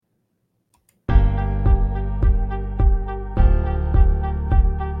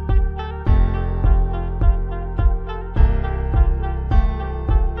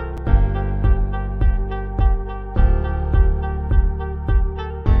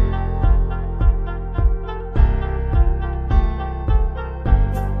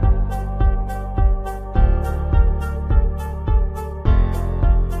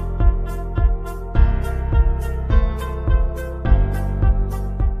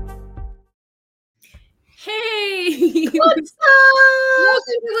What's up?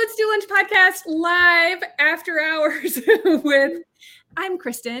 Welcome to Let's Do Lunch Podcast live after hours with, I'm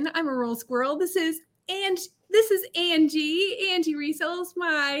Kristen. I'm a roll squirrel. This is Angie. Angie Resells,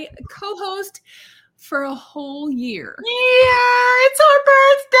 my co-host for a whole year. Yeah, it's our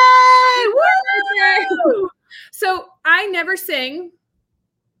birthday! Woo! So I never sing,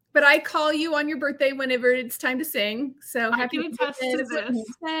 but I call you on your birthday whenever it's time to sing. So happy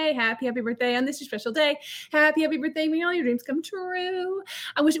birthday, happy birthday on this your special day. Happy birthday, may all your dreams come true.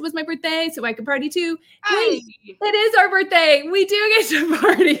 I wish it was my birthday so I could party too. Hey. Wait, it is our birthday. We do get to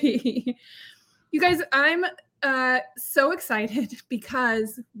party. You guys, I'm so excited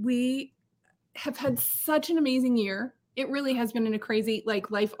because we have had such an amazing year. It really has been a crazy,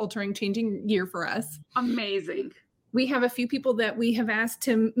 life-altering, changing year for us. Amazing. We have a few people that we have asked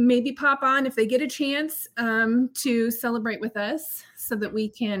to maybe pop on if they get a chance to celebrate with us so that we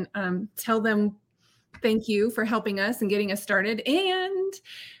can tell them thank you for helping us and getting us started. And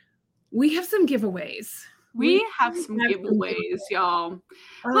we have some giveaways. We have some giveaways, y'all.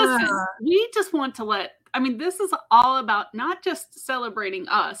 Listen, we just want to this is all about not just celebrating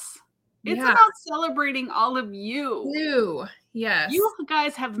us. It's about celebrating all of you. Yes. You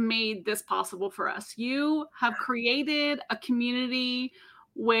guys have made this possible for us. You have created a community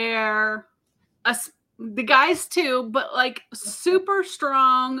where the guys too, but super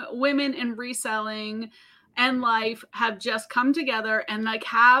strong women in reselling and life have just come together and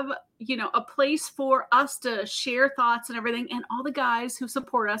have, a place for us to share thoughts and everything. And all the guys who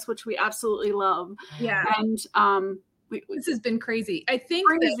support us, which we absolutely love. Yeah. And, this has been crazy. I think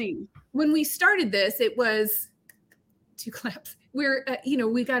that when we started this, it was 2 claps. We're,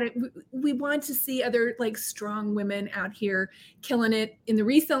 we want to see other strong women out here killing it in the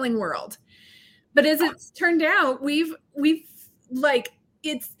reselling world. But as it's turned out, we've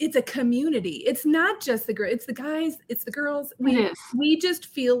it's a community. It's not just it's the guys, it's the girls. We just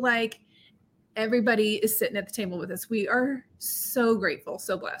feel like everybody is sitting at the table with us. We are so grateful,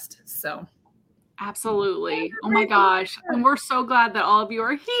 so blessed. So. Absolutely. Oh my gosh. And we're so glad that all of you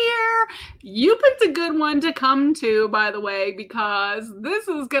are here. You picked a good one to come to, by the way, because this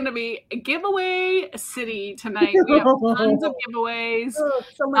is going to be a giveaway city tonight. We have tons of giveaways. Oh,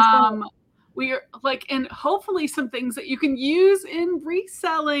 so much fun. We are and hopefully some things that you can use in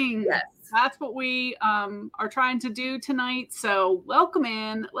reselling. Yes. That's what we are trying to do tonight. So welcome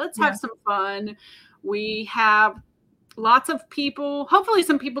in. Let's have some fun. We have lots of people, hopefully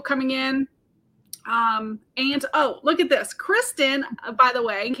some people coming in. And look at this. Kristen, by the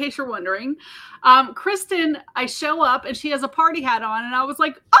way, in case you're wondering, Kristen, I show up and she has a party hat on and I was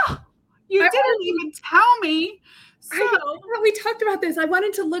like, oh, you didn't even tell me. So we talked about this. I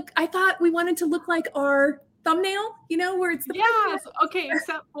thought we wanted to look like our thumbnail, where it's the okay,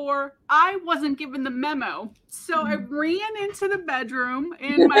 except for I wasn't given the memo. So I ran into the bedroom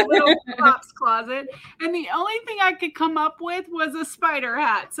in my little props closet, and the only thing I could come up with was a spider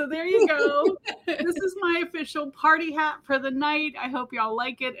hat. So there you go. This is my official party hat for the night. I hope y'all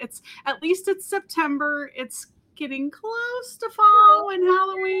like it. It's September. It's getting close to fall and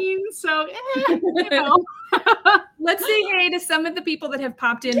Halloween. So let's say hey to some of the people that have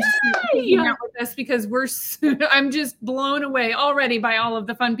popped in to hang out with us because I'm just blown away already by all of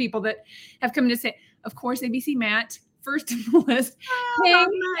the fun people that have come to say, of course, ABC Matt, first on the list. Hey,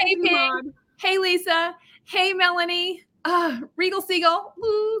 Ping. Hey, Lisa. Hey, Melanie. Regal Seagull.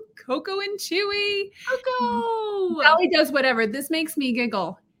 Ooh, Coco and Chewy. Coco. Sally does whatever. This makes me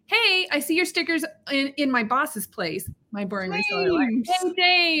giggle. Hey, I see your stickers in my boss's place. My boring reseller life. Hey,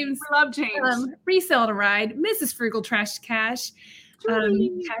 James. We love James. Resell to ride. Mrs. Frugal Trash Cash.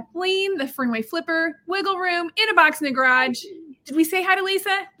 Kathleen, the Fernway Flipper. Wiggle Room. In a Box in the Garage. Did we say hi to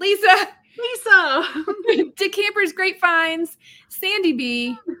Lisa? Lisa. DeCamper's Great Finds. Sandy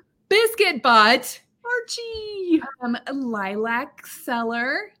B. Biscuit Butt. Archie. Lilac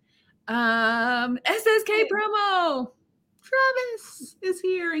Seller. SSK Promo. Travis is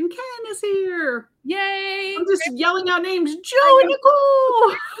here and Ken is here. Yay! I'm just yelling out names. Joe and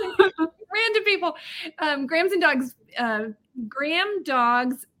Nicole. Random people. Grams and Dogs. Graham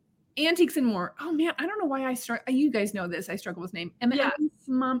Dogs. Antiques and More. Oh man, I don't know why I struggle. You guys know this. I struggle with name. Emma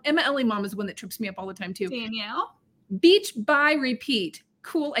Ellie Mom is one that trips me up all the time too. Danielle. Beach by Repeat.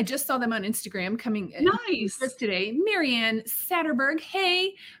 Cool. I just saw them on Instagram coming in. Nice. Just today. Marianne Satterberg.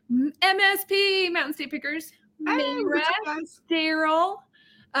 Hey. MSP. Mountain State Pickers. Daryl,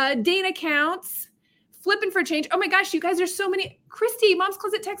 Dana Counts, Flipping for Change. Oh my gosh, you guys are so many. Christy, Mom's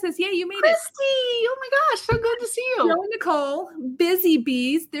Closet, Texas. Yeah, you made it. Christy, oh my gosh, so good to see you. Nicole, Busy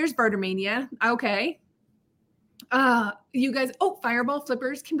Bees. There's Bartermania. Okay. You guys, Fireball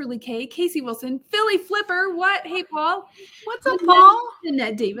Flippers, Kimberly K, Casey Wilson, Philly Flipper. What? Hey, Paul. What's up, Paul?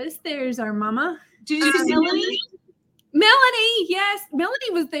 Annette Davis. There's our mama. Did you see Melanie? Melanie, yes.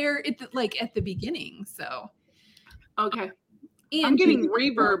 Melanie was there at the beginning. So okay. And I'm getting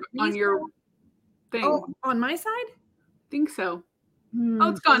reverb on your thing. Oh, on my side? Think so. Oh,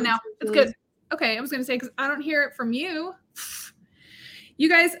 it's gone now. It's good. Okay, I was gonna say because I don't hear it from you. You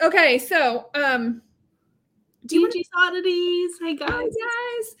guys, okay, so DG Oddities. Hey guys.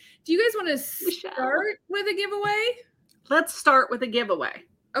 Do you guys want to start with a giveaway? Let's start with a giveaway.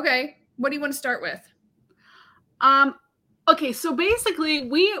 Okay. What do you want to start with? Okay, so basically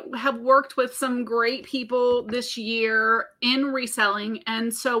we have worked with some great people this year in reselling.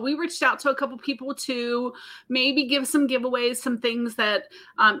 And so we reached out to a couple people to maybe give some giveaways, some things that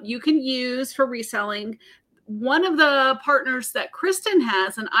you can use for reselling. One of the partners that Kristen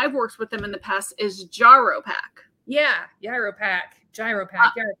has, and I've worked with them in the past, is Gyropack. Yeah, Gyropack.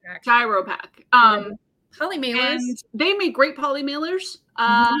 Poly mailers. And they make great poly mailers.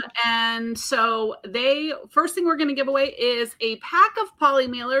 And so first thing we're going to give away is a pack of poly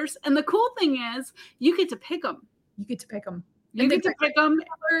mailers. And the cool thing is you get to pick them. You get to pick them. They've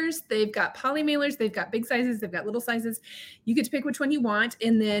got poly mailers. They've got big sizes. They've got little sizes. You get to pick which one you want.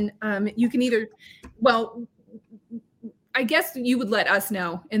 And then you can either, I guess you would let us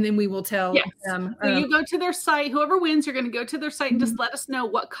know, and then we will tell them. So you go to their site. Whoever wins, you're going to go to their site and just let us know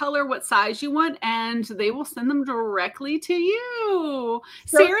what color, what size you want, and they will send them directly to you.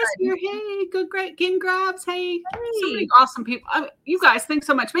 So Sarah's here. Hey, good, great game grabs. Hey, so many awesome people. You guys, thanks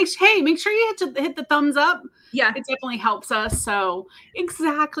so much. Make sure you hit the thumbs up. Yeah, it definitely helps us. So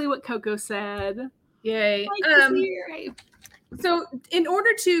exactly what Coco said. Yay. So in order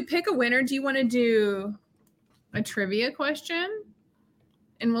to pick a winner, do you want to do a trivia question?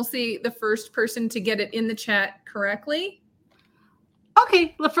 And we'll see the first person to get it in the chat correctly.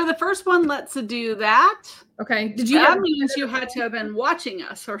 Okay. Well, for the first one, let's do that. Okay. That means you had to have been watching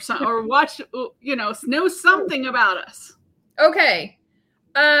us or know something about us. Okay.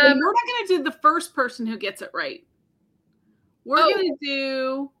 We're not going to do the first person who gets it right. We're going to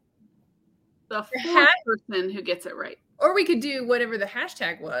do the fourth person who gets it right. Or we could do whatever the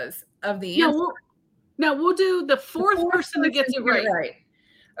hashtag was of the answer. No, we'll do the fourth person that gets it right.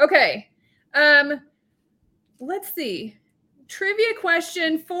 Okay. Let's see. Trivia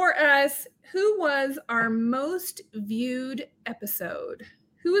question for us. Who was our most viewed episode?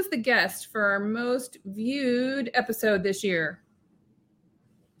 Who was the guest for our most viewed episode this year?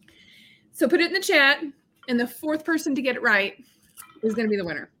 So put it in the chat, and the fourth person to get it right is going to be the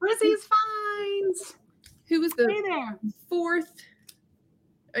winner. Rizzy's Finds. Who was the fourth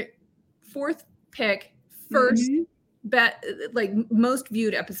pick, first most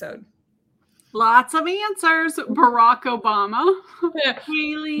viewed episode? Lots of answers. Barack Obama.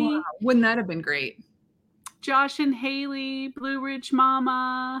 Haley. Wow. Wouldn't that have been great? Josh and Haley, Blue Ridge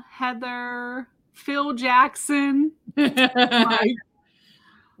Mama, Heather, Phil Jackson. 1,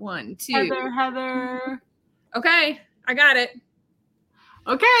 2. Heather. Okay, I got it.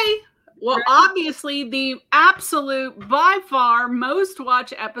 Okay. Well, obviously, the absolute, by far, most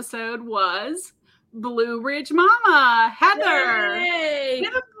watched episode was Blue Ridge Mama, Heather. Yay!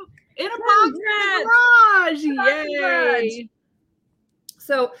 In a box in the garage. Yay!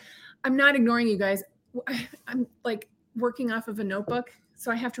 So, I'm not ignoring you guys. I'm working off of a notebook,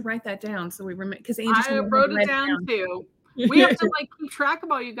 so I have to write that down. So we remember, because I wrote it down too. We have to keep track of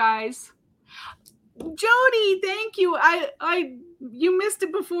all you guys. Jody, thank you. You missed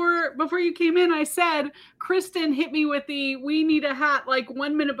it before you came in. I said Kristen hit me with the "we need a hat"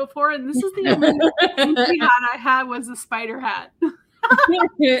 1 minute before, and this is the only hat I had was a spider hat.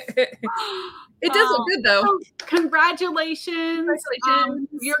 It does look good though. Congratulations.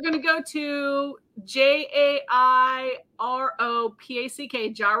 You're gonna go to JAIROPACK,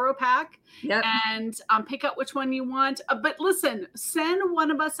 Gyropack. Yep. And pick out which one you want. But listen, send one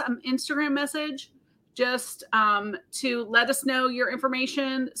of us an Instagram message just to let us know your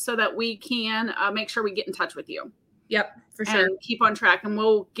information so that we can make sure we get in touch with you. Yep, for sure. And keep on track, and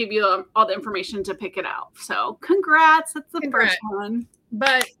we'll give you all the information to pick it out. So congrats. That's the first one.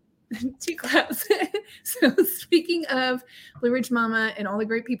 But 2 claps. So speaking of Blue Ridge Mama and all the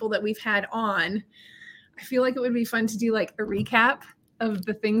great people that we've had on, I feel like it would be fun to do a recap of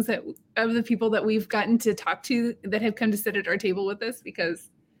the things of the people that we've gotten to talk to that have come to sit at our table with us, because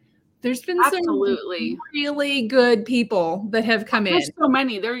there's been some really good people that have come in. There's so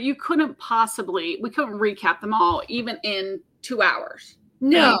many there. We couldn't recap them all even in 2 hours.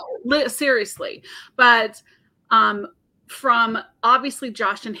 No, seriously. But from obviously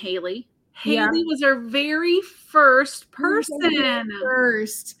Josh and Haley, Haley was our very first person.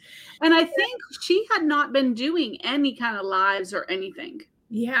 First. And I think she had not been doing any kind of lives or anything.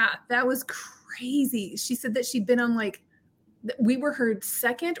 Yeah, that was crazy. She said that she'd been on like, we were her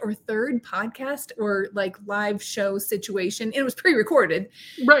second or third podcast or like live show situation. It was pre-recorded.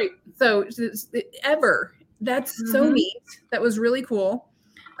 Right. So ever. That's so neat. That was really cool.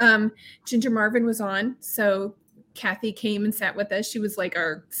 Ginger Marvin was on. So Kathy came and sat with us. She was like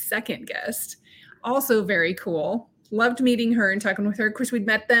our second guest. Also very cool. Loved meeting her and talking with her. Of course, we'd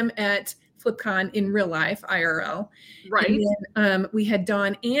met them at FlipCon in real life, IRL. Right. And then we had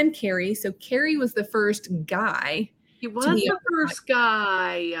Dawn and Carrie. So Carrie was the first guy. He was the first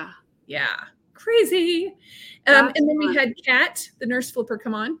guy. Yeah. Crazy. And then we had Kat, the nurse flipper,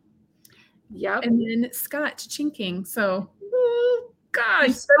 come on. Yep. And then Scott Chinking. So,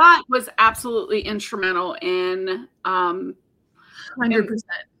 gosh. Scott was absolutely instrumental in 100%.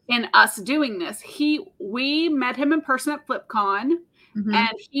 In us doing this. We met him in person at FlipCon,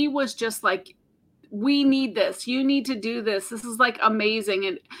 and he was just like, we need this. You need to do this. This is like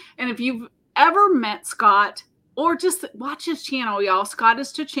amazing. And if you've ever met Scott or just watch his channel, y'all, Scott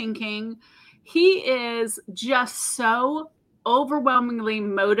is Chinking. He is just so overwhelmingly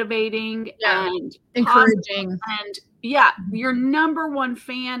motivating and encouraging and your number one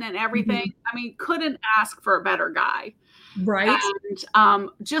fan and everything. I mean, couldn't ask for a better guy. Right. And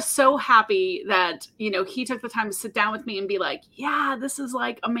just so happy that, he took the time to sit down with me and be like, yeah, this is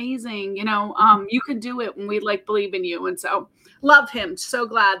like amazing. You can do it when we like believe in you. And so love him. So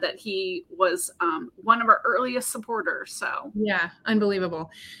glad that he was one of our earliest supporters. So yeah,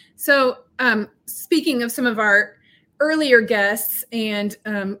 unbelievable. So speaking of some of our earlier guests, and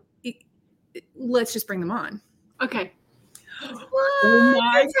let's just bring them on. Okay. Oh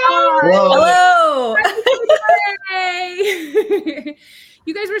my God. Hello. Hey.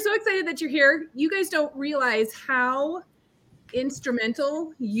 You guys were so excited that you're here. You guys don't realize how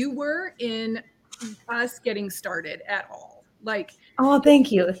instrumental you were in us getting started at all. Like, oh,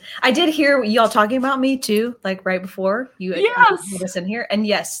 thank you. I did hear y'all talking about me too, like right before you put us in here. And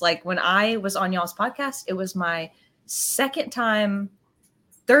yes, like when I was on y'all's podcast, it was my third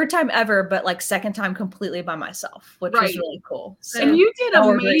time ever, but like second time completely by myself, which was really cool. So, and you did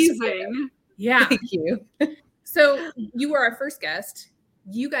amazing. Yeah. Thank you. So you were our first guest.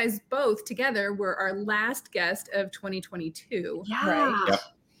 You guys both together were our last guest of 2022. Yeah. Right. Yep.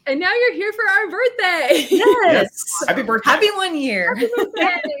 And now you're here for our birthday. Yes. Happy birthday. Happy 1 year.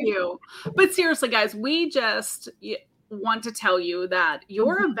 Thank you. But seriously, guys, we just want to tell you that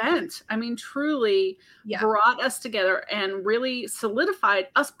your event, I mean, truly brought us together and really solidified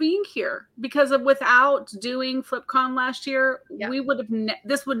us being here, because without doing FlipCon last year, we would have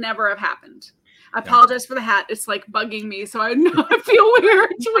this would never have happened. I apologize for the hat. It's like bugging me. So I know I feel weird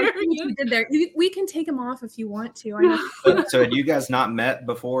wearing it. You did there. We can take them off if you want to. I know. So had you guys not met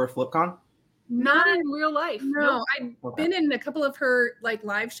before FlipCon? Not in real life. No, I've been in a couple of her like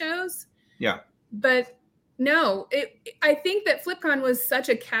live shows. Yeah. But no, I think that FlipCon was such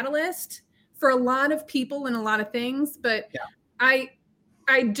a catalyst for a lot of people and a lot of things. But I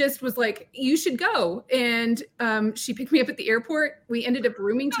just was like, you should go. And she picked me up at the airport. We ended up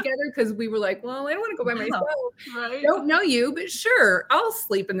rooming together because we were like, well, I don't want to go by myself. Right. Don't know you, but sure, I'll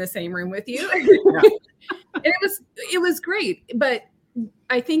sleep in the same room with you. And it was great. But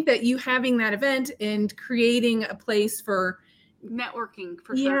I think that you having that event and creating a place for networking,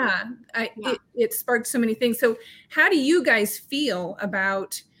 for sure. It sparked so many things. So how do you guys feel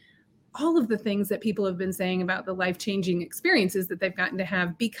about all of the things that people have been saying about the life-changing experiences that they've gotten to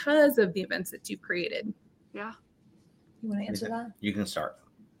have because of the events that you've created? Yeah. You want to answer that? You can start.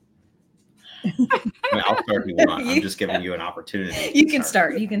 I mean, I'll start if you want. I'm just giving you an opportunity. You can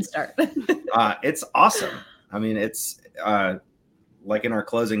start. It's awesome. I mean, it's like in our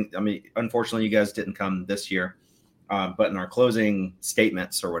closing, I mean, unfortunately, you guys didn't come this year, but in our closing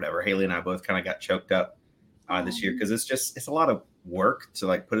statements or whatever, Haley and I both kind of got choked up this year, because it's a lot of work to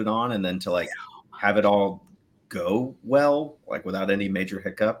like put it on and then to like have it all go well, like without any major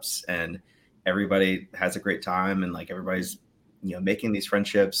hiccups, and everybody has a great time, and like everybody's making these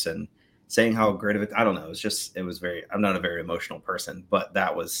friendships and saying how great of it. I don't know. It was very, I'm not a very emotional person, but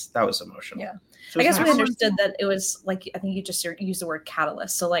that was emotional. Yeah. So I guess nice. we understood that it was like, I think you just used the word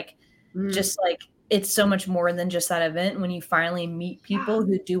catalyst. So like, just like, it's so much more than just that event when you finally meet people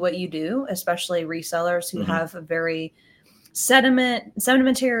who do what you do, especially resellers who have a very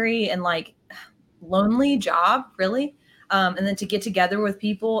sedimentary and like lonely job, really. And then to get together with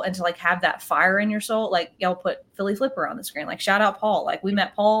people and to like have that fire in your soul, like y'all put Philly Flipper on the screen, like shout out Paul. Like we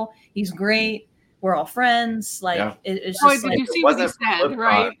met Paul, he's great. we're all friends. Like Yeah. it's Oh, just did like, you see what he said,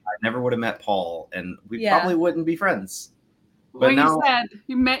 right? I never would have met Paul, and we Yeah. probably wouldn't be friends. Well, But now he said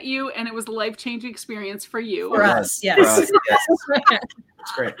he met you, and it was a life-changing experience for you. for us, for yes. us, yes.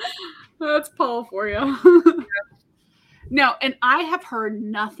 It's great. That's Paul for you. No, and I have heard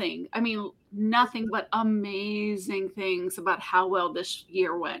nothing. I mean, nothing but amazing things about how well this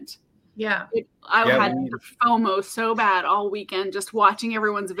year went. Yeah. I Yeah, had FOMO so bad all weekend just watching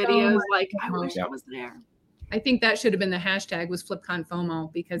everyone's videos. Like, I wish I was there. I think that should have been the hashtag was FlipCon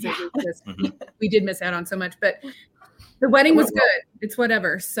FOMO because it was just, Mhm. we did miss out on so much, but the wedding was good. It's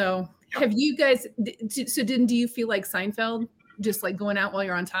whatever. So have you guys, do you feel like Seinfeld, just like going out while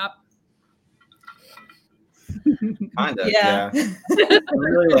you're on top? Kind of, Yeah. I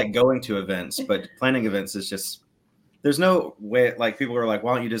really like going to events, but planning events is just, there's no way. Like people are like,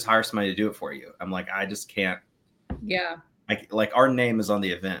 why don't you just hire somebody to do it for you? I'm like, I just can't. Yeah. Like our name is on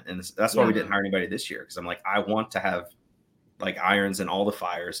the event, and that's why we Yeah. didn't hire anybody this year, because I'm like, I want to have like irons in all the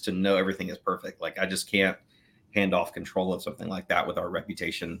fires to know everything is perfect. Like I just can't hand off control of something like that with our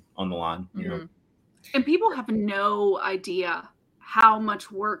reputation on the line. You know, And people have no idea how much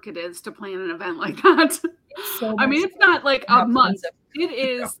work it is to plan an event like that. So I mean, it's not like a month. Expensive. It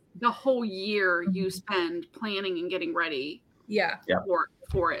is the whole year you spend planning and getting ready yeah.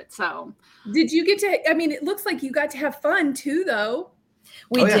 for it. So Did you get to, I mean, it looks like you got to have fun too, though.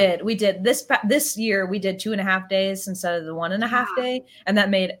 We Oh, yeah. did. We did this year. We did 2.5 days instead of the 1.5 day, and that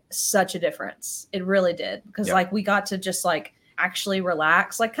made such a difference. It really did, because Yeah. like we got to just like actually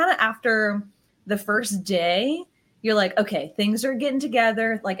relax. Like kind of after the first day, you're like, okay, things are getting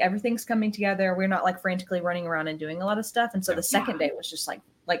together. Like everything's coming together. We're not like frantically running around and doing a lot of stuff. And so the second day was just like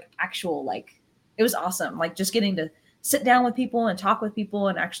actual, like it was awesome. Like just getting to sit down with people and talk with people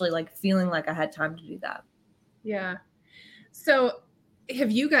and actually like feeling like I had time to do that. Yeah. So have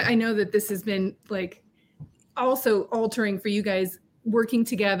you guys, I know that this has been like also altering for you guys working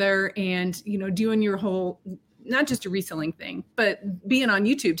together and, you know, doing your whole, not just a reselling thing, but being on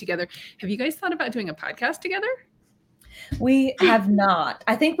YouTube together. Have you guys thought about doing a podcast together? We have not.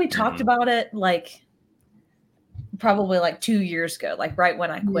 I think we talked about it like probably like 2 years ago, like right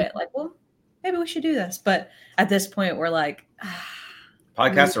when I quit. Like, well, maybe we should do this. But at this point, we're like,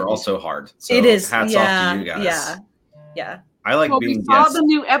 podcasts are also hard. So it is. hats off to you guys. Yeah. I like well, being we saw guests. the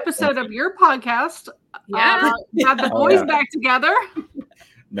new episode of your podcast. Yeah. Had the Oh, boys yeah. back together.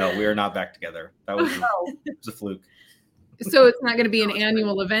 No, we are not back together. That was, it was a fluke. So it's not going to be an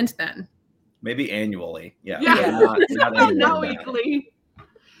annual event then? Maybe annually. Yeah. Yeah. but not Not annually. weekly.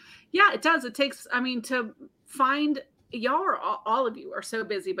 Yeah, it does. It takes, I mean, to find, y'all are, all of you are so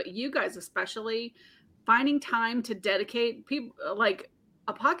busy, but you guys especially, finding time to dedicate people, like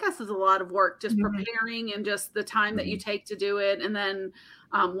a podcast is a lot of work, just preparing and just the time that you take to do it. And then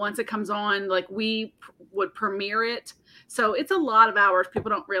once it comes on, like we would premiere it. So it's a lot of hours. People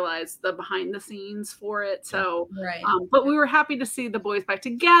don't realize the behind the scenes for it. So, Right. but we were happy to see the boys back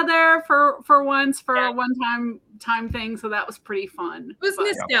together for once, for a one-time thing. So that was pretty fun. It was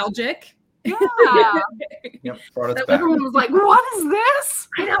nostalgic. Yeah. Yep. Brought us back. Everyone was like, what is this?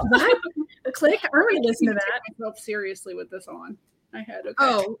 I know. What? Click. I'm going to listen to I that. take myself seriously with this on. I had,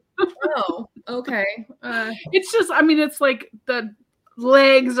 okay. Oh, okay. It's just, I mean, it's like the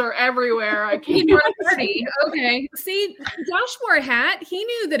legs are everywhere. I can't even see. Okay. See, Josh wore a hat. He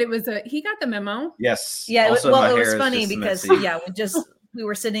knew that it was he got the memo. Yes. Yeah. Also, Well, my it was hair is funny just because, messy. we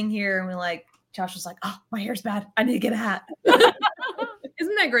were sitting here and we're like, Josh was like, oh, my hair's bad. I need to get a hat.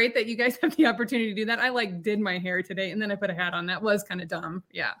 Isn't that great that you guys have the opportunity to do that? I like did my hair today and then I put a hat on. That was kind of dumb.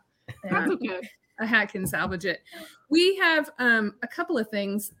 Yeah. That's okay. A hat can salvage it. We have a couple of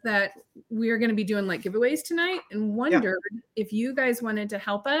things that we're going to be doing like giveaways tonight, and wondered if you guys wanted to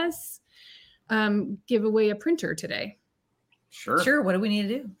help us give away a printer today. Sure. Sure. What do we need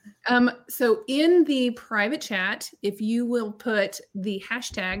to do? So in the private chat, if you will put the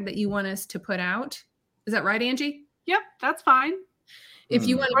hashtag that you want us to put out, is that right, Angie? Yep, that's fine. If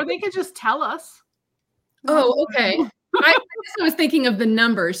you want, Or they could just tell us. oh, okay. I guess I was thinking of the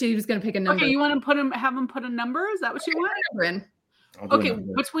number. She was going to pick a number. Okay, you want to have them put a number? Is that what you want? Number in. I'll do Okay,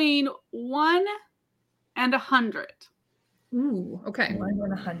 another. between 1 and 100. Ooh, okay. 1 and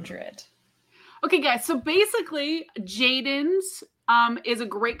 100. Okay, guys. So basically, Jaden's is a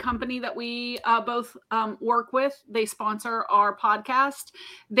great company that we both work with. They sponsor our podcast.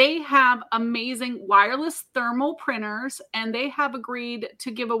 They have amazing wireless thermal printers, and they have agreed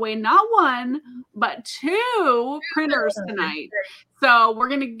to give away not 1, but 2 printers tonight. So we're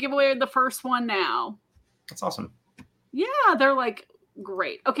going to give away the first one now. That's awesome. Yeah, they're like,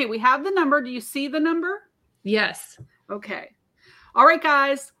 great. Okay, we have the number. Do you see the number? Yes. Okay. All right,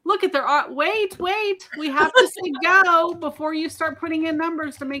 guys, look at their wait. We have to say go before you start putting in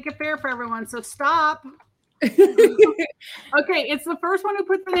numbers to make it fair for everyone. So stop. Okay, it's the first one who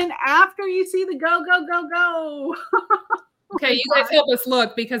puts it in after you see the go. Okay, you guys help us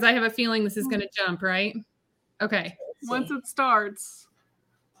look because I have a feeling this is going to jump, right? Okay. Once it starts.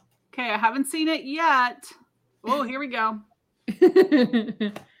 Okay, I haven't seen it yet. Oh, here we go.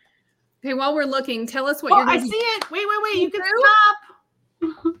 Okay, while we're looking, tell us what Oh, you're I going see it. Wait. You can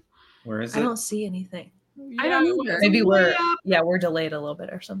stop. Where is I it? don't see anything. I don't either. Maybe way up. we're delayed a little bit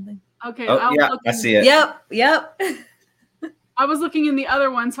or something. Okay. Oh, yeah, I see it. Yep. I was looking in the other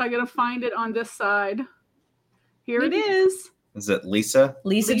one, so I got to find it on this side. Here it is. Is it Lisa?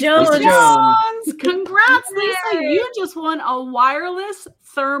 Lisa Jones. Lisa Jones. Congrats, Lisa. Yay. You just won a wireless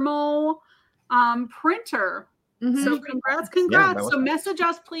thermal printer. Mhm. So congrats. that was So message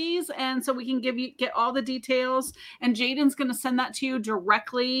us, please, and so we can get all the details. And Jaden's going to send that to you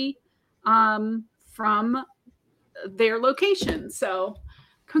directly from their location. So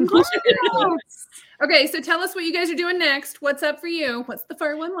congrats. Okay, so tell us what you guys are doing next. What's up for you? What's the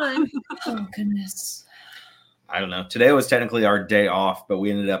 411? Oh goodness. I don't know. Today was technically our day off, but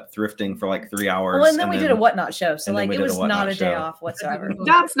we ended up thrifting for like 3 hours. Well, and then we did a whatnot show, so and then like we it did a was whatnot not a day show. off whatsoever.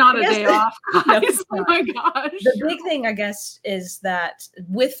 That's not a I guess day off, No, guys. it's Oh not. my gosh. The big thing, I guess, is that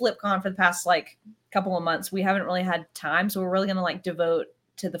with FlipCon for the past like couple of months, we haven't really had time, so we're really gonna like devote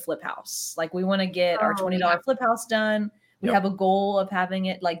to the flip house. Like we want to get our $20 flip house done. We Yep. have a goal of having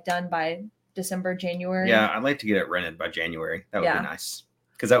it like done by December, January. Yeah, I'd like to get it rented by January. That would Yeah. be nice.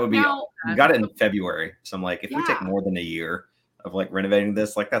 Because that would be, Now- we got it in February. So I'm like, if we take Yeah. more than a year of like renovating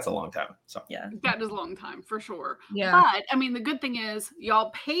this, like that's a long time. So Yeah. That is a long time for sure. Yeah. But I mean, the good thing is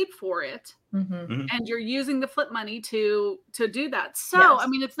y'all paid for it, Mm-hmm. and you're using the flip money to do that. So Yes. I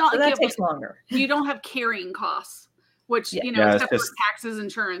mean, it's not So like that takes longer. you don't have carrying costs, which Yeah. you know, Yeah, it's except for just- taxes,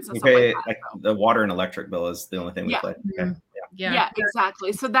 insurance, and we stuff pay like that. like the water and electric bill is the only thing we Yeah. pay. Okay. Yeah. Yeah,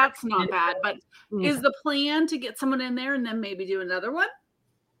 exactly. So that's not bad. But Mm. is the plan to get someone in there and then maybe do another one?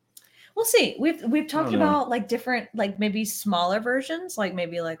 We'll see. We've talked don't know. about like different, like maybe smaller versions, like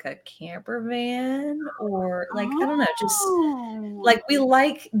maybe like a camper van or like I don't know, just Oh. like we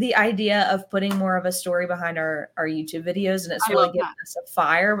like the idea of putting more of a story behind our YouTube videos, and it's I really love given us a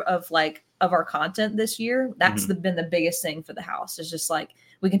fire of like of our content this year. That's been the biggest thing for the house. It's just like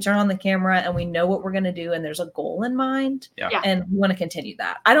we can turn on the camera and we know what we're going to do, and there's a goal in mind. Yeah. And we want to continue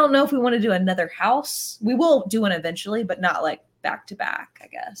that. I don't know if we want to do another house. We will do one eventually, but not like back to back, I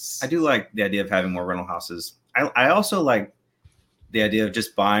guess. I do like the idea of having more rental houses. I also like the idea of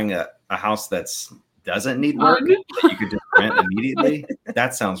just buying a house that's doesn't need work that you could just rent immediately.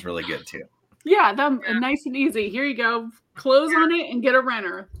 That sounds really good too. Yeah, nice and easy. Here you go. Close on it and get a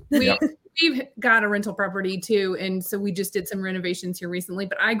renter. We've got a rental property too, and so we just did some renovations here recently.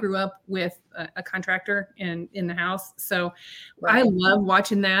 But I grew up with a contractor in the house, so I love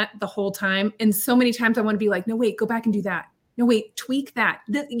watching that the whole time. And so many times I want to be like, "No, wait, go back and do that. No, wait, tweak that.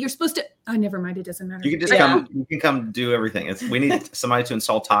 You're supposed to." Oh, never mind. It doesn't matter. You can just come. You can come do everything. We need somebody to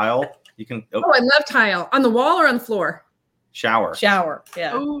install tile. You can Oh, I love tile on the wall or on the floor. shower.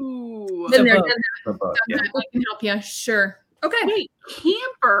 Yeah. Ooh. Been there, both. done For both, that. yeah. We can help you. Sure. Okay. Wait,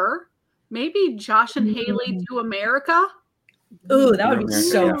 camper? Maybe Josh and Haley to America? Ooh, that would be Yeah.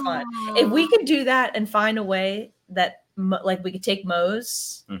 so fun. If we could do that and find a way that like we could take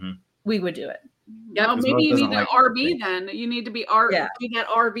Moe's, Mhm. we would do it. Yep. Well, 'Cause maybe Mo you doesn't need an like RV it. then. You need to be Yeah. do that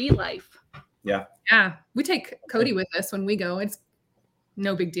RV life. Yeah. We take Cody with us when we go. It's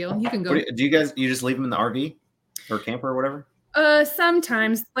no big deal. You can go. Do you guys? You just leave them in the RV or camper or whatever?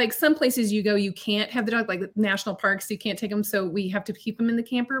 Sometimes, like some places you go, you can't have the dog, like the national parks, you can't take them. So we have to keep them in the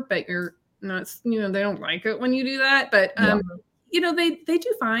camper, but you're not, they don't like it when you do that. But, they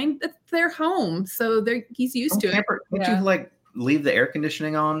do fine. It's their home. So he's used to it. Camper, would Yeah. you like leave the air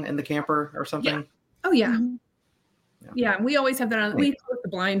conditioning on in the camper or something? Oh yeah. Mhm. Yeah. We always have that on. We close the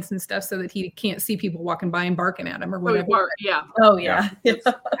blinds and stuff so that he can't see people walking by and barking at him or whatever. Yeah. Oh yeah. We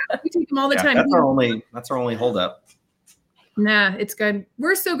take him all the Yeah, time. that's our only holdup. Nah, it's good.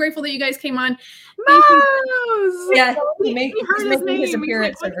 We're so grateful that you guys came on. Moe's! Yeah, He he's heard his making his name. He's like,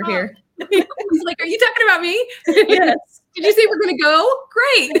 appearance "What's over up?" here. He's like, "Are you talking about me?" Yes. Did you say we're going to go?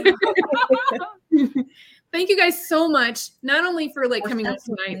 Great. Thank you guys so much. Not only for like coming up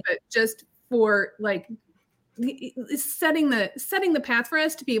tonight, but just for like setting the path for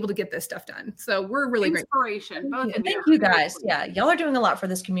us to be able to get this stuff done. So we're really grateful. Inspiration. Both of Thank you. you guys. Yeah, y'all are doing a lot for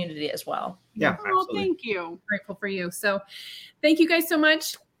this community as well. Yeah, Oh, absolutely. thank you. Grateful for you. So thank you guys so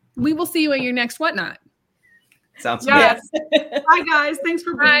much. We will see you at your next whatnot. Sounds good. Yes. Bye, guys. Thanks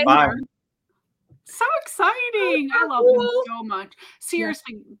for being Bye. here. So exciting. I love them so much.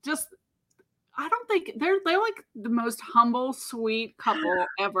 Seriously, just I don't think they're like the most humble, sweet couple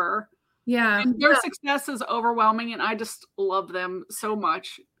ever. Yeah. And their success is overwhelming, and I just love them so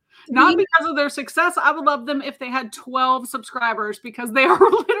much. Not because of their success. I would love them if they had 12 subscribers because they are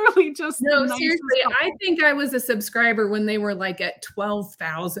literally just no, seriously. I think I was a subscriber when they were like at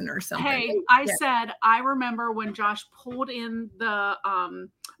 12,000 or something. Hey, I remember when Josh pulled in the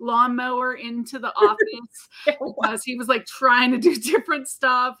lawnmower into the office because he was like trying to do different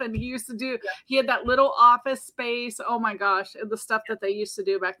stuff, and he had that little office space. Oh my gosh, the stuff that they used to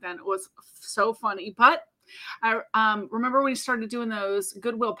do back then, it was so funny. But I remember when he started doing those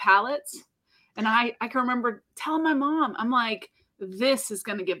Goodwill pallets, and I can remember telling my mom, I'm like, this is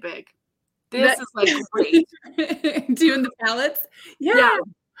going to get big. This is like great. Doing the pallets. Yeah.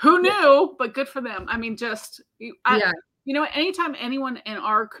 Who knew, but good for them. I mean, you know, anytime anyone in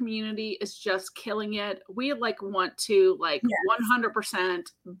our community is just killing it, we like want to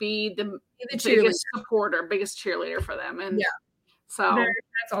 100% be the biggest supporter, biggest cheerleader for them. And so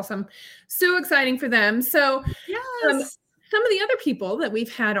that's awesome. So exciting for them. So some of the other people that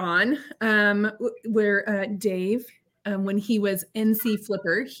we've had on were Dave, when he was NC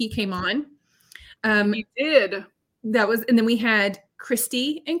Flipper, he came on. He did. And then we had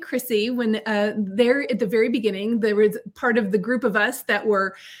Christy and Chrissy when they're at the very beginning. There was part of the group of us that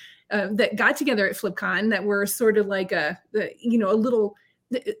were that got together at FlipCon that were sort of like our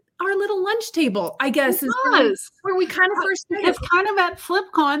little lunch table, I guess, is where we kind of first met. It's kind of at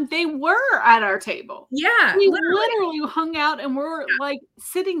FlipCon. They were at our table. Yeah. We literally hung out and we're like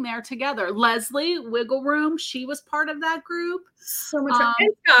sitting there together. Leslie, Wiggle Room, she was part of that group. So much fun. And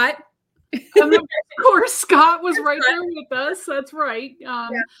Scott. And of course, Scott was right there with us. That's right.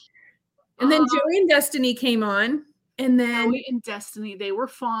 And then Joey and Destiny came on. And then Joey and Destiny, they were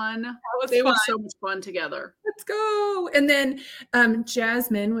fun. They were so much fun together. Let's go. And then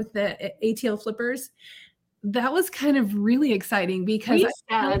Jasmine with the ATL Flippers. That was kind of really exciting because we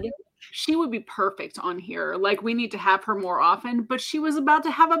said she would be perfect on here. Like, we need to have her more often, but she was about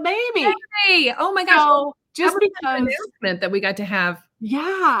to have a baby. Hey, oh my gosh. So, just because announcement that we got to have.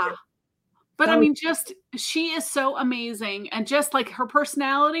 Yeah. But I mean, she is so amazing. And just like her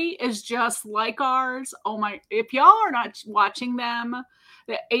personality is just like ours. Oh my, if y'all are not watching them,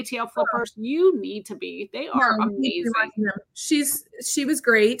 the ATL Flippers, you need to be. They are amazing. She was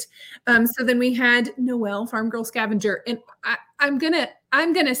great. So then we had Noelle, Farm Girl Scavenger. And I'm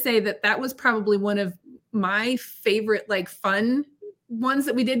gonna say that was probably one of my favorite, like, fun ones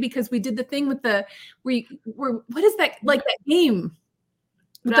that we did, because we did the thing with what is that, like, that game?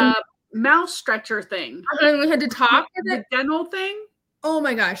 The mouse stretcher thing. And we had to talk with the dental thing. Oh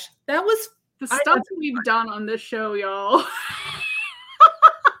my gosh, that was the stuff we've done on this show, y'all.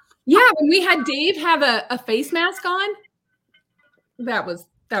 Yeah, when we had Dave have a face mask on, that was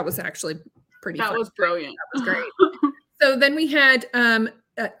actually pretty fun. That was brilliant. That was great. So then we had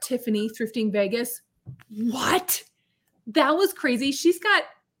Tiffany Thrifting Vegas. What? That was crazy. She's got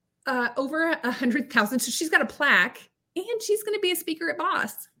over 100,000, so she's got a plaque, and she's going to be a speaker at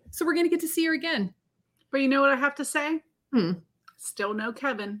Boss. So we're going to get to see her again. But you know what I have to say? Still no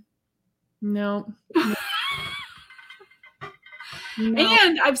Kevin. No.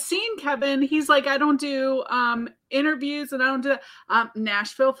 And I've seen Kevin. He's like, I don't do interviews, and I don't do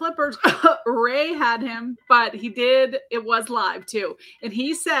Nashville Flippers. Ray had him, but he did. It was live too. And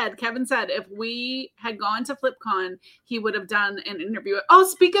Kevin said, if we had gone to FlipCon, he would have done an interview. Oh,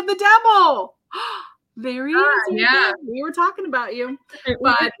 speak of the devil. There he is. Yeah. We were talking about you.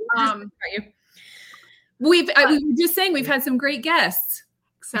 But we were just saying we've had some great guests.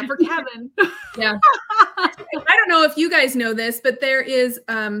 Except for Kevin. Yeah. I don't know if you guys know this, but there is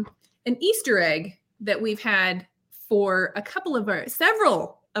an Easter egg that we've had for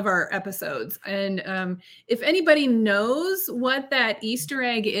several of our episodes. And if anybody knows what that Easter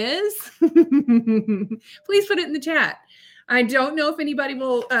egg is, please put it in the chat. I don't know if anybody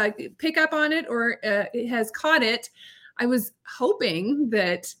will pick up on it or has caught it. I was hoping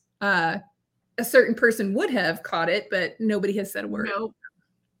that a certain person would have caught it, but nobody has said a word. Nope.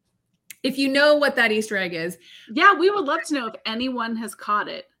 If you know what that Easter egg is. Yeah, we would love to know if anyone has caught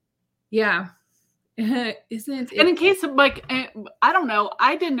it. Yeah. And in case of, like, I don't know.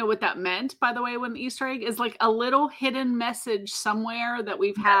 I didn't know what that meant, by the way, when the Easter egg is like a little hidden message somewhere that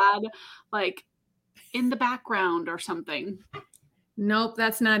we've had, like, in the background or something. Nope,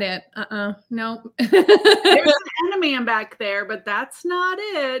 that's not it. Nope. There's an enemy back there, but that's not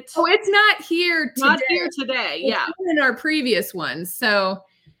it. Oh, it's not here today. Not here today. Yeah. It's in our previous ones. So,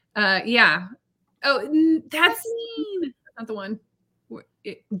 yeah. Oh, that's not the one.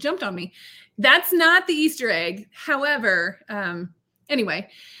 it jumped on me. That's not the Easter egg. However, anyway,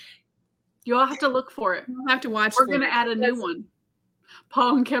 you all have to look for it. We'll have to watch. We're going to add a new one.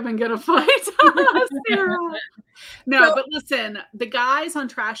 Paul and Kevin get a fight. Sarah. No, but listen, the guys on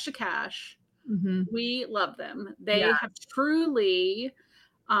Trash to Cash, we love them. They have truly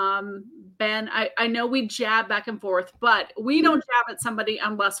been, I know we jab back and forth, but we don't jab at somebody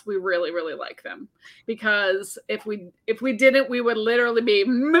unless we really, really like them. Because if we didn't, we would literally be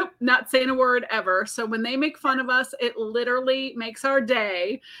not saying a word ever. So when they make fun of us, it literally makes our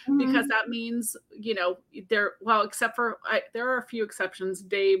day, because that means, you know, except for, there are a few exceptions.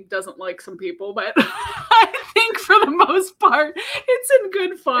 Dave doesn't like some people, but I think for the most part, it's in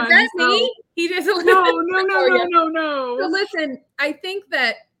good fun. Is that me? He doesn't. No. So listen, I think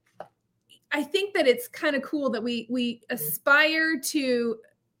that it's kind of cool that we aspire to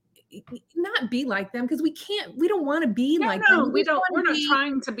not be like them, because we don't want to be like them. We're not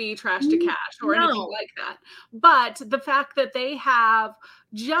trying to be Trash to Cash or anything like that. But the fact that they have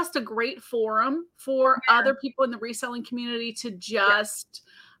just a great forum for other people in the reselling community to just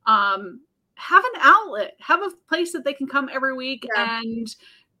have an outlet, have a place that they can come every week and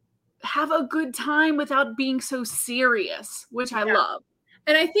have a good time without being so serious, which I love.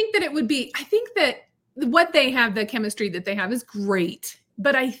 And I think that what they have, the chemistry that they have, is great.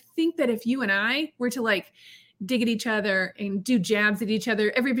 But I think that if you and I were to like dig at each other and do jabs at each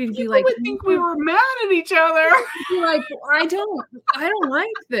other, everybody would be like, would think we were mad at each other. Like, I don't like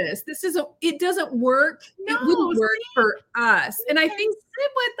this. It doesn't work. No, it wouldn't work for us. And I think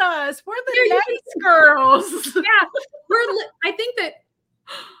sit with us. We're the nice girls.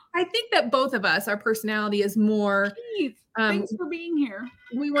 I think that both of us, our personality is more. Keith, thanks for being here.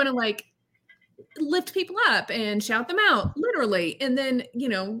 We want to like lift people up and shout them out, literally, and then, you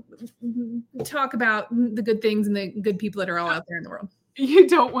know, talk about the good things and the good people that are all out there in the world. You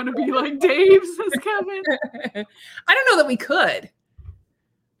don't want to be like Dave, says Kevin. I don't know that we could.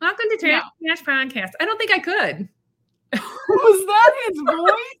 Welcome to Trash Podcast. I don't think I could. Was that his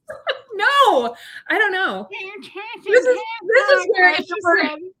voice? No, I don't know. This is where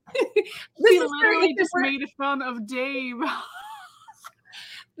literally just made fun of Dave.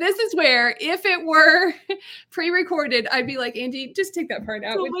 This is where, if it were pre-recorded, I'd be like, Angie, just take that part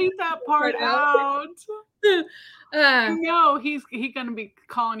out. Delete that part out. No, he's gonna be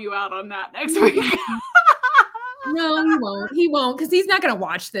calling you out on that next week. No, he won't. He won't, because he's not gonna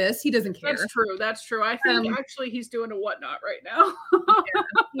watch this. He doesn't care. That's true. I think actually he's doing a whatnot right now.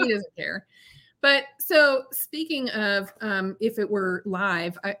 He doesn't care. But so speaking of, if it were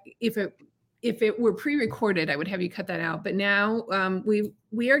live, if it were pre-recorded, I would have you cut that out. But now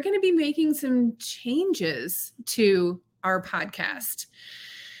we are going to be making some changes to our podcast.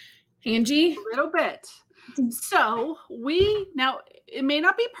 Angie? A little bit. So now it may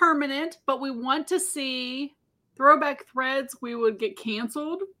not be permanent, but we want to see Throwback Threads. We would get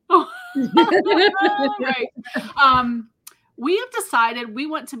canceled. Right. We have decided we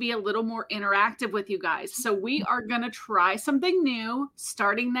want to be a little more interactive with you guys. So we are going to try something new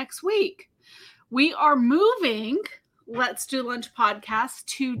starting next week. We are moving Let's Do Lunch podcast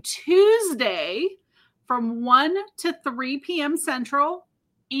to Tuesday from 1 to 3 p.m. Central,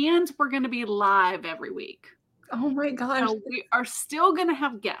 and we're going to be live every week. Oh my gosh. So we are still going to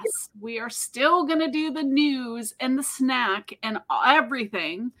have guests. We are still going to do the news and the snack and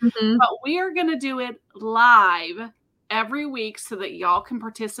everything, but we are going to do it live every week so that y'all can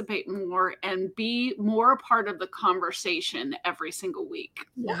participate more and be more a part of the conversation every single week.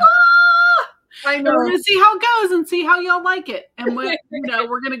 Yeah. I know. We're going to see how it goes and see how y'all like it. And we're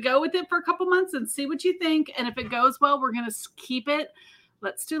going to go with it for a couple months and see what you think. And if it goes well, we're going to keep it.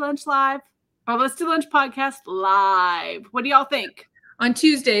 Let's Do Lunch live, or Let's Do Lunch podcast live. What do y'all think? On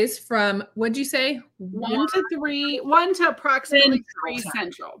Tuesdays from, what'd you say? 1 to approximately 3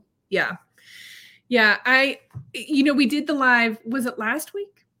 Central. Yeah. Yeah. We did the live. Was it last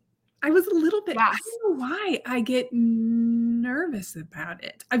week? I was a little bit, I don't know why I get nervous about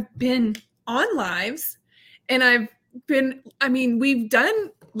it. I've been on lives and we've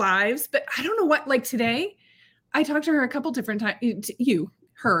done lives, but I don't know what, like today, I talked to her a couple different times,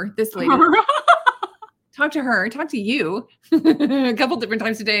 this lady. Talked to you a couple different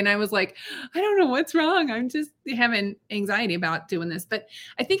times today. And I was like, I don't know what's wrong. I'm just having anxiety about doing this. But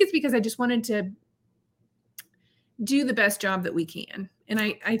I think it's because I just wanted to do the best job that we can. And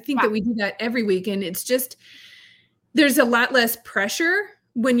I think that we do that every week. And it's just, there's a lot less pressure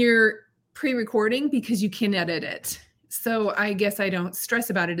when you're pre-recording because you can edit it. So I guess I don't stress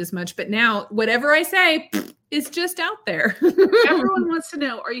about it as much. But now whatever I say is just out there. Everyone wants to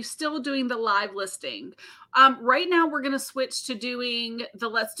know, are you still doing the live listing? Right now, we're going to switch to doing the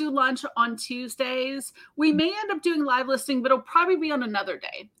Let's Do Lunch on Tuesdays. We may end up doing live listing, but it'll probably be on another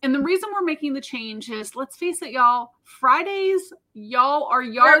day. And the reason we're making the change is, let's face it, y'all, Fridays, y'all are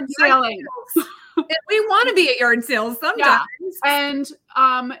yard selling. And we want to be at yard sales sometimes.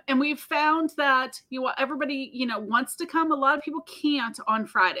 Yeah. And we've found that everybody wants to come. A lot of people can't on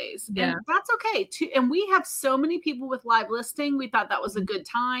Fridays. Yeah. And that's okay too. And we have so many people with live listing. We thought that was a good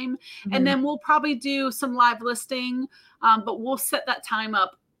time. Mm-hmm. And then we'll probably do some live listing, but we'll set that time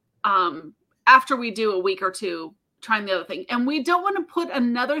up after we do a week or two trying the other thing. And we don't want to put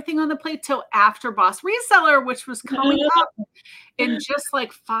another thing on the plate till after Boss Reseller, which was coming up in just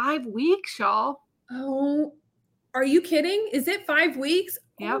like 5 weeks, y'all. Oh, are you kidding? Is it 5 weeks?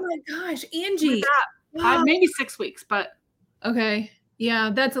 Yep. Oh my gosh, Angie. Wow. Maybe 6 weeks, but. Okay. Yeah,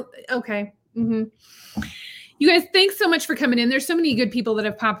 that's okay. Mm-hmm. You guys, thanks so much for coming in. There's so many good people that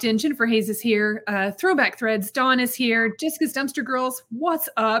have popped in. Jennifer Hayes is here. Throwback Threads. Dawn is here. Jessica's Dumpster Girls. What's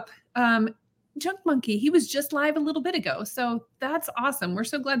up? Junk Monkey, he was just live a little bit ago. So that's awesome. We're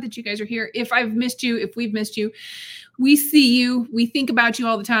so glad that you guys are here. If I've missed you, if we've missed you, we see you. We think about you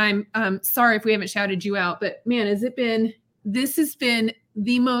all the time. Sorry if we haven't shouted you out, but man, this has been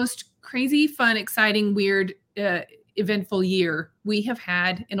the most crazy, fun, exciting, weird, eventful year we have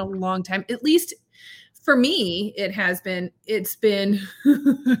had in a long time. At least for me, it's been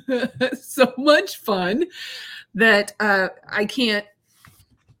so much fun that I can't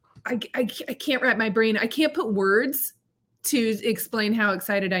wrap my brain. I can't put words to explain how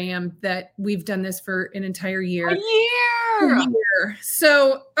excited I am that we've done this for an entire year. A year.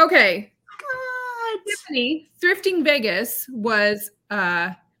 So, okay. God. Tiffany, Thrifting Vegas was she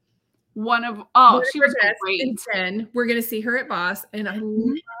was great. In 10. We're going to see her at Boss, and I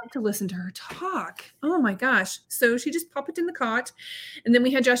love to listen to her talk. Oh my gosh. So she just popped it in the cot. And then we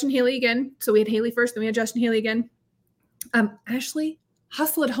had Josh and Haley again. So we had Haley first, then we had Josh and Haley again. Ashley,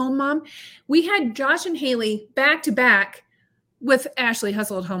 Hustle at Home Mom. We had Josh and Haley back to back with Ashley,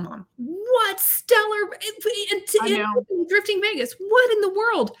 Hustle at Home Mom. What stellar in Thrifting Vegas. What in the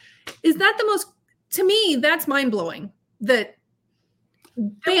world? Is that the most, to me, that's mind blowing. That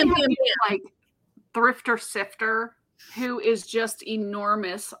bam. Like Thrifter Sifter, who is just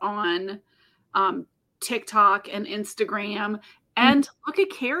enormous on TikTok and Instagram. And look at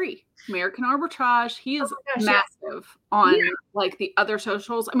Carrie, American Arbitrage. He is massive on like the other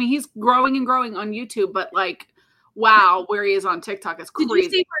socials. I mean, he's growing and growing on YouTube, but like, wow, where he is on TikTok is crazy. Did you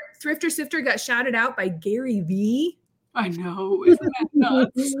see where Thrifter Sifter got shouted out by Gary Vee? I know. Isn't that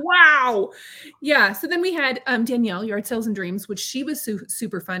nuts? Wow. Yeah. So then we had Danielle, Yard Sales and Dreams, which she was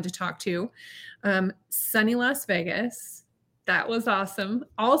super fun to talk to. Sunny Las Vegas. That was awesome.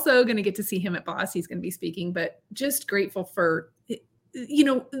 Also going to get to see him at Boss. He's going to be speaking, but just grateful for,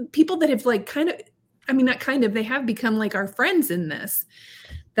 people that have like they have become like our friends in this.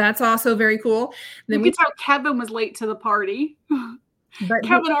 That's also very cool. Then we tell Kevin was late to the party. But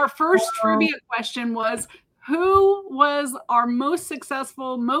Kevin, our first trivia question was, who was our most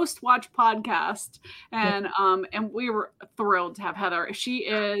successful, most watched podcast? And we were thrilled to have Heather.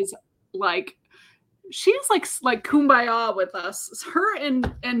 She's like kumbaya with us. Her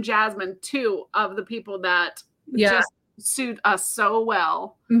and Jasmine, two of the people that just suit us so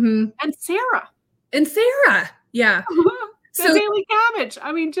well. Mm-hmm. And Sarah. Yeah. So Daily Cabbage.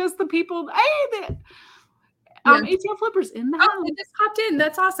 I mean, just the people. Hey, ATL Flippers in the house. They just popped in.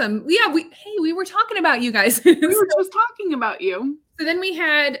 That's awesome. Yeah, we were talking about you guys. We were just talking about you. So then we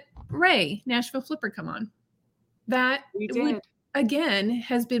had Ray, Nashville Flipper, come on. That we did. Again,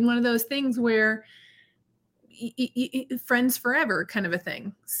 has been one of those things where friends forever kind of a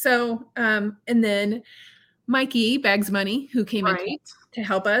thing. So, and then Mikey, Bags Money, who came in to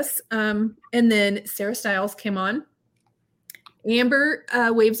help us. And then Sarah Stiles came on. Amber,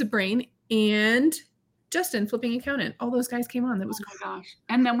 Waves of Brain, and Justin, Flipping Accountant. All those guys came on. That was my gosh.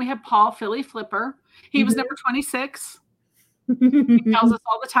 And then we have Paul, Philly Flipper. He was number 26. He tells us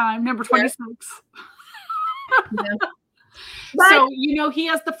all the time, number 26. Yeah. So, he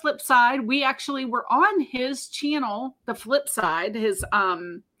has the flip side. We actually were on his channel, the flip side, his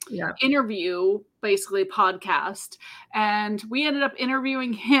interview, basically podcast. And we ended up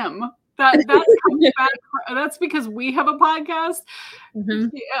interviewing him. That comes back. That's because we have a podcast.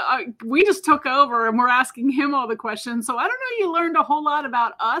 Mm-hmm. We just took over and we're asking him all the questions. So I don't know. You learned a whole lot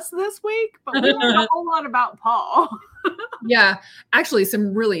about us this week, but we learned a whole lot about Paul. Yeah, actually,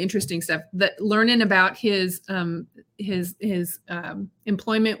 some really interesting stuff. That learning about his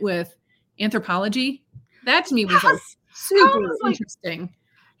employment with Anthropologie. That to me was like, super like, interesting.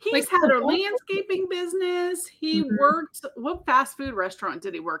 He's had a landscaping business. He worked. What fast food restaurant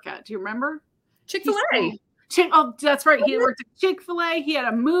did he work at? Do you remember? Chick-fil-A. Oh, that's right. He worked at Chick-fil-A. He had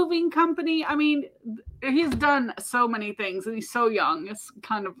a moving company. I mean, he's done so many things, and he's so young. It's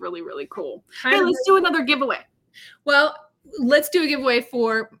kind of really, really cool. Hey, let's do another giveaway. Well, let's do a giveaway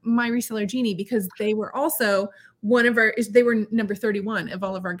for My Reseller Genie, because they were also they were number 31 of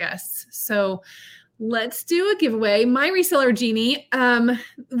all of our guests. So let's do a giveaway. My Reseller Genie,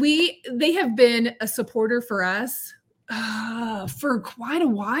 they have been a supporter for us for quite a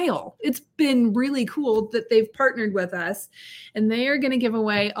while. It's been really cool that they've partnered with us, and they are going to give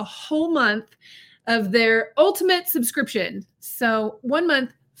away a whole month of their ultimate subscription. So 1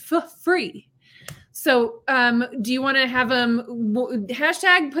 month for free. So do you want to have them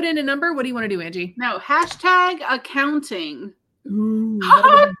hashtag put in a number? What do you want to do, Angie? No, hashtag accounting.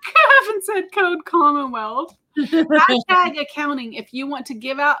 Kevin said code Commonwealth. Hashtag accounting. If you want to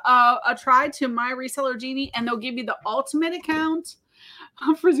give out a try to My Reseller Genie, and they'll give you the ultimate account.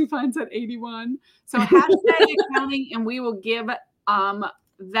 Frizzy Fine said 81. So hashtag accounting, and we will give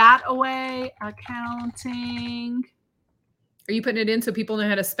that away. Accounting. Are you putting it in so people know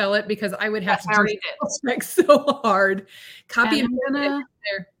how to spell it? Because I would have to check so hard. Copy and I'm gonna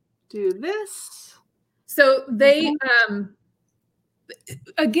do this. So they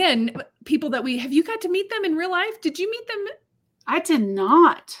again, people that have you got to meet them in real life? Did you meet them? I did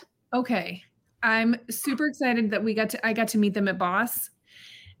not. Okay. I'm super excited that I got to meet them at Boss.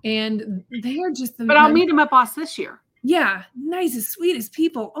 And they are just But I'll meet them at Boss this year. Yeah, nicest, sweetest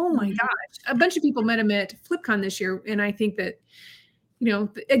people. Oh my gosh. A bunch of people met him at FlipCon this year. And I think that,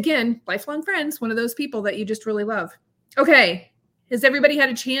 again, lifelong friends, one of those people that you just really love. Okay. Has everybody had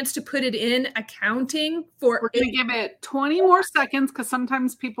a chance to put it in accounting for? We're going to give it 20 more seconds because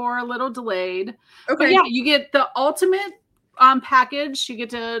sometimes people are a little delayed. Okay. But yeah, you get the ultimate package. You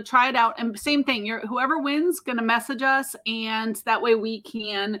get to try it out, and same thing, whoever wins gonna message us, and that way we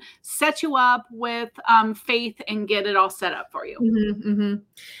can set you up with Faith and get it all set up for you.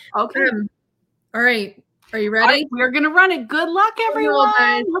 Okay. All right, are you ready? Right, we're gonna run it. Good luck, everyone.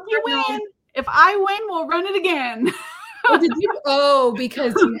 Hope you win. If I win, we'll run it again. Did you?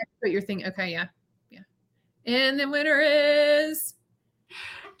 Because you have to put your thing. Okay, yeah. And the winner is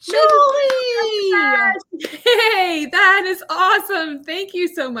Julie! Hey, that is awesome. Thank you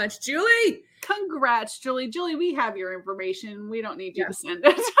so much, Julie. Congrats, Julie. Julie, we have your information. We don't need you to send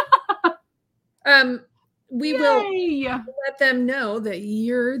it. We will let them know that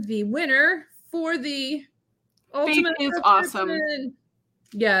you're the winner for the ultimate. Faith is awesome.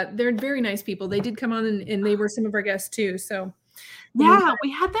 Yeah, they're very nice people. They did come on and they were some of our guests too. So yeah,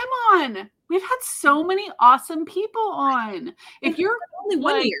 we had them on. We've had so many awesome people on. If you're only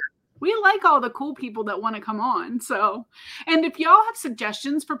 1 year, we like all the cool people that want to come on. So, and if y'all have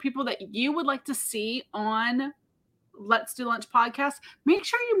suggestions for people that you would like to see on Let's Do Lunch podcast, make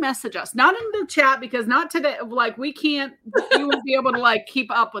sure you message us. Not in the chat, because not today. Like, we can't, you won't be able to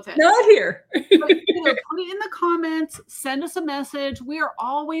keep up with it. Not here. But, put it in the comments, send us a message. We are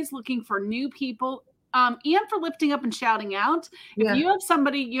always looking for new people. And for lifting up and shouting out. If you have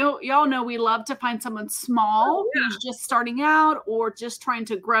somebody, y'all know we love to find someone small who's just starting out or just trying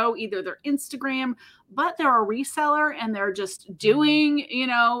to grow either their Instagram, but they're a reseller and they're just doing,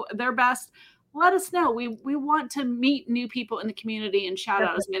 their best. Let us know. We want to meet new people in the community and shout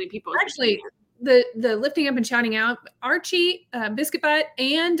out as many people as we can. The lifting up and shouting out, Archie, Biscuit Butt,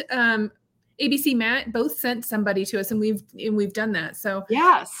 and ABC Matt both sent somebody to us, and we've done that. So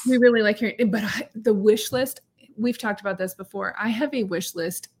yes, we really like hearing. But the wish list, we've talked about this before. I have a wish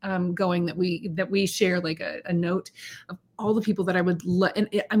list going that we share, like a note of all the people that I would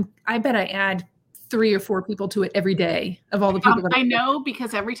I bet I add 3 or 4 people to it every day of all the people that I know,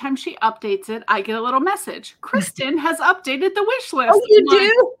 because every time she updates it, I get a little message. Kristen has updated the wish list. Oh, you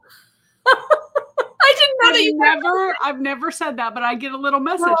do? I didn't know I've never said that, but I get a little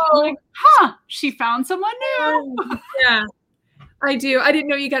message. I'm like, she found someone new. Yeah, I do. I didn't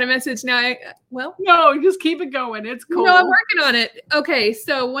know you got a message. Now, no, just keep it going. It's cool. No, I'm working on it. Okay,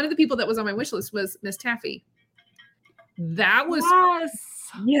 so one of the people that was on my wish list was Miss Taffy. That was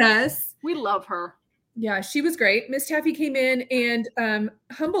yes. We love her. Yeah, she was great. Miss Taffy came in and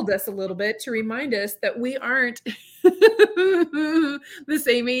humbled us a little bit to remind us that we aren't the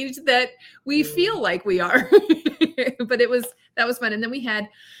same age that we feel like we are. But that was fun. And then we had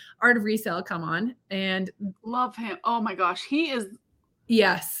Art of Resale come on, and love him. Oh my gosh, he is.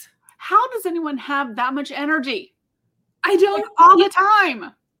 Yes. How does anyone have that much energy? I don't all the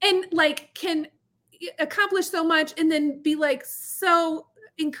time. And can accomplish so much and then be so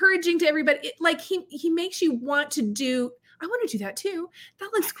encouraging to everybody. Like he makes you want to do. I want to do that too. That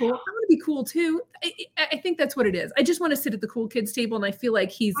looks cool. I want to be cool too. I think that's what it is. I just want to sit at the cool kids table, and I feel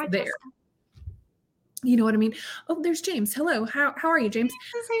like he's there. You know what I mean? Oh, there's James. Hello. How are you, James?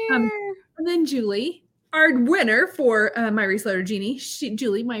 And then Julie, our winner for my reseller Genie.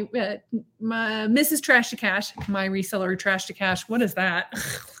 Julie, my Mrs. Trash to Cash, my reseller Trash to Cash. What is that?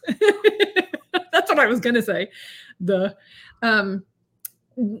 That's what I was gonna say.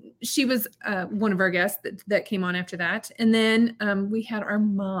 She was one of our guests that came on after that. And then we had our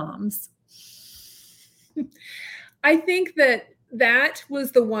moms. I think that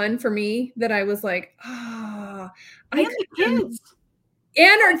was the one for me that I was like, and our kids.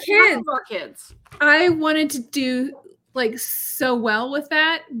 I wanted to do like so well with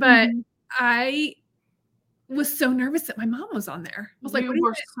that, but I was so nervous that my mom was on there. I was like, we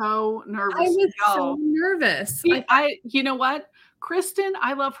were so nervous. I was so nervous. You know what? Kristen,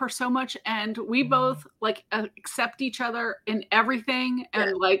 I love her so much, and we both like accept each other in everything,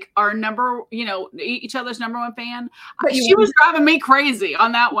 and like our each other's number one fan. She was driving me crazy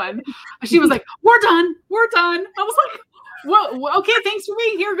on that one. She was like, "We're done. I was like, "Well, okay, thanks for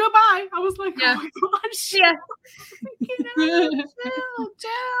being here. Goodbye." I was like, "Oh my gosh, yeah." Chill.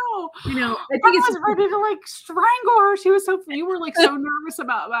 I think I was ready to like strangle her. You were like so nervous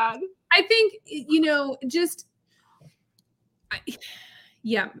about that. I think just. I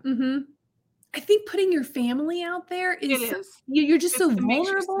think putting your family out there is you're just so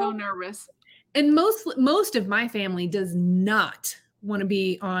vulnerable. So nervous. And most of my family does not want to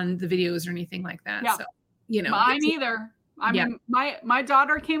be on the videos or anything like that. Yeah. So, mine either. I mean, my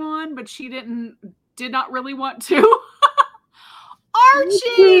daughter came on, but she did not really want to.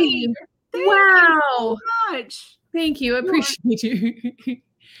 Archie! Wow. So much. Thank you. I appreciate you.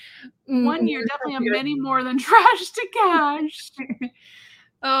 1 year, definitely a many more than Trash to Cash.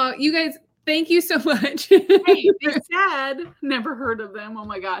 You guys, thank you so much. Hey, they said, never heard of them. Oh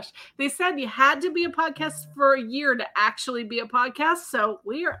my gosh. They said you had to be a podcast for a year to actually be a podcast. So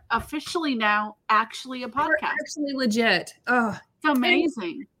we are officially now actually a podcast. We're actually legit. Oh, it's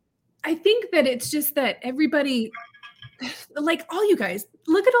amazing. I think that it's just that everybody, like all you guys,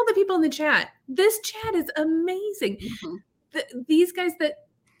 look at all the people in the chat. This chat is amazing. Mm-hmm. These guys that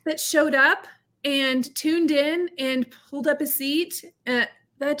showed up and tuned in and pulled up a seat,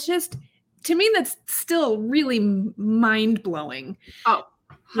 that just, to me, that's still really mind-blowing. Oh,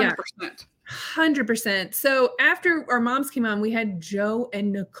 100%. Yeah, 100%. So after our moms came on, we had Joe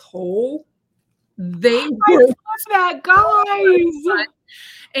and Nicole. They were that guys.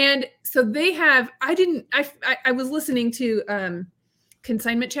 And so they have, I was listening to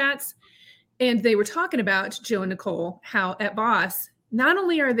consignment chats, and they were talking about Joe and Nicole, how at Boss, not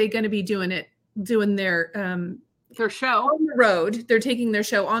only are they going to be doing their show on the road, they're taking their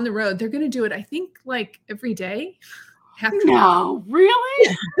show on the road. They're going to do it, I think, like every day. No,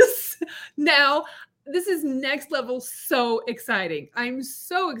 really? Yes. Now, this is next level. So exciting. I'm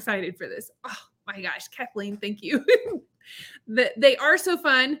so excited for this. Oh my gosh, Kathleen, thank you. They are so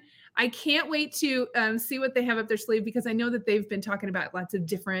fun. I can't wait to see what they have up their sleeve, because I know that they've been talking about lots of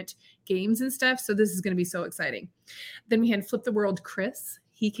different games and stuff. So this is going to be so exciting. Then we had Flip the World Chris.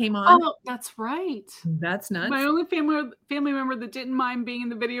 He came on. Oh, that's right. That's nuts. My only family member that didn't mind being in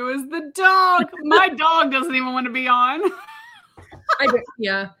the video is the dog. My dog doesn't even want to be on.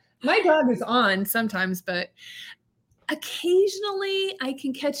 Yeah. My dog is on sometimes, but occasionally I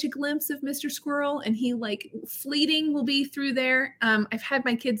can catch a glimpse of Mr. Squirrel, and he like fleeting will be through there. I've had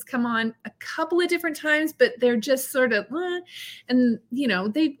my kids come on a couple of different times, but they're just sort of, and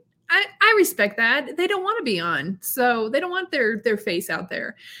I respect that. They don't want to be on, so they don't want their face out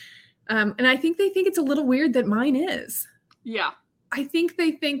there. And I think they think it's a little weird that mine is. Yeah. I think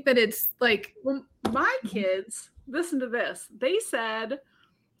they think that it's like, well, my kids, listen to this. They said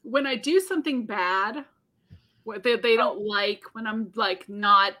when I do something bad, what they don't like, when I'm like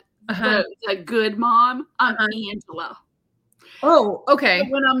not the good mom, I'm Angela. Oh, okay.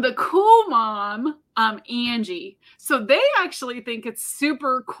 When I'm the cool mom, I'm Angie. So they actually think it's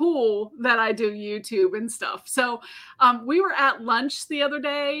super cool that I do YouTube and stuff. So we were at lunch the other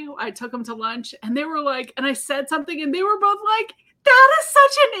day. I took them to lunch, and they were like, and I said something, and they were both like, "That is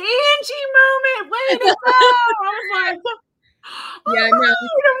such an Angie moment. Way to go." I was like, yeah, no,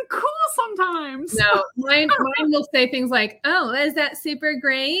 I'm cool sometimes. No, mine will say things like, "Oh, is that super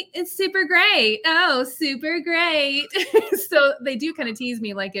great? It's super great. Oh, super great." So they do kind of tease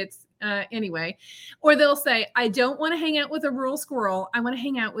me like it's anyway. Or they'll say, "I don't want to hang out with a rural squirrel. I want to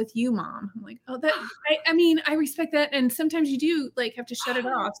hang out with you, Mom." I'm like, "Oh, that." I mean, I respect that, and sometimes you do like have to shut it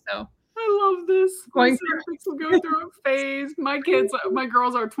off. So I I love this. Going Will go through a phase. My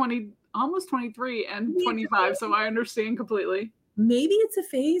girls are 20, almost 23 and 25, so I understand completely. Maybe it's a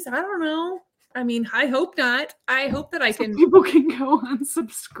phase. I don't know. I mean, I hope not. I hope that I can. People can go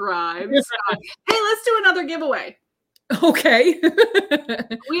unsubscribe. So, hey, let's do another giveaway. Okay.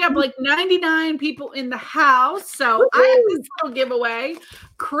 We have like 99 people in the house. So I have this little giveaway.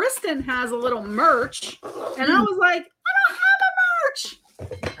 Kristen has a little merch. And I was like, I don't have a merch.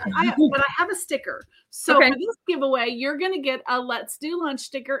 But I have a sticker. So for this giveaway, you're going to get a Let's Do Lunch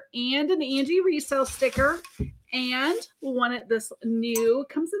sticker and an Angie Resale sticker. And we'll want it this new,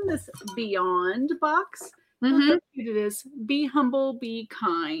 comes in this Beyond box. Look how cute it is. Be humble, be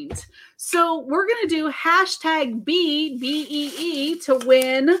kind. So we're going to do hashtag BEE to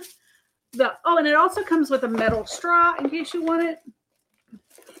win the, and it also comes with a metal straw in case you want it.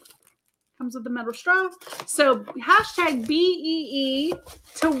 Comes with the metal straw. So hashtag BEE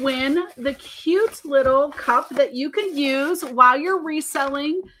to win the cute little cup that you can use while you're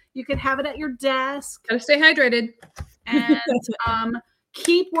reselling. You can have it at your desk. Gotta stay hydrated. And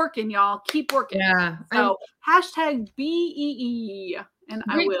keep working, y'all. Keep working. Yeah. So hashtag BEE. And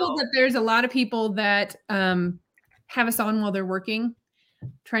I will. That there's a lot of people that have us on while they're working,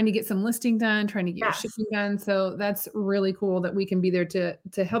 trying to get some listing done, trying to get your shipping done. So that's really cool that we can be there to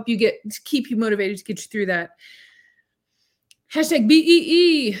help you to keep you motivated to get you through that. Hashtag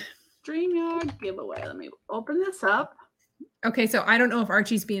BEE. StreamYard giveaway. Let me open this up. Okay, so I don't know if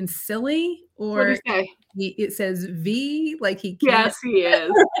Archie's being silly or it says V, like he can't. Yes, he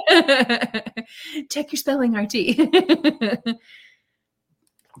is. Check your spelling, Archie.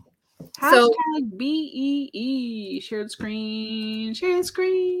 Hashtag BEE. Shared screen. Shared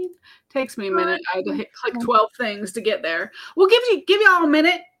screen. Takes me a minute. I had to click 12 things to get there. We'll give y'all a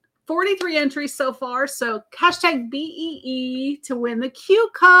minute. 43 entries so far. So hashtag BEE to win the Q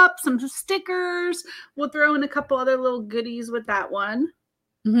cup, some stickers. We'll throw in a couple other little goodies with that one.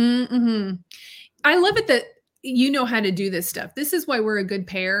 I love it that you know how to do this stuff. This is why we're a good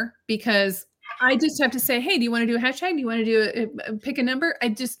pair, because I just have to say, hey, do you want to do a hashtag? Do you want to do pick a number?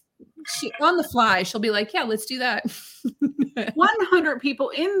 She, on the fly, she'll be like, yeah, let's do that. 100 people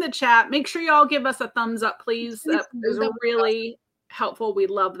in the chat. Make sure y'all give us a thumbs up, please. That is really helpful. We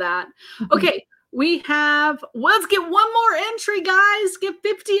love that. Okay, let's get one more entry, guys. Get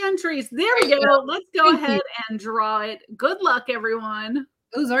 50 entries. There we go. Let's go ahead and draw it. Good luck, everyone.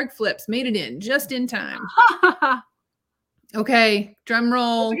 Those arc flips made it in just in time. Okay, drum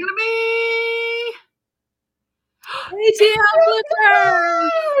roll. What's it gonna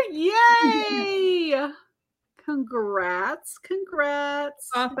be? Yay! Congrats.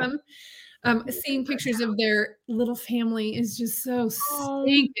 Awesome. Seeing pictures of their little family is just so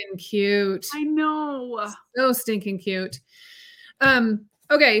stinking cute. I know. So stinking cute.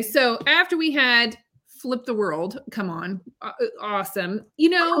 Okay, so after we had Flip the World, come on, awesome. You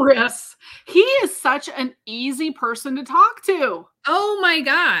know, Chris, he is such an easy person to talk to. Oh my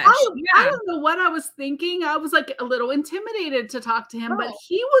gosh. I don't know what I was thinking. I was like a little intimidated to talk to him, but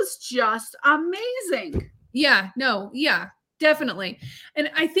he was just amazing. Yeah, definitely.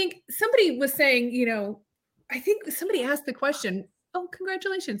 And I think somebody was saying, I think somebody asked the question, oh,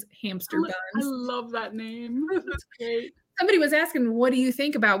 congratulations, Hamster Buns. I love that name. That's great. Somebody was asking, what do you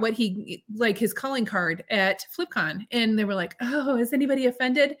think about what his calling card at FlipCon? And they were like, oh, is anybody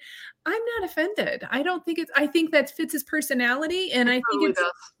offended? I'm not offended. I don't think I think that fits his personality. And I think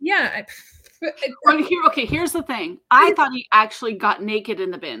here's the thing. I thought he actually got naked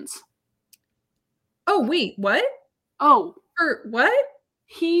in the bins. Oh, wait, what? Oh. Or what?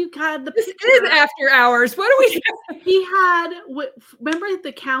 He had This is after hours. What do we He had, remember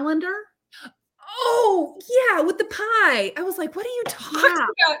the calendar? Oh, yeah, with the pie. I was like, what are you talking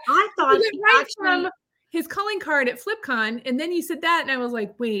about? I thought he from his calling card at FlipCon, and then you said that, and I was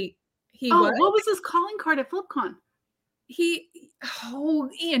like, wait, what was his calling card at FlipCon?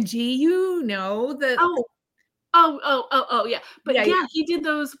 Angie, you know that. Yeah. But yeah, he did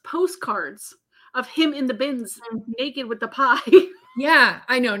those postcards of him in the bins naked with the pie. Yeah,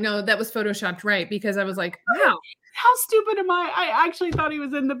 I know. No, that was photoshopped, right? Because I was like, wow. How stupid am I? I actually thought he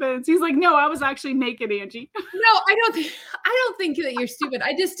was in the bins. He's like, no, I was actually naked, Angie. No, I don't think that you're stupid.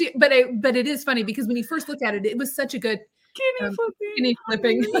 I just do, but it is funny because when you first look at it, it was such a good skinny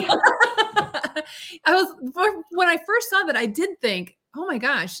flipping. When I first saw that, I did think, oh my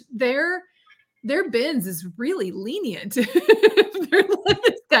gosh, their bins is really lenient. They're letting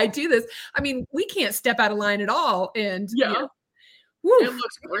this guy do this. I mean, we can't step out of line at all. And it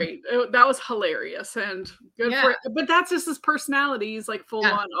looks great. That was hilarious and good for it. But that's just his personality. He's like full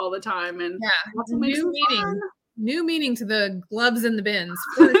on all the time. And that's what makes it fun. new meaning to the gloves in the bins.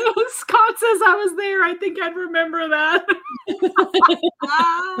 Scott says I was there. I think I'd remember that.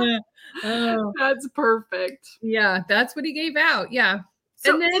 Oh, That's perfect. yeah, that's what he gave out. Yeah.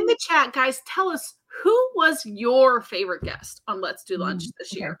 So And then- in the chat, guys, tell us who was your favorite guest on Let's Do Lunch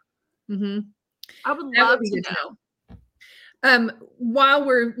this year. Mm-hmm. I would That love would be to good know. to While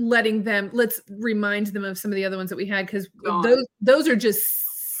we're letting them, let's remind them of some of the other ones that we had, because Go on. those are just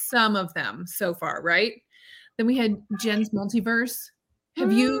some of them so far, right? Then we had Jen's Multiverse.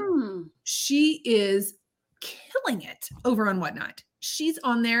 Have you? She is killing it over on Whatnot. She's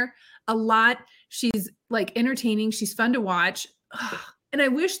on there a lot. She's like entertaining. She's fun to watch. And I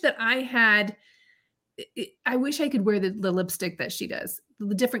wish that I wish I could wear the lipstick that she does,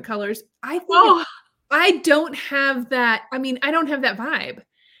 the different colors. I think I don't have that. I mean, I don't have that vibe.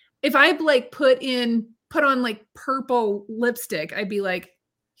 If I like put on like purple lipstick, I'd be like,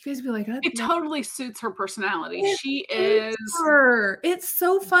 you guys would be like, it totally suits her personality. She is is her. It's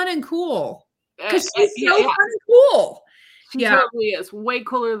so fun and cool. Because she's yeah, so fun and cool. She totally is. Way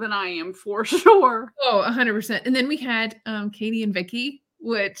cooler than I am, for sure. Oh, 100%. And then we had Katie and Vicky,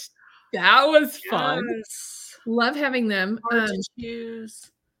 which that was fun. Yes. Love having them. Hard to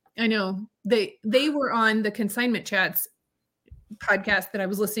choose. I know. They were on the Consignment Chats podcast that I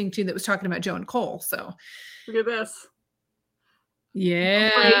was listening to that was talking about Joe and Cole. So look at this. Yeah.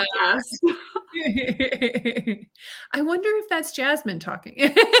 I wonder if that's Jasmine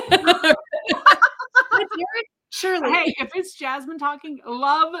talking. Surely. Hey, if it's Jasmine talking,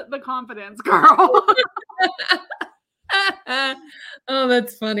 love the confidence, girl. Oh,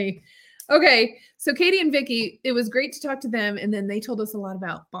 that's funny. Okay, so Katie and Vicky, it was great to talk to them, and then they told us a lot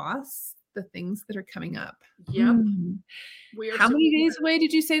about Boss, the things that are coming up. Yep. How many days away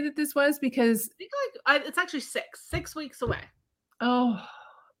did you say that this was? Because I think it's actually 6 weeks away. Oh,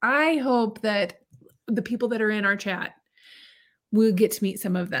 I hope that the people that are in our chat will get to meet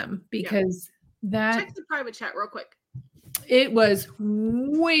some of them, because check the private chat real quick. It was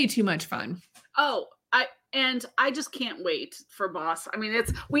way too much fun. Oh, I just can't wait for Boss. I mean,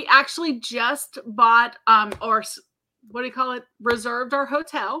 we actually just bought or what do you call it? Reserved our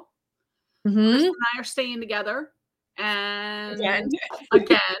hotel. Chris and I are staying together, and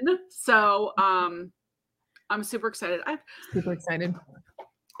again. So I'm super excited. Super excited.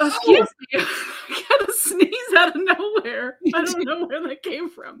 Excuse me. I got a sneeze out of nowhere. I don't know where that came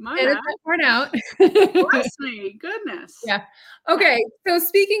from. Edit that part out. Bless me. Goodness. Yeah. Okay. So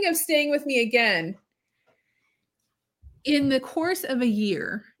speaking of staying with me again, in the course of a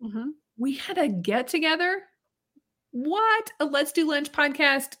year, we had a get together. What? A Let's Do Lunch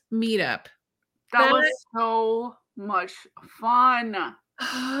podcast meetup. That was so much fun.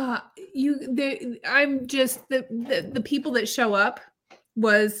 I'm just the people that show up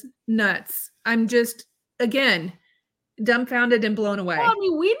was nuts. I'm just, again, dumbfounded and blown away. Well, I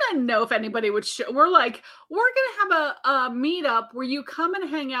mean, we didn't know if anybody would show. We're like, we're gonna have a meetup where you come and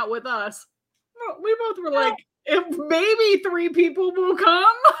hang out with us. We both were like, if maybe 3 people will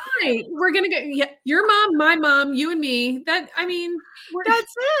come. Right. We're gonna get your mom, my mom, you and me. That's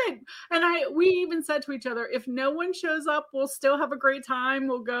it. And we even said to each other, if no one shows up, we'll still have a great time.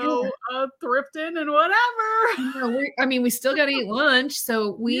 We'll go thrifting and whatever. We still got to eat lunch.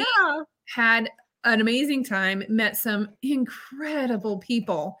 So we had an amazing time, met some incredible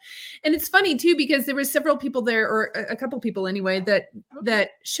people. And it's funny too, because there were several people there, or a couple people anyway, that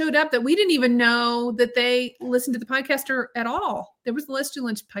showed up that we didn't even know that they listened to the podcast at all. There was the Let's Do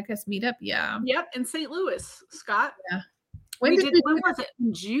Lunch podcast meetup. Yeah. Yep. In St. Louis, Scott. Yeah. When was it?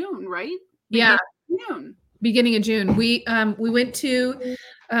 In June, right? Yeah. June. Beginning of June. We went to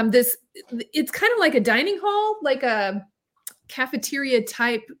this, it's kind of like a dining hall, like a cafeteria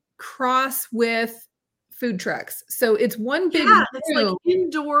type cross with food trucks. So it's one big it's like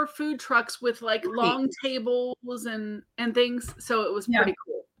indoor food trucks with like long tables and things. So it was pretty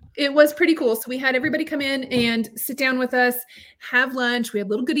cool. It was pretty cool. So we had everybody come in and sit down with us, have lunch. We had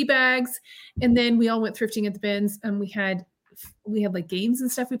little goodie bags, and then we all went thrifting at the bins, and we had like games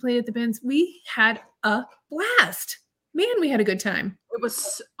and stuff we played at the bins. We had a blast. Man, we had a good time. It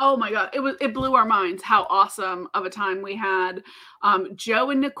was, oh my God. It blew our minds how awesome of a time we had.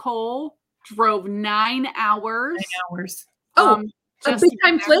 Joe and Nicole drove 9 hours. 9 hours. Oh, Big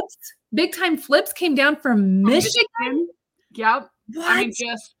Time Flips. Big Time Flips came down from Michigan. Yep. What? I mean,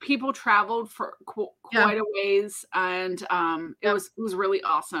 just people traveled for quite a ways, and it was really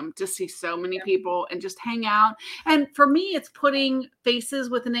awesome to see so many people and just hang out. And for me, it's putting faces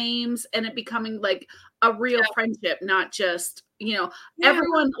with names and it becoming like a real friendship, not just you know,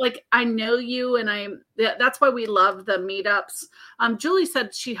 everyone, like, I know you, and that's why we love the meetups. Julie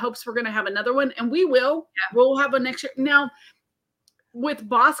said she hopes we're going to have another one, and we will. Yeah. We'll have a next year. Now, with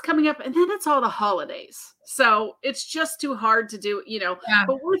Boss coming up, and then it's all the holidays. So it's just too hard to do, you know. Yeah.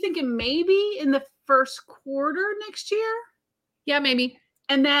 But we're thinking maybe in the first quarter next year. Yeah, maybe.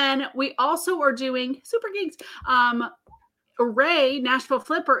 And then we also are doing Super Geeks. Ray, Nashville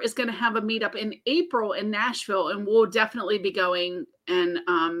Flipper, is going to have a meetup in April in Nashville, and we'll definitely be going and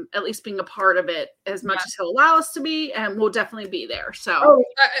at least being a part of it as much as he'll allow us to be, and we'll definitely be there. So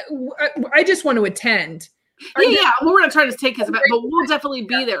I just want to attend. Yeah, we're going to try to take his event, but we'll definitely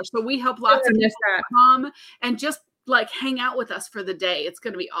be there. So we hope lots of people come and just like hang out with us for the day. It's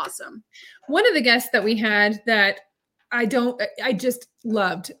going to be awesome. One of the guests that we had that I just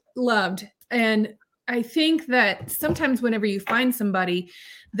loved. And I think that sometimes whenever you find somebody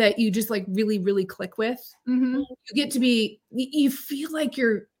that you just like really, really click with, you get to you feel like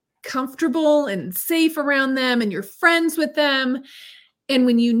you're comfortable and safe around them and you're friends with them. And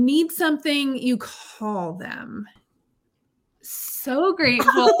when you need something, you call them. So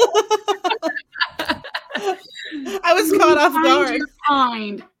grateful. I was caught off guard.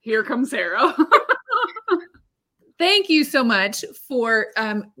 Here comes Sarah. Thank you so much for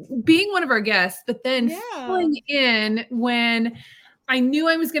being one of our guests, but then filling in when I knew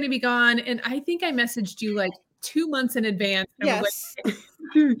I was going to be gone. And I think I messaged you like 2 months in advance. I was like,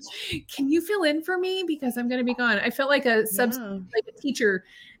 can you fill in for me? Because I'm going to be gone. I felt like a teacher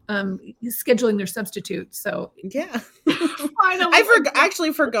scheduling their substitute. So yeah, I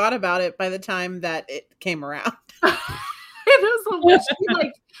actually forgot about it by the time that it came around. I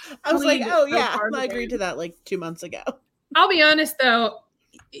was like, oh yeah, I agreed to that like 2 months ago. I'll be honest though,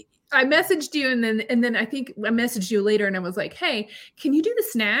 I messaged you and then I think I messaged you later and I was like, hey, can you do the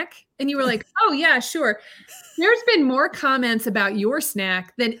snack? And you were like, oh yeah, sure. There's been more comments about your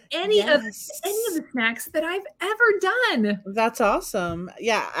snack than any of the snacks that I've ever done. That's awesome.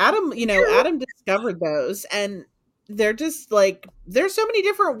 Yeah, Adam discovered those and they're just like, there's so many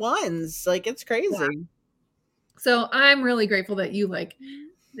different ones. Like it's crazy. Yeah. So I'm really grateful that you like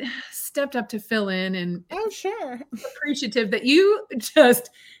stepped up to fill in and appreciative that you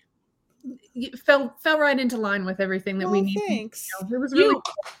just fell right into line with everything that we need. Thanks. It was really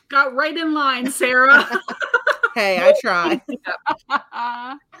got right in line, Sarah. Hey, I tried.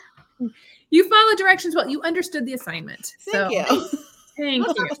 You followed directions well. You understood the assignment. Thank you. Thank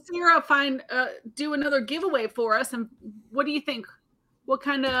you. Have Sarah do another giveaway for us. And what do you think? What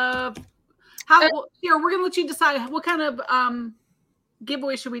kind of here, we're gonna let you decide what kind of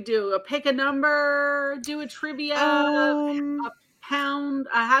giveaway should we do? Pick a number, do a trivia, a pound,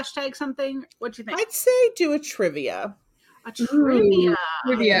 a hashtag, something. What do you think? I'd say do a trivia. A trivia.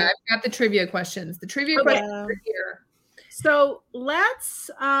 Trivia. I've got the trivia questions. The trivia questions are here. So let's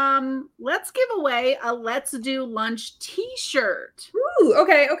give away a Let's Do Lunch t-shirt. Ooh,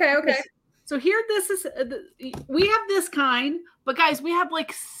 okay. So here, we have this kind, but guys, we have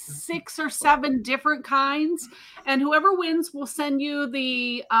like 6 or 7 different kinds, and whoever wins will send you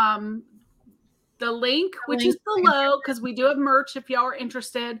the link, which is below, because we do have merch if y'all are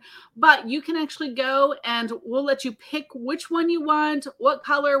interested. But you can actually go and we'll let you pick which one you want, what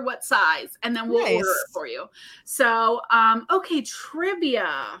color, what size, and then we'll order it for you. So, okay,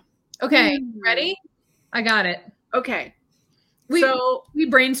 trivia. Okay, ready? I got it. Okay. We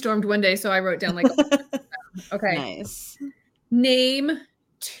brainstormed one day, so I wrote down like, okay. Nice. Name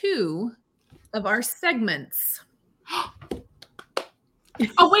 2 of our segments.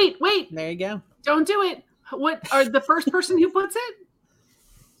 Oh, wait. There you go. Don't do it. What are the first person who puts it?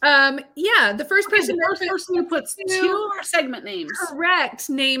 Yeah, the first person who puts 2 of our segment names. Correct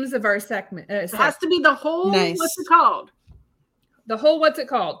names of our segment. It has to be the whole. Nice. What's it called? The whole. What's it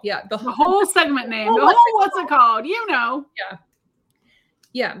called? Yeah, the whole segment name. The whole. What's it called? You know.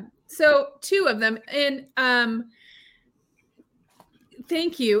 Yeah. So 2 of them, and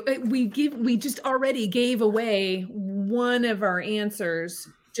thank you. We just already gave away one of our answers.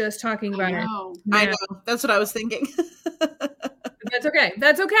 Just talking about it. I know. That's what I was thinking. That's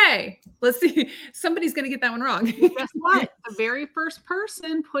okay. Let's see. Somebody's going to get that one wrong. Guess what? The very first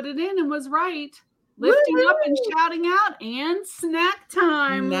person put it in and was right. Lifting up and shouting out, and snack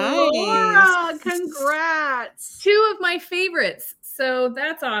time. Nice. Laura, congrats. 2 of my favorites. So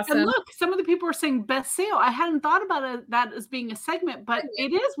that's awesome. And look, some of the people are saying best sale. I hadn't thought about that as being a segment, but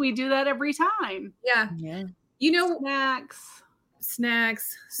it is. We do that every time. Yeah. You know,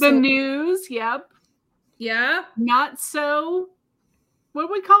 snacks. The news. Yep. Yeah. Not so what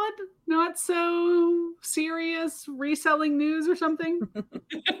do we call it? Not so serious reselling news or something.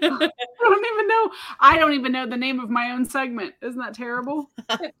 I don't even know the name of my own segment. Isn't that terrible?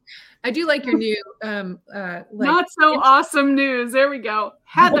 I do like your new not so awesome news. There we go.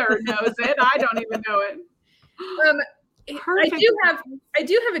 Heather knows it. I don't even know it. I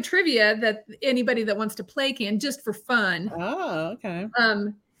do have a trivia that anybody that wants to play can, just for fun. Oh, okay.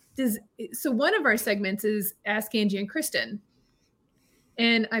 So one of our segments is Ask Angie and Kristen.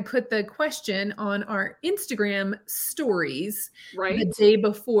 And I put the question on our Instagram stories the day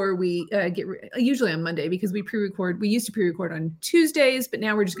before we usually on Monday, because we pre-record. We used to pre-record on Tuesdays, but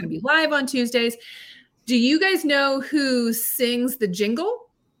now we're just going to be live on Tuesdays. Do you guys know who sings the jingle?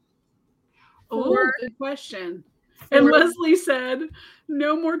 Oh, good question. And Leslie said,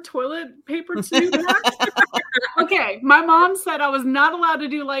 no more toilet paper tube hacks. Okay, my mom said I was not allowed to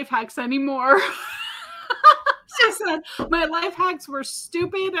do life hacks anymore. She said my life hacks were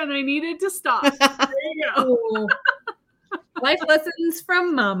stupid and I needed to stop. There you go. Life lessons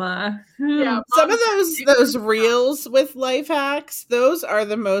from Mama. Yeah, some of those reels with life hacks, those are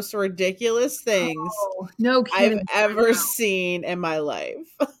the most ridiculous things no kidding. I've ever seen in my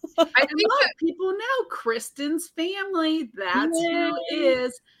life. I think that people know Kristen's family. That's who it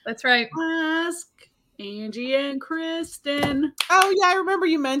is. That's right. Ask Angie and Kristen. Oh yeah, I remember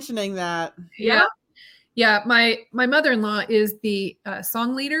you mentioning that. Yeah. Yeah, my mother-in-law is the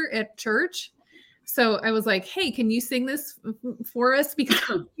song leader at church. So I was like, hey, can you sing this for us?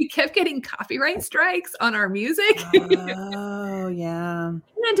 Because we kept getting copyright strikes on our music. Oh, yeah. And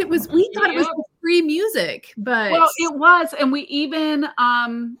we thought it was free music, but. Well, it was. And we even,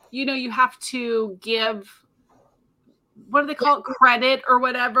 you have to give, what do they call it? Credit or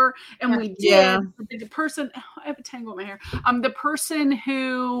whatever. And we did. Yeah. The person, I have a tangle in my hair. The person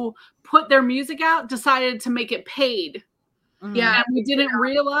who put their music out decided to make it paid. Yeah. And we didn't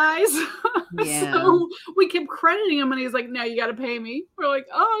realize. Yeah. So we kept crediting him and he's like, no, you got to pay me. We're like,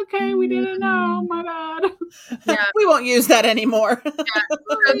 oh, okay. We didn't know. My bad. Yeah. We won't use that anymore. Yeah.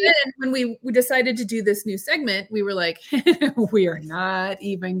 So then when we decided to do this new segment, we were like, we are not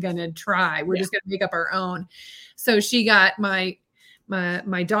even going to try. We're just going to make up our own. So she got my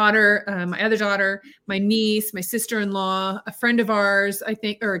daughter, my other daughter, my niece, my sister-in-law, a friend of ours, I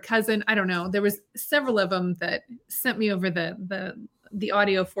think, or a cousin. I don't know. There was several of them that sent me over the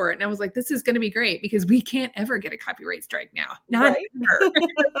audio for it. And I was like, this is going to be great because we can't ever get a copyright strike now. Not ever.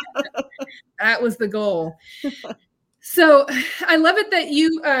 That was the goal. So I love it that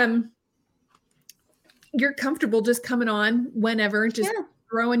you're comfortable just coming on whenever, just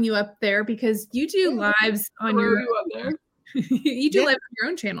throwing you up there because you do lives on your own. You do live on your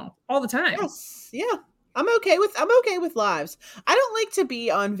own channel all the time. Yes. Yeah. I'm okay with lives. I don't like to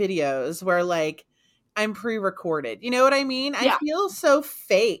be on videos where like I'm pre-recorded. You know what I mean? Yeah. I feel so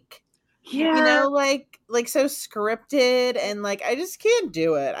fake. Yeah. You know, like so scripted and like I just can't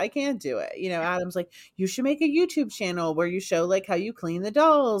do it. I can't do it. You know, Adam's like, you should make a YouTube channel where you show like how you clean the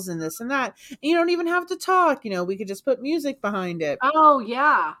dolls and this and that. And you don't even have to talk, you know, we could just put music behind it. Oh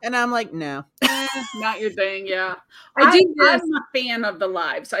yeah. And I'm like, no. Not your thing, yeah. I'm a fan of the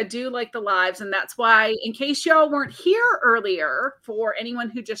lives. I do like the lives, and that's why, in case y'all weren't here earlier, for anyone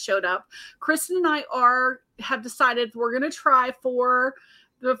who just showed up, Kristen and I have decided we're going to try for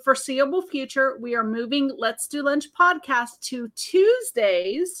the foreseeable future. We are moving Let's Do Lunch podcast to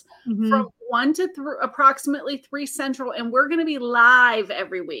Tuesdays from 1 to approximately 3 Central, and we're going to be live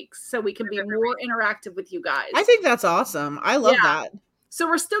every week so we can be more interactive with you guys. I think that's awesome. I love that. So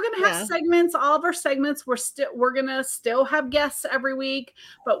we're still going to have segments, all of our segments. We're going to still have guests every week,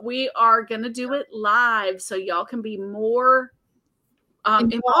 but we are going to do it live so y'all can be more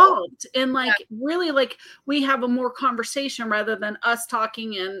involved and like really like we have a more conversation rather than us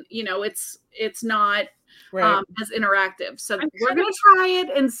talking and, you know, it's not as interactive. So we're going to try it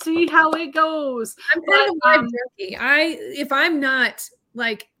and see how it goes. I'm kind of a live junkie. If I'm not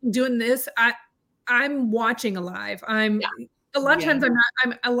like doing this, I'm watching a live. A lot of times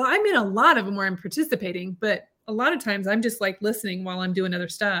I'm in a lot of them where I'm participating, but a lot of times I'm just like listening while I'm doing other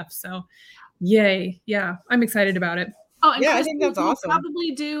stuff. So yay. Yeah. I'm excited about it. Oh, and I think that's awesome. We'll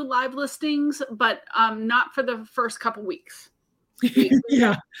probably do live listings, but not for the first couple weeks.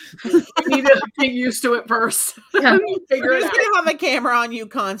 Yeah. We need to get used to it first. Yeah. We're just going to have a camera on you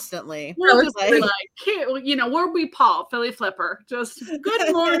constantly. We'll just be like, you know, we'll be Paul, Philly Flipper. Just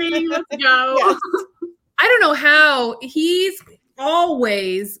good morning. Let's go. Yes. I don't know how he's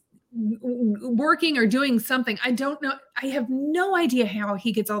always working or doing something. I don't know. I have no idea how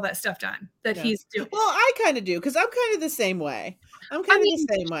he gets all that stuff done that he's doing. Well, I kind of do because I'm kind of the same way. I'm kind of the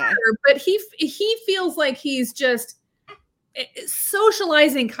same way. But he feels like he's just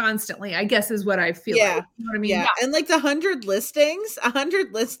socializing constantly, I guess is what I feel Yeah. like. You know what I mean? Yeah. And like 100 listings.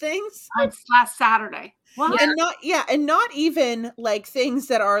 It's last Saturday. What? And not even like things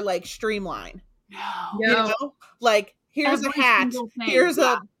that are like streamlined. No. You know? Like here's Every a hat, single thing, here's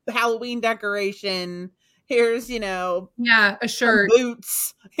a Halloween decoration, here's, a some shirt,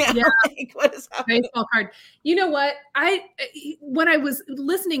 boots. Yeah. Like, what is happening? baseball card. You know what? When I was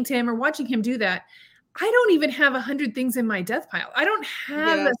listening to him or watching him do that, I don't even have 100 things in my death pile. I don't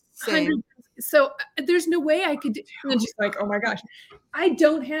have 100. So there's no way I could. And just like, oh my gosh, I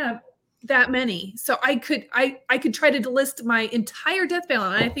don't have that many. So I could try to list my entire death pile,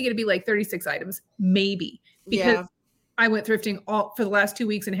 and I think it'd be like 36 items, maybe, because I went thrifting all for the last 2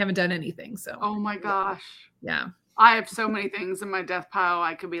 weeks and haven't done anything. So oh my gosh, yeah, I have so many things in my death pile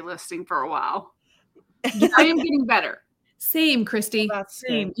I could be listing for a while. I am getting better. Same, Christy. Well, that's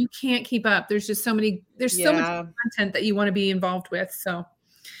same. good. You can't keep up. There's just so many. There's so much content that you want to be involved with. So,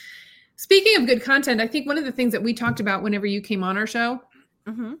 speaking of good content, I think one of the things that we talked about whenever you came on our show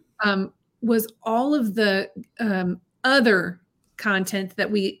was all of the other content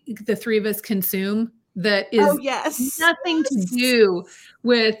that the three of us consume that is nothing to do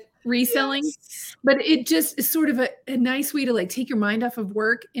with reselling, but it just is sort of a nice way to like take your mind off of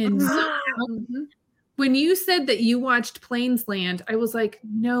work and zone out. When you said that you watched Plains Land, I was like,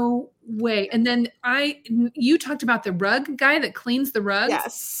 no way. And then you talked about the rug guy that cleans the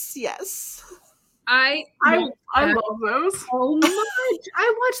rugs. Yes. I love those so much.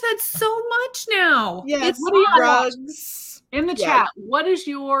 I watch that so much now. Yes, what do you rugs in the chat? What is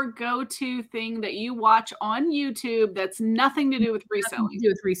your go-to thing that you watch on YouTube that's nothing to do with reselling?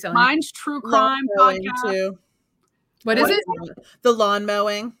 Mine's true crime podcast. Too. What is it? The lawn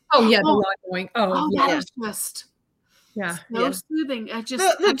mowing. Oh yeah, the lawn mowing. That is just so soothing.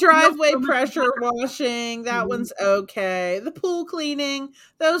 The driveway pressure washing. That one's okay. The pool cleaning.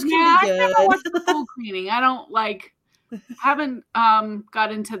 Those can be good. I never watched the pool cleaning. I don't haven't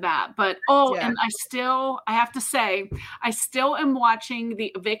got into that, but and I have to say, I still am watching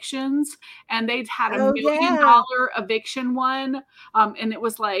the evictions, and they'd had $1 million eviction one, and it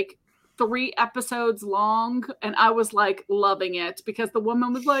was like 3 episodes long, and I was like loving it because the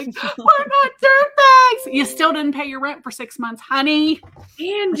woman was like, "We're not dirtbags. You still didn't pay your rent for 6 months, honey."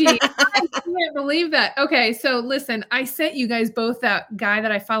 Angie, I can't believe that. Okay, so listen, I sent you guys both that guy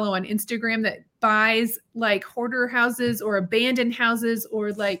that I follow on Instagram that buys like hoarder houses or abandoned houses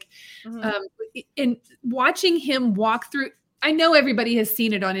or like, and watching him walk through. I know everybody has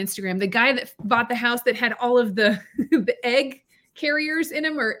seen it on Instagram. The guy that bought the house that had all of the egg carriers in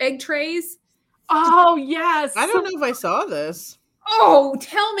them or egg trays. Oh yes. I don't know if I saw this. Oh,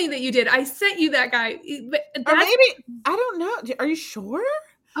 tell me that you did. I sent you that guy. Or maybe I don't know. Are you sure?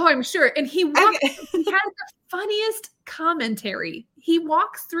 Oh, I'm sure. And he has the funniest commentary. He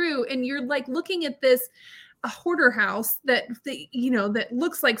walks through and you're like looking at a hoarder house that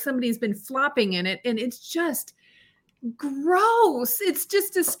looks like somebody's been flopping in it, and it's just gross. It's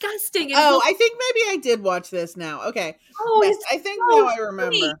just disgusting. And I think maybe I did watch this now. Okay. Oh, yes, I think now I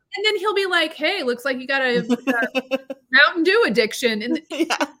remember. Funny. And then he'll be like, "Hey, looks like you got a Mountain Dew addiction." And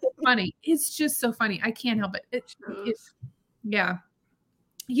it's so funny. It's just so funny. I can't help it. It's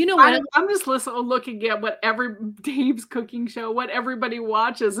You know what? I'm just looking at what Dave's cooking show, what everybody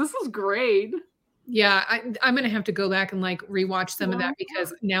watches. This is great. Yeah, I'm going to have to go back and like rewatch some of that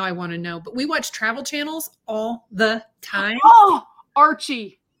because now I want to know. But we watch travel channels all the time. Oh,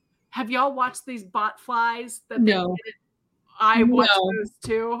 Archie. Have y'all watched these bot flies? No. I watch those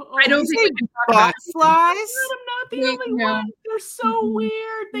too. I don't think we can talk bot flies. I'm not the only one. They're so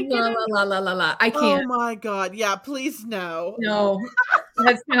weird. They la. I can't. Oh my god. Yeah, please no. No.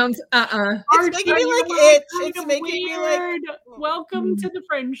 That sounds It's making me like itch. It's making me like welcome to the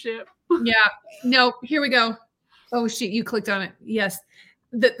friendship. Yeah. No, here we go. Oh shit, you clicked on it. Yes.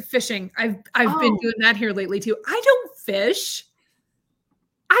 The fishing. I've been doing that here lately too. I don't fish.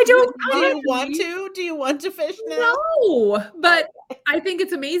 Do you want to fish now? No, but I think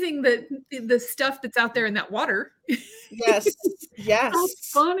it's amazing that the stuff that's out there in that water. Yes. That's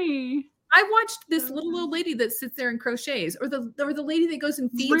funny. I watched this little old lady that sits there and crochets, or the lady that goes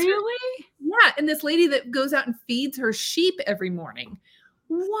and feeds. Really? Yeah, and this lady that goes out and feeds her sheep every morning.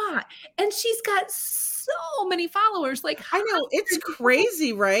 Why? And she's got so many followers. Like, I know, it's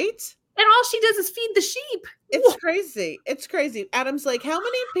crazy, right? And all she does is feed the sheep. It's crazy. It's crazy. Adam's like, how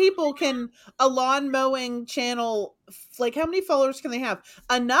many people can a lawn mowing channel, like how many followers can they have?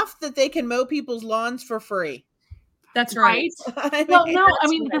 Enough that they can mow people's lawns for free. That's right. I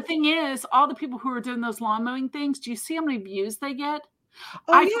mean, the thing is, all the people who are doing those lawn mowing things, do you see how many views they get?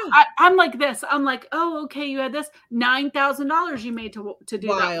 I'm like this. I'm like, oh, okay, you had this $9,000 you made to do that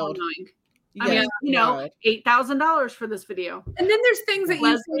Wild. online. Yeah, I mean, you know, wild. $8,000 for this video. And then there's things that you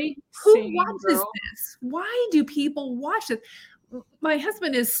Leslie, say, who same watches girl. this? Why do people watch this? My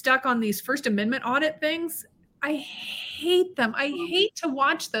husband is stuck on these First Amendment audit things. I hate them. I hate to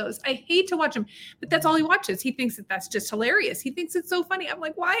watch those. I hate to watch them, but that's all he watches. He thinks that that's just hilarious. He thinks it's so funny. I'm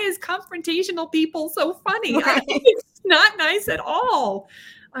like, why is confrontational people so funny? Right. It's not nice at all.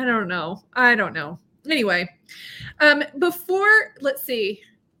 I don't know. Anyway, let's see.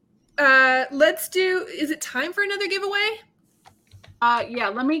 Is it time for another giveaway? Yeah,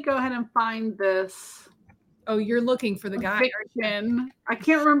 let me go ahead and find this. Oh, you're looking for the guy. Fiction. I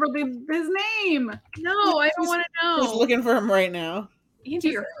can't remember his name. No, I don't want to Who's know. looking for him right now?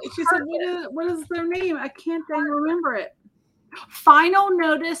 Angie, She said, what is their name? I can't dang remember it. Final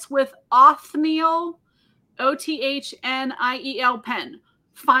Notice with Othniel, Othniel Penn.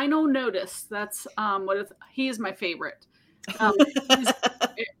 Final Notice. That's he is my favorite.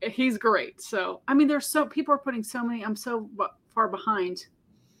 He's great. So, I mean, people are putting so many. I'm so far behind.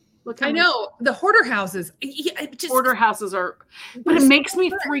 Look, I know the hoarder houses. Hoarder houses are, but it makes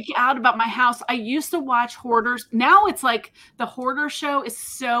me freak out about my house. I used to watch hoarders. Now it's like the hoarder show is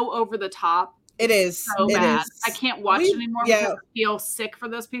so over the top. It is So it bad. is. I can't watch it anymore because I feel sick for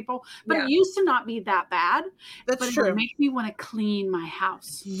those people. But Yeah. it used to not be that bad. That's But it true. would make me want to clean my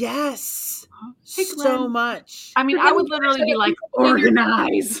house. Yes, Hey, so Glenn. much. I mean, But I then would you literally watch be other like, people clean your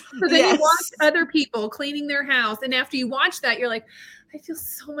organize. So then Yes. you watch other people cleaning their house, and after you watch that, you're like, I feel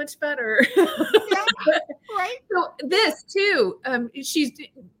so much better. Right? So this too. She's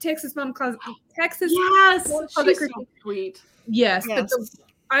Texas mom calls Texas. Yes, Well, she's other so Christian- sweet. Yes, but Yes.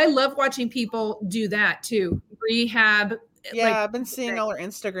 I love watching people do that too. Rehab. Yeah, Like, I've been seeing all her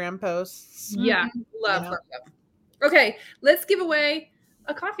Instagram posts. yeah, love, Yeah. love. Okay, let's give away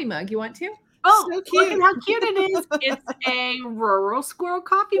a coffee mug. You want to? Oh, So look cute. at how cute it is. It's a Rural Squirrel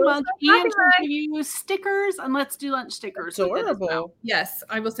coffee Rural mug. Squirrel And coffee she'll give you stickers, and let's do lunch stickers. with it as well. Adorable. Yes,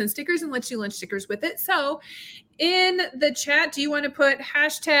 I will send stickers and let you lunch stickers with it. So, in the chat, do you want to put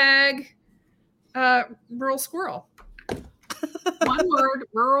hashtag rural squirrel? One word,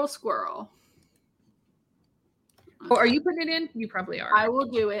 rural squirrel. Oh, are you putting it in? You probably are. I will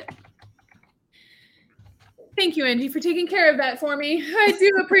do it. Thank you, Angie, for taking care of that for me. I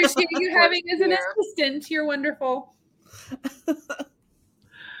do appreciate you having as an dear. assistant. You're wonderful.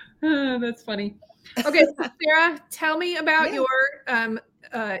 Oh, that's funny. Okay, so Sarah, tell me about Yeah.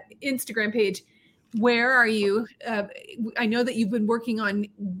 your Instagram page. Where are you? I know that you've been working on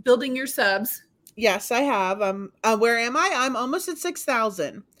building your subs. Yes, I have. Where am I? I'm almost at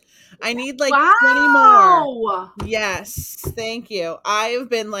 6,000. I need like wow. 20 more. Yes, thank you. I've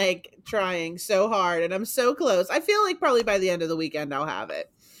been like trying so hard, and I'm so close. I feel like probably by the end of the weekend I'll have it.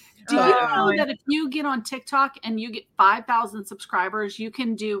 Do you Oh, know that if you get on TikTok and you get 5,000 subscribers, you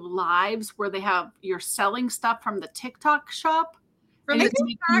can do lives where you're selling stuff from the TikTok shop? From and the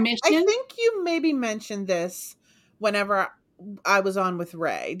you can make I commission? think you maybe mentioned this whenever I was on with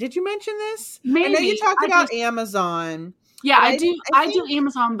Ray. Did you mention this? I know you Maybe. talked I about just- Amazon. Yeah, But I do. I I do think-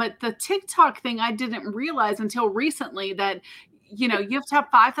 Amazon, but the TikTok thing I didn't realize until recently that you have to have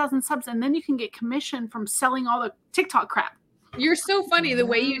 5,000 subs and then you can get commission from selling all the TikTok crap. You're so funny the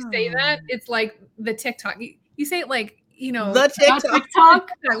way you say that. It's like the TikTok. You say it like The Not TikTok,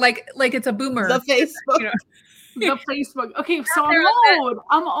 TikTok, like it's a boomer. the Facebook. You know. the Facebook. Okay, so there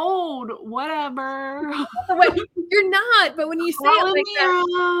I'm old. Whatever. What- You're not, but when you say it Calling like me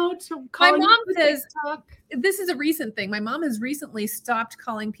that, out. Calling mom me says- TikTok. this is a recent thing. My mom has recently stopped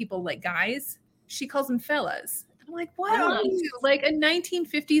calling people like guys. She calls them fellas. I'm like, what are Fellas. you? Like a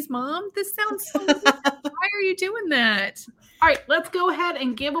 1950s mom? This sounds so weird. Why are you doing that? All right, let's go ahead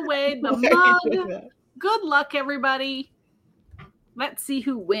and give away the Why are you doing mug. that? Good luck, everybody. Let's see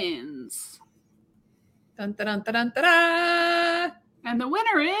who wins. Dun, dun, dun, dun, dun, dun. And the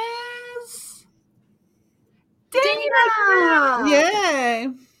winner is Dana! Dana. Yay.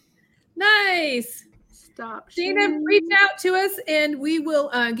 Nice. Stop. Dana, sharing. reach out to us and we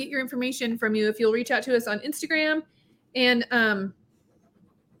will get your information from you if you'll reach out to us on Instagram. And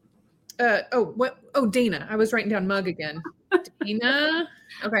Dana. I was writing down mug again. Dana.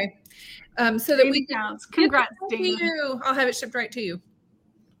 Okay. So that we can counts. Congrats, Thank Dana. you. I'll have it shipped right to you.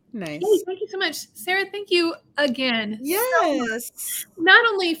 Nice. Hey, thank you so much. Sarah, thank you again. Yes. Not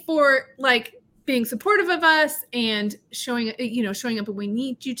only for like being supportive of us and showing up when we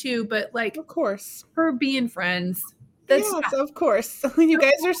need you to, but like Of course. for being friends. That's Yes, of course. You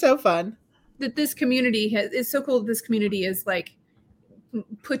guys are so fun. that this community is so cool. This community is like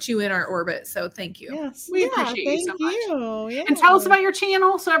put you in our orbit. So thank you. Yes, We appreciate you so much. Yeah. And tell us about your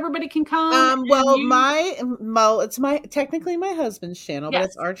channel so everybody can come. It's technically my husband's channel, but Yes.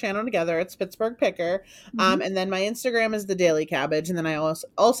 it's our channel together. It's Pittsburgh Picker. Mhm. And then my Instagram is The Daily Cabbage, and then I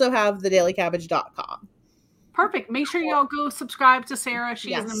also have thedailycabbage.com. Perfect. Make sure y'all go subscribe to Sarah.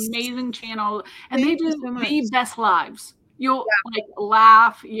 She has an amazing channel, and they do the best lives. You'll like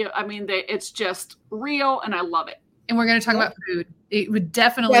laugh. It's just real, and I love it. And we're going to talk about food. It would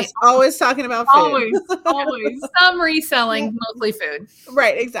definitely always talking about food. Always. Some reselling, mostly food.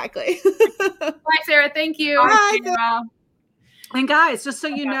 Right, exactly. Bye, Sarah. Thank you. Bye, Sarah. And guys, just so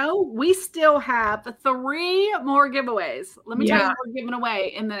you know, we still have 3 more giveaways. Let me tell you what we're giving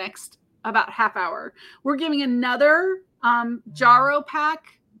away in the next about half hour. We're giving another Jaro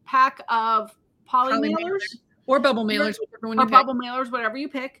pack of poly mailers. Or bubble mailers, whichever one you pick. Bubble mailers, whatever you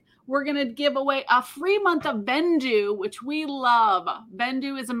pick. We're going to give away a free month of Vendoo, which we love.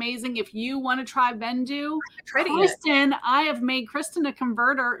 Vendoo is amazing. If you want to try Vendoo, Kristen, I have made Kristen a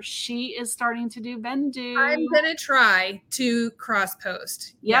converter. She is starting to do Vendoo. I'm going to try to cross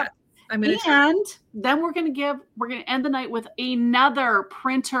post. Yep. Yes, I'm going to And then we're going to end the night with another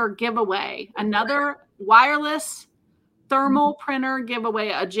printer giveaway, another wireless thermal printer giveaway,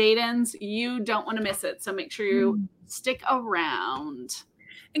 a Jaden's. You don't want to miss it. So make sure you stick around.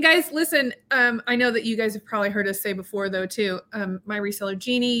 And guys, listen, I know that you guys have probably heard us say before, though, too, my reseller,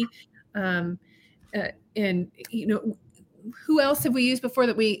 Jeannie, and, who else have we used before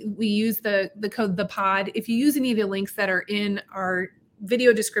that we use the code the pod? If you use any of the links that are in our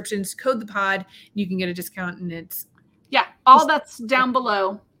video descriptions, code the pod, you can get a discount, and it's all that's down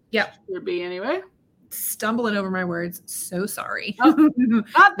below. Yep. Should be anyway. Stumbling over my words. So sorry. Oh,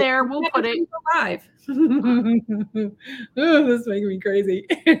 not there. We'll put it live. Oh, this is making me crazy.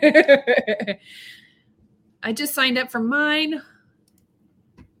 I just signed up for mine.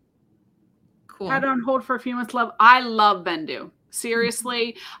 Cool. Had on hold for a few months. I love Vendoo.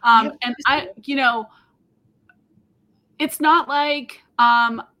 Seriously. And it's not like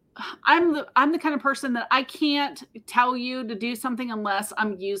I'm the kind of person that I can't tell you to do something unless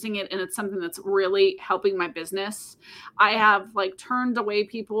I'm using it and it's something that's really helping my business. I have turned away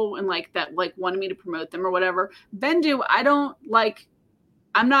people and that wanted me to promote them or whatever. Vendoo,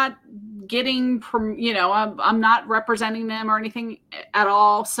 I'm not getting I'm not representing them or anything at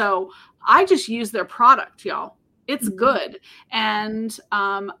all. So I just use their product, y'all. It's good. And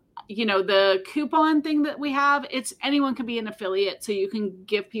the coupon thing that we have, it's anyone can be an affiliate. So you can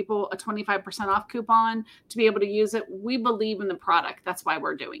give people a 25% off coupon to be able to use it. We believe in the product. That's why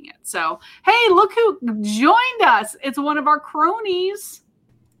we're doing it. So, hey, look who joined us. It's one of our cronies.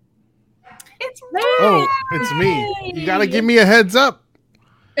 It's Ray. Oh, it's me. You got to give me a heads up.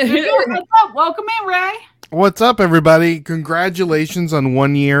 Welcome in, Ray. What's up, everybody? Congratulations on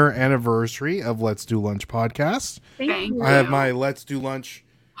 1 year anniversary of Let's Do Lunch podcast. Thank you. I have my Let's Do Lunch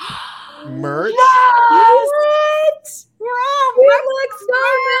merch. What? It looks so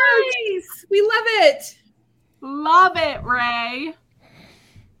nice. We love it. Love it, Ray.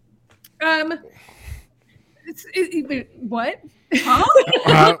 What?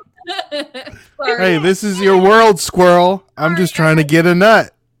 Huh? Hey, this is your world, squirrel. I'm just trying to get a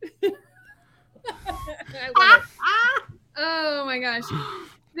nut. I love it. Oh my gosh.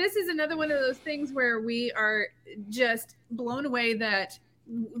 This is another one of those things where we are just blown away that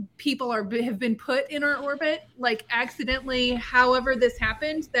people have been put in our orbit, accidentally, however this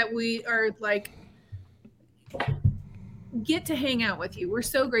happened, that we are get to hang out with you. We're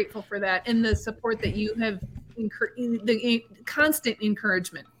so grateful for that and the support that you have, the constant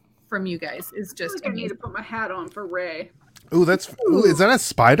encouragement from you guys is just I need to put my hat on for Ray. Ooh, is that a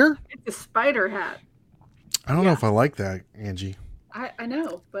spider? It's a spider hat. I don't know if I like that, Angie. I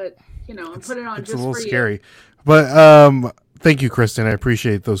know, but I'm putting it on it's just a little for scary. But thank you, Kristen. I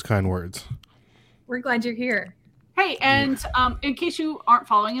appreciate those kind words. We're glad you're here. Hey, and in case you aren't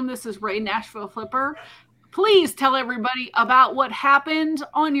following him, this is Ray Nashville Flipper. Please tell everybody about what happened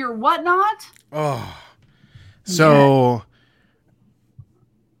on your whatnot. Oh, so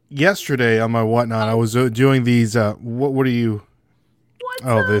yesterday on my whatnot, I was doing these. What are you? What's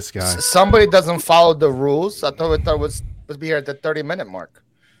Oh, up? this guy. Somebody doesn't follow the rules. I thought it was supposed to be here at the 30-minute mark.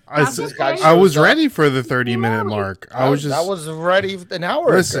 I was ready for the 30-minute mark. I was ready an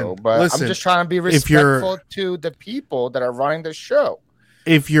hour ago, but I'm just trying to be respectful to the people that are running the show.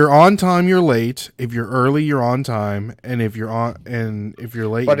 If you're on time, you're late. If you're early, you're on time. And if you're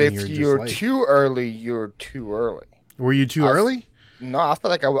late, but then if you're you're too early, you're too early. Were you too early? No, I felt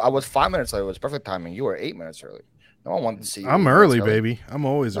like I was 5 minutes late. It was perfect timing. You were 8 minutes early. No one wants to see you. I'm early, baby. I'm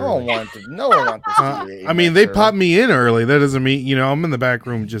always no early. No one wants to see you. I mean, they popped me in early. That doesn't mean, I'm in the back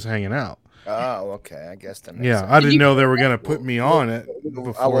room just hanging out. Oh, okay. I guess that makes sense. I didn't know they were going to put me on it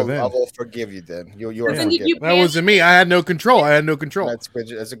before then. I will forgive you then. You are forgiven. That wasn't me. I had no control. That's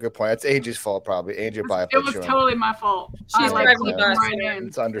a good point. That's Angie's fault, probably. Angie It was totally my fault. She's driving the bus.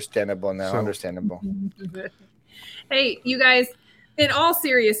 It's understandable now. Understandable. Hey, you guys. In all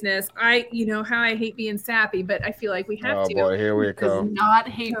seriousness, you know how I hate being sappy, but I feel like we have to. Oh boy, here we go. Not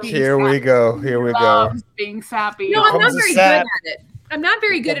hate being Here sappy. we go. Here we go. Being sappy. No, I'm not very good at it. I'm not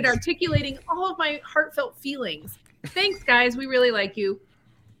very good at articulating all of my heartfelt feelings. Thanks, guys. We really like you.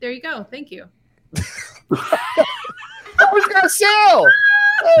 There you go. Thank you. I was gonna sell.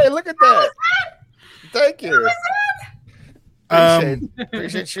 Hey, look at that. Thank you.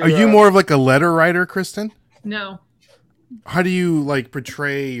 Appreciate you. Are you more of like a letter writer, Kristen? No. How do you like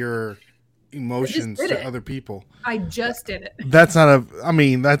portray your emotions to other people? I just did it. That's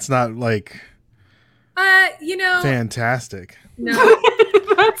not like fantastic. No.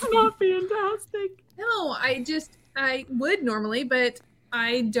 That's not fantastic. No, I would normally, but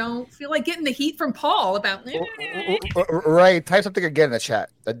I don't feel like getting the heat from Paul about Right. Type something again in the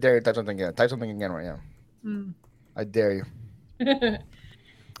chat. I dare you type something again. Type something again right now. I dare you.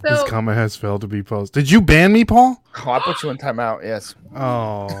 This comment has failed to be posted. Did you ban me, Paul? Oh, I put you in timeout. Yes.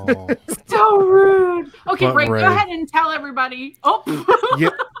 Oh. So rude. Okay, But Ray, Ray. go ahead and tell everybody. Oh.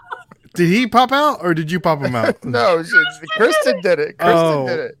 Yep. Did he pop out or did you pop him out? No, Kristen did it. Kristen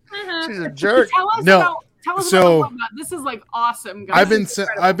did it. She's a jerk. Tell us So- about Whatnot. This is like awesome, guys.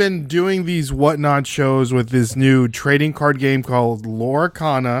 I've been doing these Whatnot shows with this new trading card game called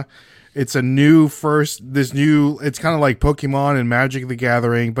Lorcana. It's a it's kind of like Pokemon and Magic the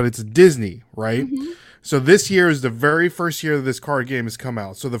Gathering, but it's Disney, right? Mm-hmm. So this year is the very first year that this card game has come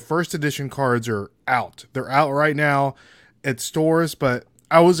out. So the first edition cards are out. They're out right now at stores, but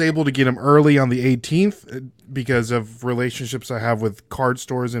I was able to get them early on the 18th because of relationships I have with card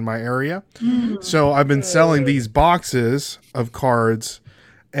stores in my area. Mm-hmm. So I've been selling these boxes of cards.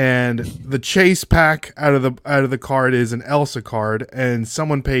 And the chase pack out of the card is an Elsa card, and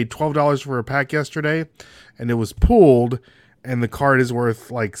someone paid $12 for a pack yesterday, and it was pulled, and the card is worth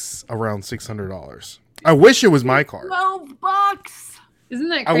like around $600. I wish it was my card. $12. Isn't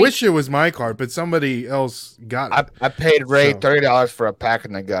that crazy? I wish it was my card, but somebody else got it. I paid Ray $30 for a pack,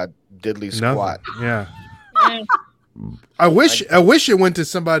 and I got diddly squat. Nothing. Yeah. I wish it went to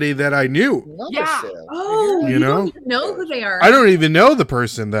somebody that I knew. Yeah. Oh, you don't even know who they are. I don't even know the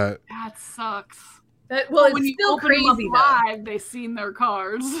person that. That sucks. It's when still crazy them up live, they've seen their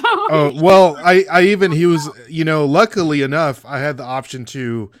cards. Oh well, he was luckily enough, I had the option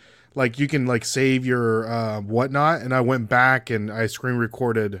to, like, you can like save your Whatnot, and I went back and I screen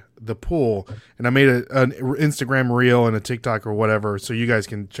recorded the pull, and I made an Instagram reel and a TikTok or whatever, so you guys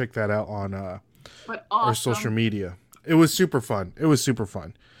can check that out on our social media. It was super fun.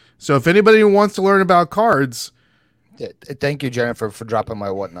 So if anybody wants to learn about cards, thank you, Jennifer, for dropping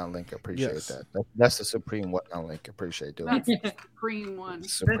my Whatnot link. I appreciate that. That's the supreme Whatnot link. I appreciate doing That's the supreme one.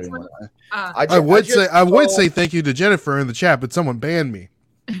 I would say thank you to Jennifer in the chat, but someone banned me.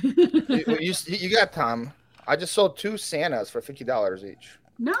 You got Tom. I just sold 2 Santas for $50 each.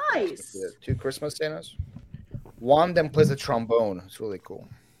 Nice. 2 Christmas Santas. One of them plays the trombone. It's really cool.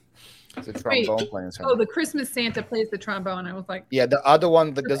 It's a trombone playing. Oh, the Christmas Santa plays the trombone. I was like, yeah, the other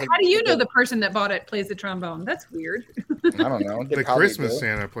one that doesn't. How do you know the person that bought it plays the trombone? That's weird. I don't know. The Christmas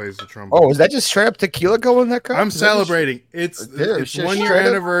Santa plays the trombone. Oh, is that just straight up tequila going in that cup? I'm celebrating. It's 1 year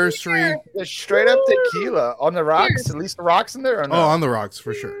anniversary. Straight up tequila on the rocks. Cheers. At least the rocks in there. Or no? Oh, on the rocks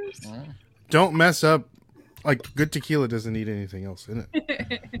for sure. Don't mess up. Like, good tequila doesn't need anything else in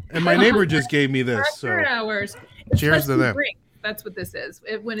it. And my neighbor just gave me this. So hours. Cheers to them. That's what this is.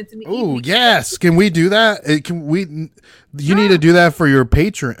 When it's in the evening. Oh, yes. Can we do that? You need to do that for your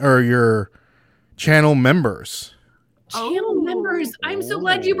patron or your channel members. Channel members. I'm so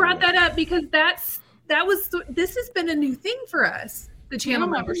glad you brought that up, because this has been a new thing for us. The channel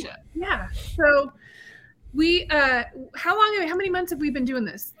membership. Yeah. So how many months have we been doing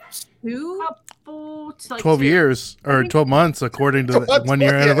this? 12 years or 12 months according to the 1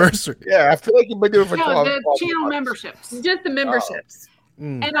 year anniversary. Yeah, I feel like you've been doing it for 12 the channel memberships. Just the memberships.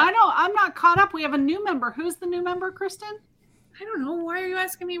 And I know I'm not caught up. We have a new member. Who's the new member, Kristen? I don't know. Why are you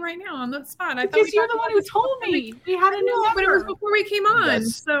asking me right now on the spot? Because you're the one who told me we had a new member. But it was before we came on.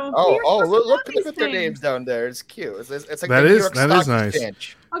 Yes. So look at their names down there. It's cute. It's like that is nice.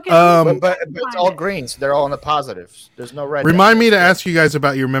 Exchange. Okay, but it's all green, so they're all in the positives. There's no red. Remind me to ask you guys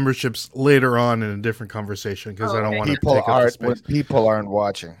about your memberships later on in a different conversation, because I don't want to take up the space. When people aren't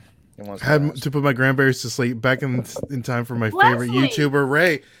watching. Had to put my grandberries to sleep. Back in time for my favorite Leslie. YouTuber,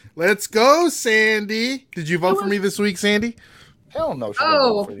 Ray. Let's go, Sandy. Did you vote for me this week, Sandy? Hell no.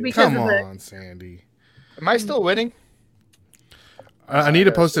 Oh, because Come of it. on, Sandy. Am I still winning? I need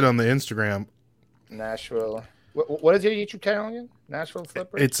to post it on the Instagram. Nashville. What is your YouTube channel again? Nashville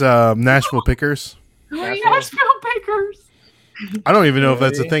Flipper? It's Nashville Pickers. Nashville Pickers. I don't even know if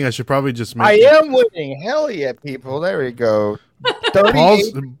that's a thing. I should probably just make I it. am winning. Hell yeah, people. There we go. 38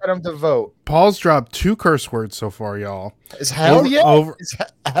 Paul's- for them to vote. Paul's dropped 2 curse words so far, y'all. Is hell Over- yeah? over-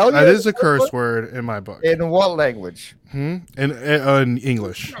 Hell yeah? That is a curse word in my book. In what language? In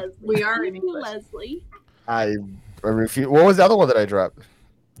English. We are in English. English. Leslie. I refuse. What was the other one that I dropped?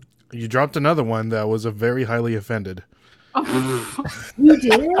 You dropped another one that was a very highly offended. You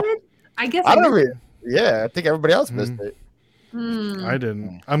did? I guess I don't did. even. Yeah, I think everybody else missed it. I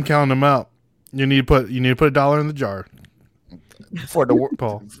didn't. I'm counting them out. You need to put $1 in the jar, For the word,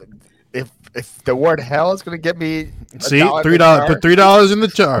 Paul. if the word hell is gonna get me, See, $1 $3. Put $3 in the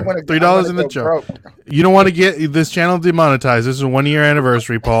jar. I'm gonna- $3 I'm in the gonna go jar. broke. You don't want to get this channel demonetized. This is a 1-year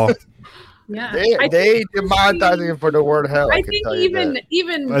anniversary, Paul. Yeah. They demonetizing it for the word hell. I can think tell you that.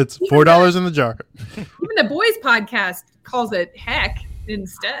 even That's even $4 in the jar. Even the boys podcast calls it heck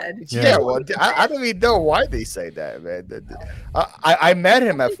instead. Yeah, well, I don't even know why they say that, man. I met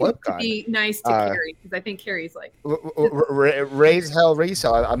him at To FlipCon. be nice to Carrie because I think Carrie's like, Raise Hell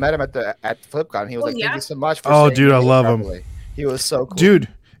Resell. I met him at FlipCon. He was Oh, like, yeah? "Thank you so much for." Oh, saying dude, your I name love him. properly." He was so cool, Dude,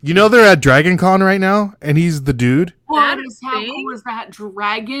 you know they're at Dragon Con right now, and he's the dude. What That is how thing? cool is that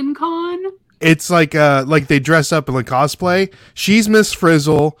Dragon Con? It's like they dress up in like cosplay. She's Miss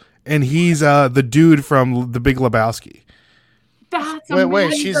Frizzle, and he's the dude from The Big Lebowski. That's Wait,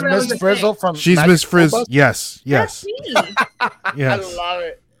 amazing. she's that was Miss a Frizzle from. She's Magic Miss Frizz. School Bus? Yes, yes, that's me. yes, I love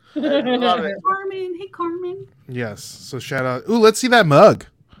it. I love it. Carmen. Hey, Carmen. yes. So shout out. Ooh, let's see that mug.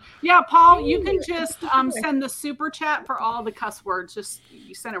 Yeah, Paul, you can just send the super chat for all the cuss words. Just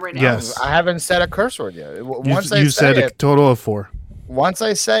you send it right now. Yes. I haven't said a curse word yet. You, Once I you say said a it, total of 4. once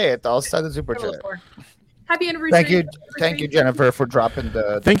I say it, I'll send the super chat. Happy anniversary. Thank you, Jennifer, for dropping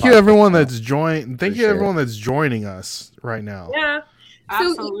the. Thank you, podcast. everyone that's joined. Thank you, Appreciate everyone that's joining us right now. Yeah. So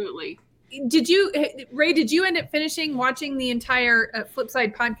Absolutely. did you, Ray? Did you end up watching the entire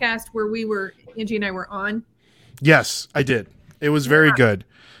Flipside podcast where Angie and I were on? Yes, I did. It was very good.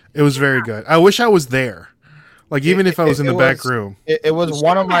 It was very good. I wish I was there. Like even if I was in the back room. It was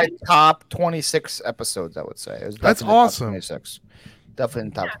one of my top 26 episodes, I would say. It was That's definitely top awesome. 26. Definitely in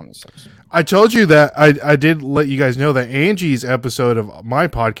the top 26. I told you that I did let you guys know that Angie's episode of my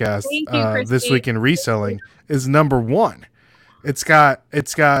podcast Thank you, this Christy. week in reselling is number 1. It's got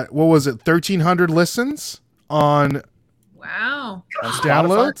what was it, 1,300 listens on Wow.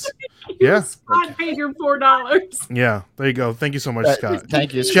 downloads? Yeah. Scott paid your $4. Yeah. There you go. Thank you so much, Scott.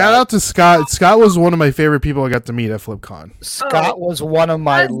 Thank you, Shout out to Scott. Scott was one of my favorite people I got to meet at FlipCon. Scott was one of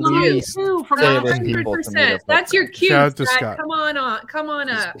my That's least Too, from favorite people to meet 100%. at That's your FlipCon. cue. Shout out to Scott. Scott. Come on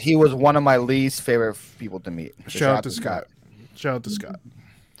up. He was one of my least favorite people to meet. So Shout out to Scott. Shout out to Scott.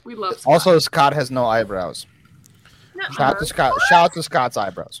 We love Scott. Also, Scott has no eyebrows. Shout out to Scott. Shout out to Scott's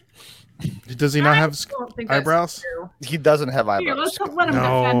eyebrows. Does he not have I don't think that's eyebrows? true. He doesn't have Here, eyebrows. let's let him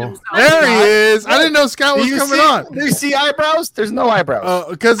defend No. himself. There he is. I didn't know Scott Do was you coming see, on. Do you see eyebrows? There's no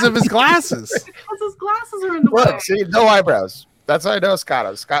eyebrows. Because of his glasses. Because his glasses are in the way. Look, see, no eyebrows. That's how I know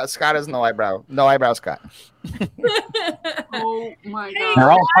Scott is. Scott has no eyebrow. No eyebrow, Scott. Oh my Hey, god.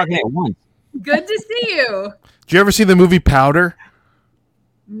 They're all talking at once. Good to see you. Did you ever see the movie Powder?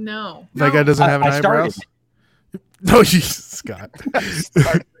 No. That guy doesn't have I started eyebrows. No, Jesus, Scott.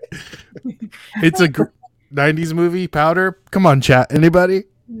 It's a 90s movie, Powder. Come on, chat. Anybody?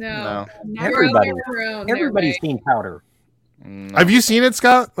 No. No. Everybody. You're on your own there, Everybody's Ray. seen Powder. No. Have you seen it,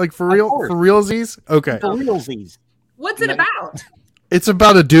 Scott? Like for real? course. For realsies? Okay. For realsies. What's it about? It's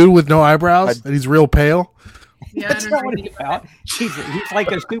about a dude with no eyebrows and he's real pale. Yeah, I That's don't not know what anything it's about about. He's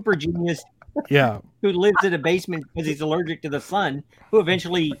like a super genius Yeah. who lives in a basement because he's allergic to the sun, who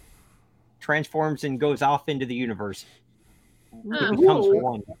eventually transforms and goes off into the universe. Oh. It becomes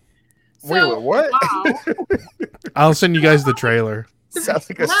one. So, Wait, what? Wow. I'll send you guys the trailer. Sounds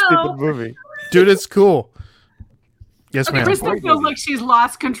like a Hello. stupid movie. Dude, it's cool. Yes, Okay, ma'am. Kristen feels like she's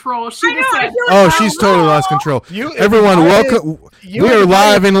lost control. She I know, just I said, feel Oh, like she's totally lost control. You Everyone, invited- welcome. you We are invited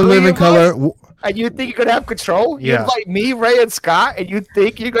live in three living of us, color. And you think you're gonna have control? You Yeah. invite me, Ray, and Scott, and you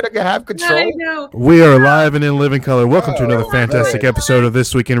think you're gonna have I control? know. We are live and in living color. Welcome to another Oh, fantastic great. episode of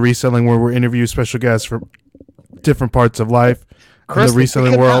This Week in Reselling, where we interview special guests from different parts of life in the Kristen,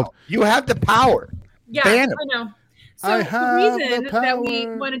 reselling think world. about it. You have the power. Yeah, Ban him. I know. So I the have reason the that we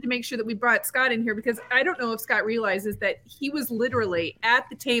power. wanted to make sure that we brought Scott in here, because I don't know if Scott realizes that he was literally at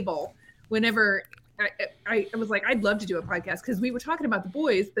the table whenever I was like, I'd love to do a podcast, because we were talking about the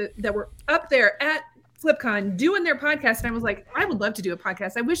boys that were up there at FlipCon doing their podcast, and I was like, I would love to do a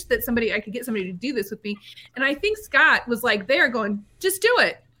podcast. I wish that I could get somebody to do this with me. And I think Scott was like there going, just do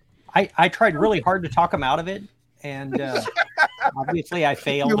it. I tried really hard to talk him out of it, and obviously I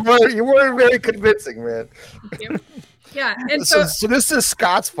failed. You weren't very convincing, man. Yeah. And So so this is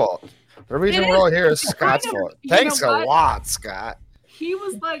Scott's fault. The reason It we're all is. here is It's Scott's kind of- fault. you know Thanks a what? lot, Scott. He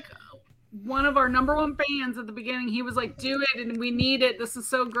was like one of our number one fans at the beginning. He was like, do it, and we need it. This is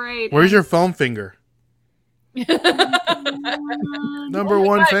so great. Where's your foam finger? Number Oh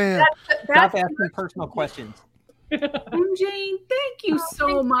one fan. Stop asking personal questions. MJ, thank you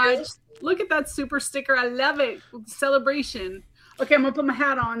so much. Look at that super sticker. I love it. Celebration. Okay, I'm gonna put my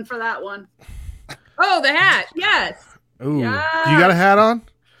hat on for that one. Oh, the hat. Yes. Ooh, Yes. you got a hat on?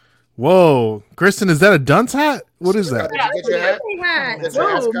 Whoa, Kristen, is that a dunce hat? What is that? Did you get your hat? Hat. Get your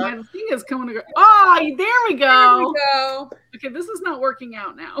hat, Whoa, Scott? my thing is coming to go. Oh, there we There we go. go. Okay, this is not working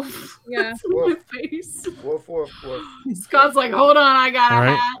out now. Yeah. It's in my face. Woof, woof, woof. Scott's like, hold on, I got All a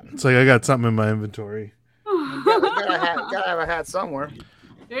right. hat. It's like I got something in my inventory. Gotta have a hat somewhere.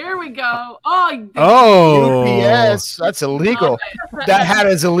 There we go. Oh, Oh, UPS, that's illegal. That hat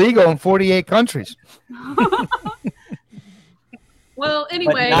is illegal in 48 countries. Well,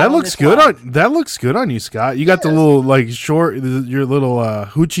 anyway, not that on looks this good line. on. That looks good on you, Scott. You got the little like short, your little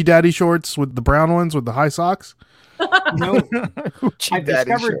hoochie daddy shorts with the brown ones with the high socks. No, Hoochie I've daddy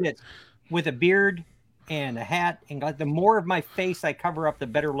discovered shirt. that with a beard and a hat, and the more of my face I cover up, the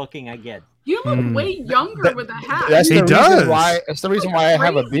better looking I get. you look Hmm. way younger with a hat. That's He the reason does. why. That's the reason why I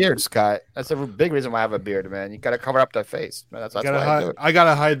have a Crazy. beard, Scott. That's the big reason why I have a beard, man. You gotta cover up that face. Man, that's why I do it. I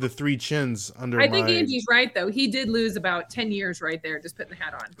gotta hide the 3 chins under I think my. Angie's right though. He did lose about 10 years right there just putting the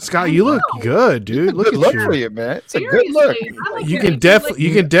hat on. Scott, you look good, dude. Look Good at look you. for you, man. It's a good look. Seriously, I like You it. can Like-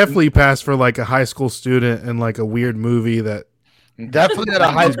 you can definitely pass for like a high school student in like a weird movie that. Definitely not a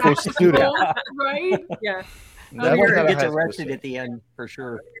high school student. right? Yeah. Definitely Whoever not a gets high school arrested student. at the end for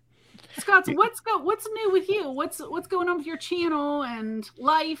sure. Scott, what's new with you? What's going on with your channel and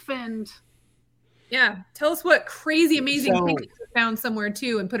life and Yeah. Tell us what crazy, amazing So- thing you found somewhere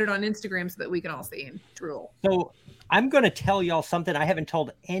too and put it on Instagram so that we can all see and drool. So I'm going to tell y'all something I haven't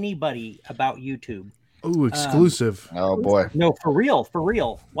told anybody about YouTube. Ooh, exclusive. Oh boy. No, for real, for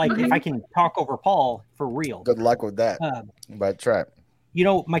real. Like if I can talk over Paul, for real. Good luck with that. But try. You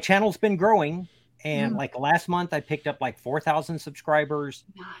know, my channel's been growing, and Mm. like last month, I picked up like 4,000 subscribers,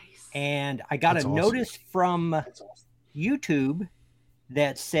 nice? and I got That's a awesome. notice from YouTube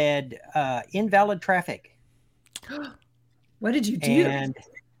that said invalid traffic, What did you do? and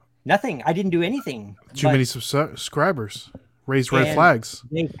nothing. I didn't do anything. Too but many subscribers. Raise red And- flags.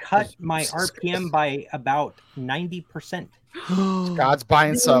 They cut my RPM by about 90%. Scott's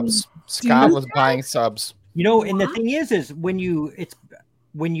buying subs. Scott was buying subs. You know, and the thing is when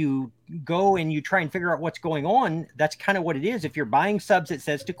you go and you try and figure out what's going on, that's kind of what it is. If you're buying subs, it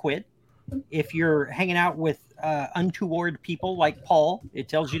says to quit. If you're hanging out with untoward people like Paul, it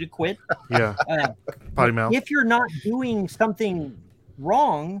tells you to quit. Yeah, potty mouth. If you're not doing something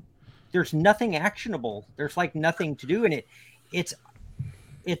wrong, there's nothing actionable. There's like nothing to do in it. It's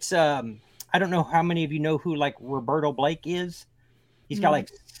I don't know how many of you know who like Roberto Blake is. He's got like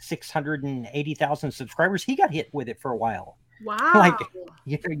 680,000 subscribers. He got hit with it for a while. Wow. Like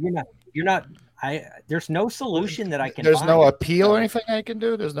you're not. There's no solution that I can. There's find. no appeal or anything I can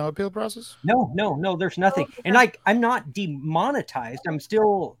do. There's no appeal process. No. There's nothing. And like I'm not demonetized. I'm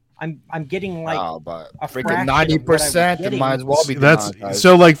still. I'm getting like Oh, but a freaking fraction of what I was 90%. It getting. might as well be. That's demonetized.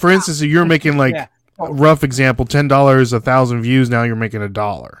 so. Like for instance, if you're making like Yeah. a rough example, $10, 1,000 views. Now you're making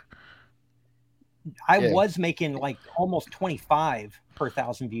 $1. I Yeah. was making like almost 25 per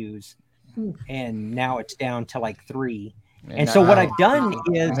 1,000 views, and now it's down to like 3. And so what I've done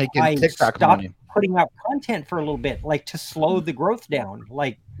is Making I TikTok stopped money. putting out content for a little bit, like to slow the growth down,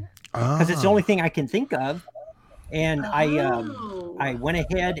 like because it's the Ah. only thing I can think of. And Oh. I went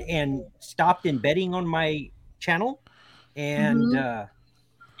ahead and stopped embedding on my channel, and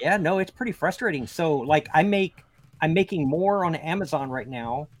yeah, no, it's pretty frustrating. So like I'm making more on Amazon right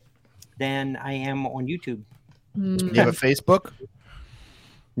now than I am on YouTube. You have a Facebook?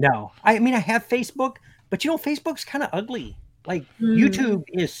 No, I mean I have Facebook, but you know Facebook's kind of ugly. Like YouTube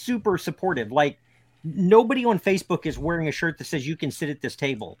is super supportive. Like nobody on Facebook is wearing a shirt that says you can sit at this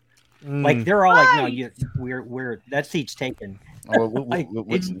table. Like they're all like, no, we're that seat's taken. Oh, Like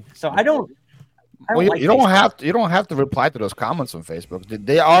what's- so I don't. I Well, don't like you don't Facebook. have to. You don't have to reply to those comments on Facebook.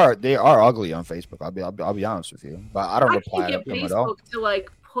 They are ugly on Facebook. I'll be honest with you. But I don't I reply can't to get them at all. Facebook to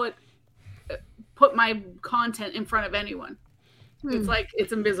like put my content in front of anyone. It's like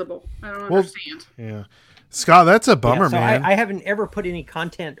it's invisible. I don't Well, understand. Yeah, Scott, that's a bummer, Yeah, so man. I haven't ever put any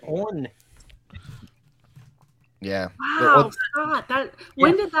content on. Yeah. Wow, Scott,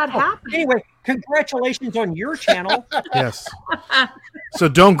 when did that happen? Anyway, congratulations on your channel. Yes. So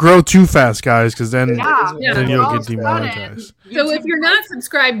don't grow too fast, guys, because then Yeah, then yeah. you'll All get of a sudden, demonetized. So if you're not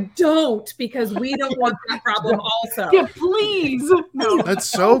subscribed, don't, because we don't want that problem also. Yeah, please. No. That's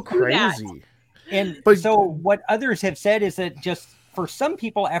so do that. crazy. And But- so what others have said is that just for some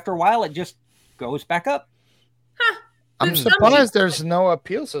people, after a while, it just goes back up. I'm There's some surprised there's no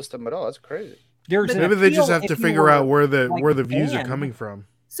appeal system at all. That's crazy. There's an Maybe they just appeal have to if you figure were, out where the like, views are banned. coming from.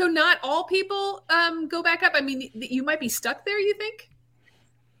 So not all people go back up. I mean, you might be stuck there. You think?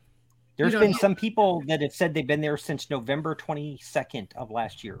 There's You don't been know. some people that have said they've been there since November 22nd of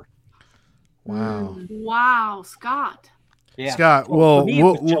last year. Wow. Wow, Scott. Yeah. Scott, For well, me, it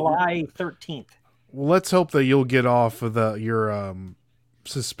was July 13th. let's hope that you'll get off of your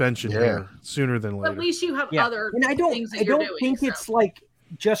suspension Yeah. here sooner than At later. least you have Yeah. other And I things that don't you're doing. think so. it's like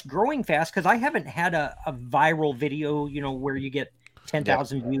just growing fast because I haven't had a viral video, where you get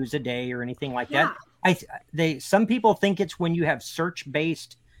 10,000 views a day or anything like Yeah. that. Some people think it's when you have search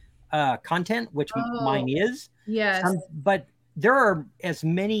based content, which Oh. mine is. Yes. But there are as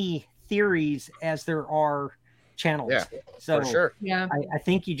many theories as there are channels. Yeah, So For sure. Yeah. I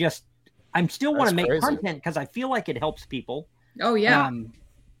think I still want to That's make crazy. content because I feel like it helps people. Oh yeah.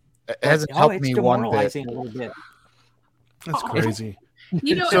 It hasn't but, helped it's me one bit. demoralizing a little bit. That's crazy.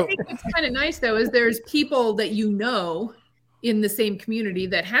 You know, So- I think what's kind of nice though is there's people that in the same community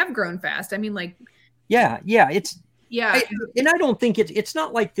that have grown fast. I mean, like, Yeah, it's yeah, and I don't think it's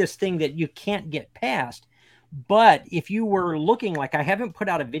not like this thing that you can't get past. But if you were looking, like, I haven't put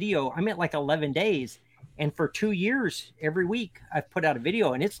out a video, I'm at like 11 days, and for 2 years, every week I've put out a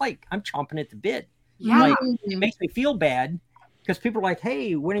video, and it's like I'm chomping at the bit. Yeah. Like, it makes me feel bad because people are like,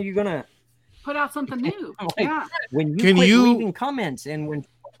 "Hey, when are you gonna?" Put out something new. Like, Yeah. When you Can quit you- leaving comments and when you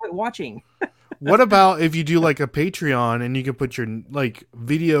quit watching. What about if you do like a Patreon and you can put your like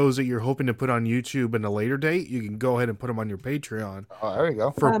videos that you're hoping to put on YouTube in a later date? You can go ahead and put them on your Patreon Oh, there you go.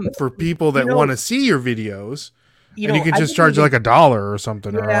 for people that you know- want to see your videos, and you know, can I just didn't charge even- like $1 or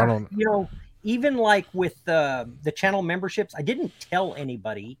something. Or I don't. Even like with the channel memberships, I didn't tell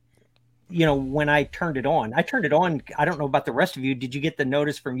anybody. When I turned it on, I don't know about the rest of you. Did you get the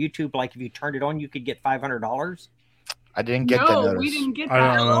notice from YouTube? Like, if you turned it on, you could get $500. I didn't get the No, notice. we didn't get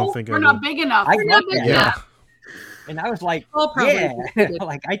I that. don't think I We're not did. big enough. I We're got not big that. Yeah. enough. And I was like, I'll probably yeah, get it.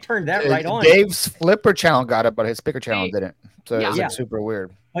 like I turned that right on. Dave's Flipper channel got it, but his Picker channel Hey. didn't. So it was Yeah. like super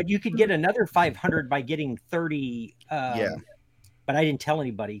weird. But you could get another 500 by getting 30. Yeah. But I didn't tell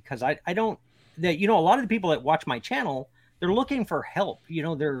anybody because I don't. That a lot of the people that watch my channel, they're looking for help.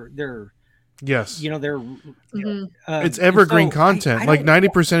 They're Yes, they're. Mhm. it's and evergreen so content. I Like don't-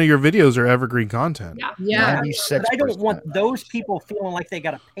 90% of your videos are evergreen content. Yeah. Yeah. 96%. But I don't want those people feeling like they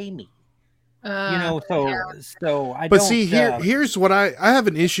got to pay me. So I But don't. see, here's what I have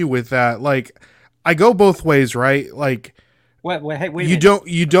an issue with that. Like, I go both ways, right? Like, Hey, wait a you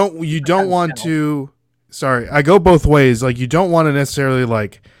minute. don't want to. Sorry, I go both ways. Like, you don't want to necessarily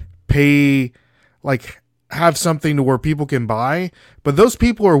like pay, like have something to where people can buy, but those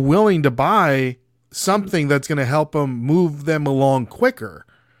people are willing to buy something that's going to help them move them along quicker.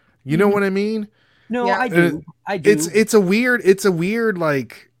 You know what I mean? No, Yeah. I do. I do. It's a weird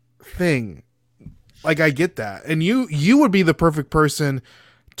like thing. Like, I get that, and you would be the perfect person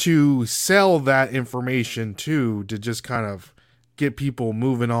to sell that information to just kind of get people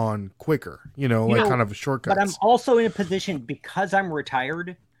moving on quicker. Like kind of shortcuts. But I'm also in a position because I'm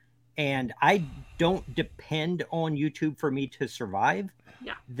retired and I don't depend on YouTube for me to survive.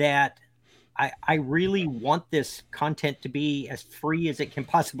 Yeah. That I really want this content to be as free as it can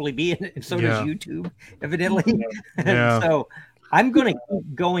possibly be, and so does YouTube, evidently. Yeah. So I'm going to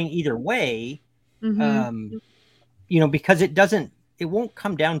keep going either way, Mhm. because it won't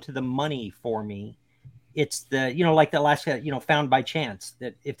come down to the money for me. It's the, like the last, found by chance,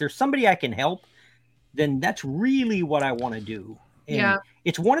 that if there's somebody I can help, then that's really what I want to do. And Yeah.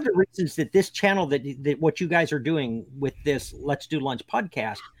 it's one of the reasons that this channel, that what you guys are doing with this Let's Do Lunch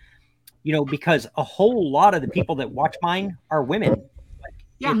podcast, because a whole lot of the people that watch mine are women. Like,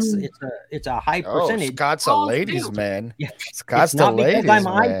 Yeah. it's a high Oh, percentage. Scott's a Oh, ladies dude. man. Yeah. Scott's It's the not because ladies I'm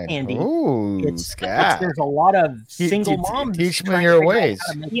eye man. candy. Ooh, It's Scott. there's a lot of Te- single te- moms. teach me trying to your figure out ways.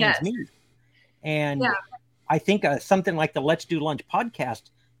 how to make Yes. ends meet. And Yeah. I think something like the Let's Do Lunch podcast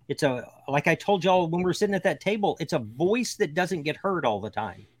It's like I told y'all when we were sitting at that table, it's a voice that doesn't get heard all the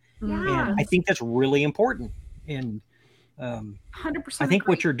time. Yeah. And I think that's really important. And 100%. I think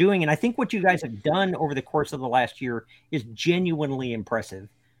what you're doing, and I think what you guys have done over the course of the last year is genuinely impressive.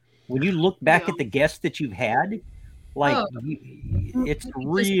 When you look back at the guests that you've had, like it's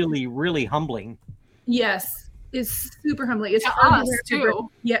really, really humbling. Yes. It's super humbling. It's To hard us, to wrap your too.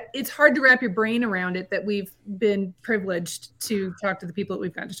 it's hard to wrap your brain around it that we've been privileged to talk to the people that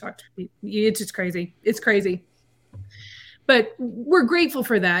we've gotten to talk to. It's just crazy. It's crazy. But we're grateful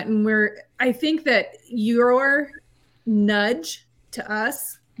for that. And I think that your nudge to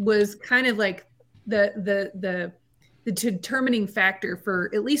us was kind of like the determining factor for,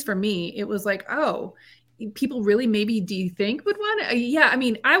 at least for me. It was like, oh, people really maybe do you think would want to? Yeah, I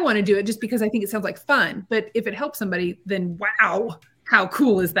mean, I want to do it just because I think it sounds like fun. But if it helps somebody, then wow, how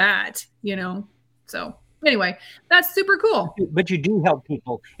cool is that? So anyway, that's super cool. But you do help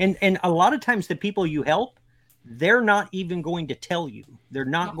people, and a lot of times the people you help, they're not even going to tell you. They're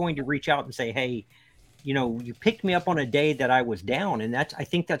not going to reach out and say, hey, you picked me up on a day that I was down. And I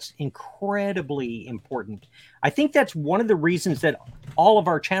think that's incredibly important. I think that's one of the reasons that all of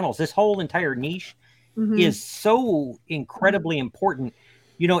our channels, this whole entire niche, is so incredibly important.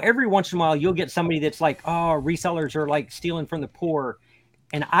 Every once in a while you'll get somebody that's like, oh, resellers are like stealing from the poor.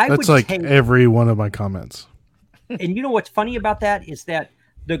 And that's like every one of my comments. And what's funny about that is that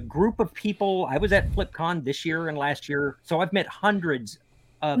the group of people, I was at FlipCon this year and last year, so I've met hundreds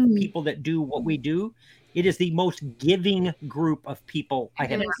of people that do what we do. It is the most giving group of people I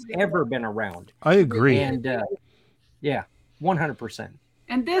have ever been around. I agree. And 100%.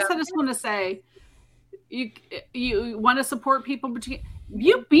 And this, I just want to say, you want to support people, but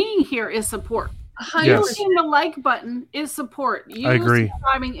you being here is support. You hitting the like button is support. You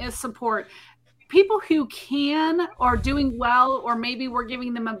subscribing is support. People who can are doing well, or maybe we're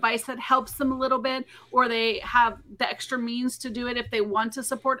giving them advice that helps them a little bit, or they have the extra means to do it if they want to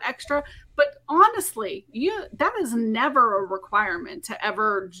support extra. But honestly, that is never a requirement to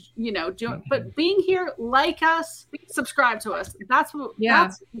ever, do it. But being here, like us, subscribe to us. That's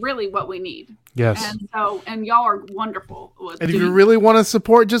really what we need. Yes. And y'all are wonderful. And if you really want to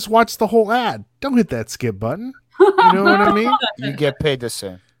support, just watch the whole ad. Don't hit that skip button. You know what I mean? You get paid the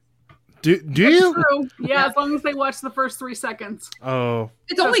same. Do you? True. Yeah, as long as they watch the first 3 seconds. Oh.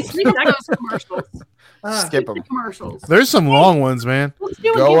 It's only 3 seconds. Commercials. Skip them. Commercials. There's some long ones, man.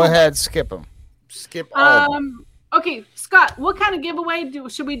 Go ahead, skip them. Skip all of them. Okay, Scott, what kind of giveaway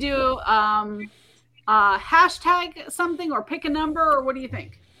should we do? Hashtag something or pick a number, or what do you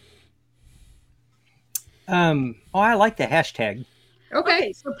think? I like the hashtag.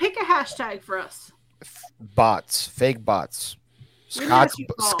 Okay, so pick a hashtag for us. Bots, fake bots. Scott's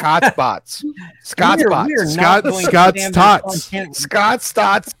bots. Scott's bots. Scott's tots. Scott's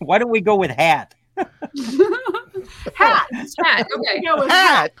tots. Why don't we go with hat? Hat. Okay.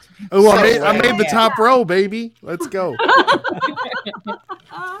 Hat. Oh, I made the top row, baby. Let's go.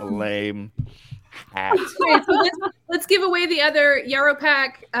 Lame. Hat. Okay, so let's give away the other Yarrow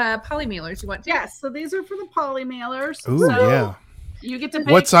Pack poly mailers you want to. Yes, so these are for the poly mailers. Ooh, yeah. You get to pick.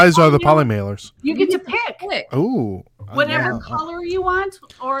 What size are the poly mailers? You get to pick. Ooh. Whatever color you want,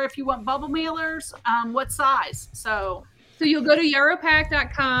 or if you want bubble mailers, what size. So you'll go to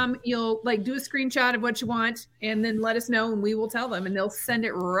yarrowpack.com, you'll do a screenshot of what you want, and then let us know, and we will tell them, and they'll send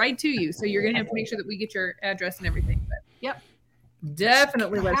it right to you. So you're gonna have to make sure that we get your address and everything. But yep,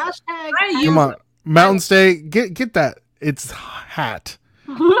 definitely. Hashtag. Come on, Mountain State, get that. It's hat.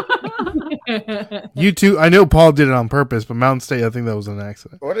 You too. I know Paul did it on purpose, but Mountain State, I think that was an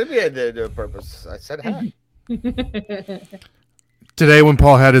accident. What did he do on purpose? I said hat. Today, when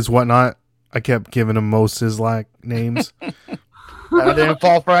Paul had his whatnot, I kept giving him most his names. I didn't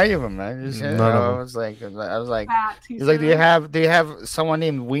fall for any of them, man. I was like, he's like, do you have someone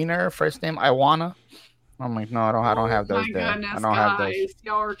named Wiener? First name Iwana? I'm like, no, I don't have those. My goodness, I don't have those.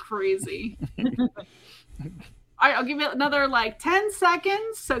 Y'all are crazy. All right, I'll give it another 10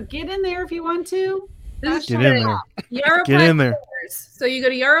 seconds. So get in there if you want to. Get in there. Yarrow Get Pack in there. So you go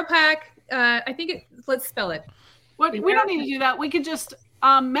to Yarrow Pack. I think let's spell it. We don't need to do that. We could just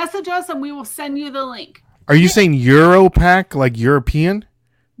message us and we will send you the link. Are you saying Euro Pack like European?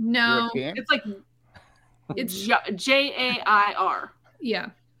 No, European? it's like it's Jair. Yeah.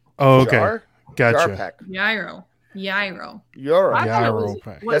 Oh, okay. Jar? Gotcha. Jar pack. Gyro. Euro. I thought it Gyro was-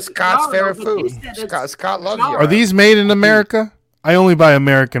 pack. was That's Scott's Gyro, favorite but they food. said it's Scott loves Gyro. Euro. Are these made in America? I only buy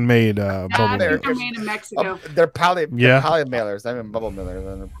American-made I bubble think mailers. they're made in Mexico. They're poly Yeah. mailers. I mean bubble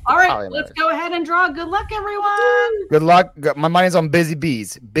mailers. All right, let's go ahead and draw. Good luck, everyone. Good luck. My money's on busy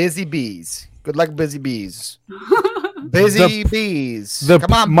bees. Busy bees. Good luck, busy bees. Busy bees.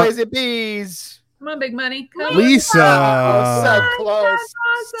 Come on, busy bees. Come on, big money. Come Lisa. So close.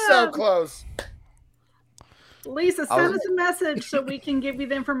 So awesome. close. Lisa, send us a message so we can give you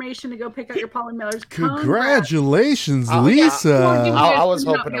the information to go pick out your Polly Millers. Congratulations, Oh, Lisa. I was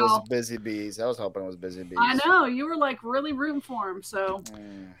No, hoping it y'all. was busy bees. I was hoping it was busy bees. I know you were like really rooting for him. So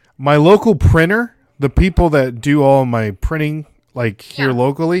My local printer, the people that do all my printing, like here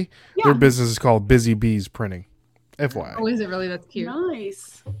locally, their business is called Busy Bees Printing. FYI. Oh, is it really? That's cute.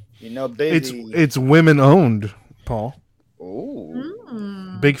 nice. You know, busy. It's women owned, Paul.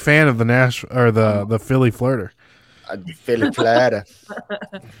 Ooh. Big fan of the Philly Flirter. Philly Flatter.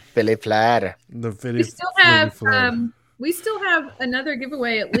 Philly Flatter. The Philly. We still have another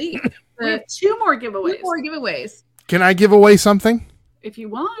giveaway at least. We have 2 more giveaways. 2 more giveaways. Can I give away something? If you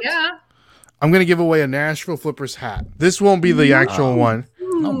want. Yeah. I'm gonna give away a Nashville Flippers hat. This won't be the actual one.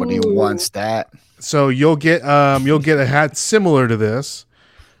 Nobody wants that. So you'll get a hat similar to this.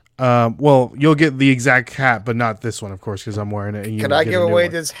 Well, you'll get the exact hat, but not this one, of course, because I'm wearing it. And Can I give away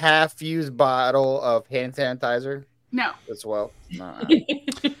this half-used bottle of hand sanitizer No. as well? No.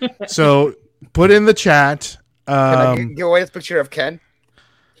 So put in the chat. Can I give away this picture of Ken?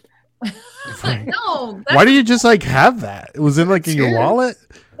 No. Why do you just like have that? It was in like in your wallet.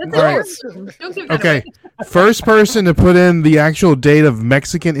 That's All right. awesome. Don't give that Okay. away. First person to put in the actual date of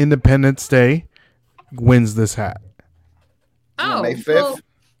Mexican Independence Day wins this hat. Oh, May 5th? well,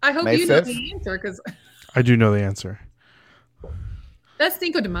 I hope May you know 5th? the answer because I do know the answer. that's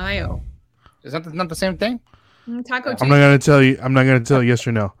Cinco de Mayo. Is that not the same thing? Taco I'm Tuesday. not gonna tell you. I'm not gonna tell you yes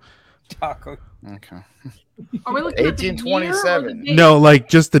or no. Taco. Okay. Are we looking at the year or the 1827. date? No, like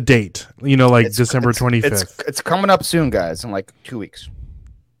just the date. You know, like It's- December it's- 25th. It's coming up soon, guys, in like 2 weeks.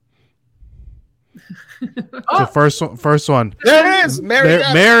 So first one. There it is,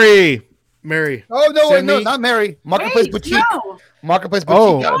 Mary. Mary. Oh no, wait, Send no, me- not Mary. Marketplace Wait, Boutique. no. Marketplace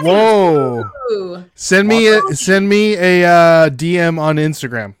Oh, Boutique. whoa! Ooh. Send me a DM on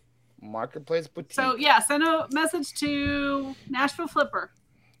Instagram. Marketplace Boutique. So yeah, send a message to Nashville Flipper.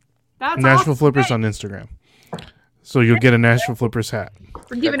 That's Nashville awesome. Flippers Hey, on Instagram. So you'll get a Nashville Flippers hat.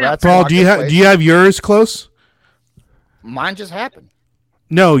 We're giving out. Congrats. Paul, do you have yours close? Mine just happened.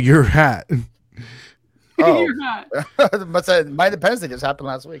 No, your hat. Oh, You're not. but my Independence Day just happened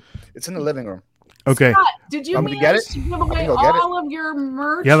last week. It's in the living room. Okay. Scott, did you Want me to manage get it? to give I away can go get it. all of your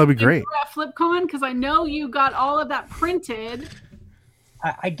merch? Yeah, that'd be when great. you were at FlipCon, because I know you got all of that printed.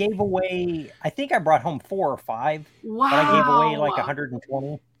 I gave away. I think I brought home 4 or 5, Wow. but I gave away like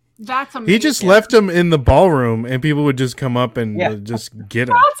 120. That's amazing. He just left them in the ballroom, and people would just come up and Yeah. just get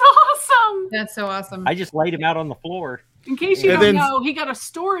them. That's awesome. That's so awesome. I just laid them out on the floor. In case you And don't then- know, he got a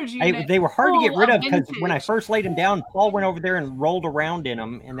storage unit. They were hard to get full rid of because when I vintage. first laid them down, Paul went over there and rolled around in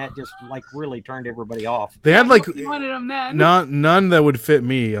them, and that just like really turned everybody off. They had like You wanted them then. none that would fit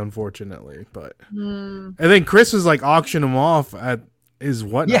me, unfortunately. But Hmm. and then Chris was like auctioning them off at his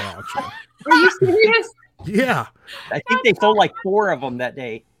whatnot Yeah. auction. Are you serious? Yeah. I think they sold like 4 of them that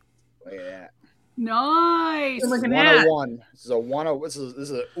day. Look at that. Nice. Look at that. 101. This is a 101. This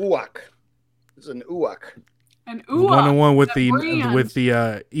is an UAC. This is an UAC. And The 101 with that brand.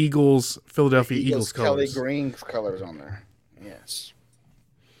 the Eagles, Philadelphia Eagles Kelly colors. Green colors on there. Yes.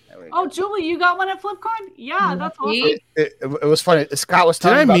 There we go. Oh, Julie, you got one at FlipCon? Yeah, that's awesome. See? It was funny. Scott was Did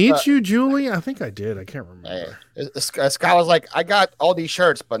telling I me meet about you, Julie? I think I did. I can't remember. Scott was like, I got all these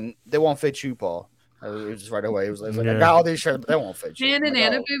shirts, but they won't fit you, Paul. It was just right away. He was like, I Yeah. got all these shirts, but they won't fit you. Jan and I'm like,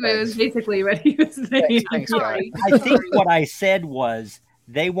 Anna "Oh, Boo Boo is thanks." basically what he was saying. Thanks, Scott. I think what I said was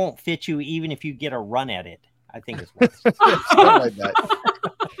they won't fit you even if you get a run at it. I think it's what Something like that.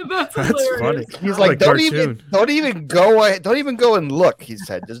 That's That's hilarious. funny. He's Like like, cartoon. don't even go and look. He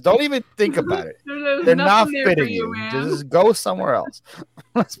said, just don't even think about it. There's They're not nothing there for fitting you. man. Just go somewhere else.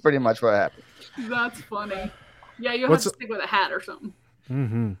 That's pretty much what happened. That's funny. Yeah, you'll What's- have to stick with a hat or something.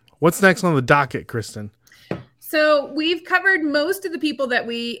 Hmm. What's next on the docket, Kristen? So we've covered most of the people that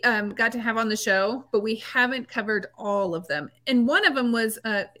we got to have on the show, but we haven't covered all of them. And one of them was,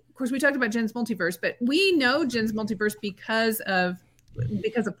 of course, we talked about Jen's Multiverse, but we know Jen's Multiverse because of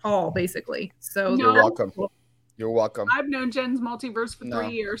Paul, basically. So No. You're welcome. You're welcome. I've known Jen's Multiverse for No.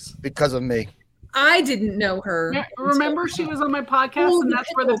 3 years. Because of me. I didn't know her. Remember, she was on my podcast, Oh, and the that's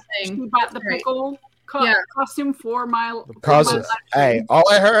where the pickle thing. she bought the That's right. pickle Yeah. costume for my. Because for my of, live hey, stream. all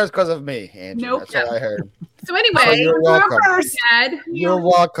I heard is because of me, Andrew. Nope. That's all I heard. So anyway, Oh, you're welcome. Dad You're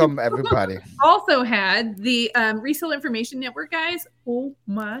welcome, everybody. also had the Resale Information Network guys. Oh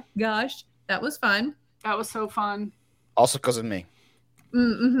my gosh, that was fun. That was so fun. Also because of me.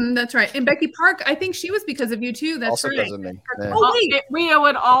 Mm-hmm, that's right. And Becky Park, I think she was because of you too. That's Also right. because of me. Yeah. Oh wait, We owe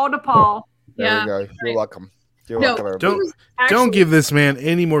it all to Paul. There yeah. we go. You're welcome. You're No, welcome, everybody. Don't Actually, give this man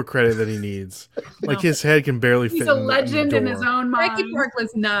any more credit than he needs. Like his head can barely fit. He's a in the legend in his door. own mind. Becky Park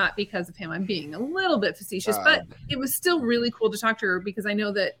was not because of him. I'm being a little bit facetious, but it was still really cool to talk to her because I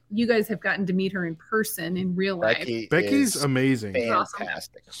know that you guys have gotten to meet her in person in real life. Becky's amazing.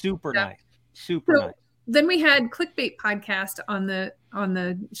 fantastic. Super Yeah. nice. Super So nice. then we had Clickbait podcast on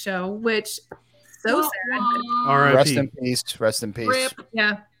the show, which so sad. R.I.P. Rest in peace. Rest in peace. Rip.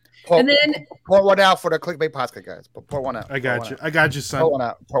 Yeah. Pour, And then pour one out for the clickbait podcast, guys. Pour one out. I got you. I got you, son. Pour one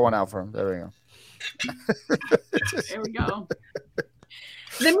out. Pour one out for him. There we go. There we go.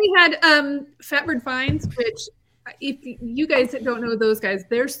 Then we had Fatbird Finds, which if you guys don't know those guys,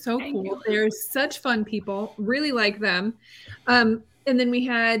 they're so cool. They're such fun people. Really like them. And then we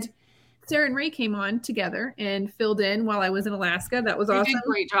had Sarah and Ray came on together and filled in while I was in Alaska. That was They awesome. did a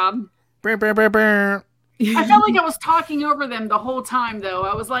great job. Brr, brr, brr, brr. I felt like I was talking over them the whole time, though.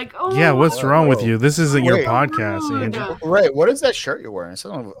 I was like, "Oh, Yeah, what's wrong with you? This isn't your Wait. podcast, Dude. Angie. Ray, what is that shirt you're wearing?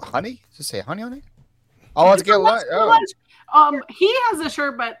 Something honey? Does it say honey on it? Oh, let's get lunch. Oh. He has a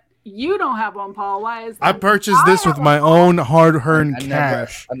shirt, but you don't have one, Paul. Why is that? I purchased this with my own hard-earned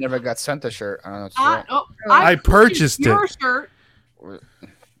cash. I never got sent a shirt. I don't know what's wrong. I purchased your it. shirt.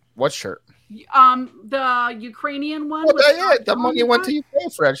 What shirt? The Ukrainian one. Oh, with yeah, the money went to Ukraine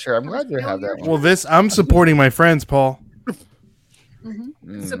for that shirt. I'm glad you have that one. Well, I'm supporting my friends, Paul.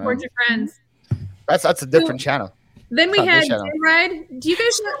 Support your friends. That's a different channel. Then we Not had this channel. J-Ride. Do you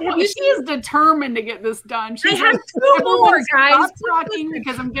guys have you She's determined to get this done. She's have like, two more, guys. Stop talking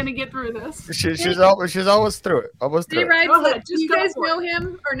because I'm going to get through this. She's always through it. Almost through it. J-Ride, Go ahead, do you just go guys for it. know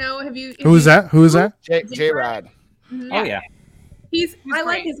him or no? Have you? Who's that? Who's that? J-Rod. Mhm. Oh yeah. I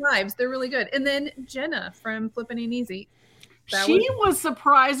like great. his lives. They're really good. And then Jenna from Flippin' and Easy. That She was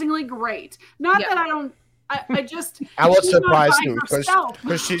surprisingly great. Not Yeah. that I don't. I just. I was she's not surprised by too herself.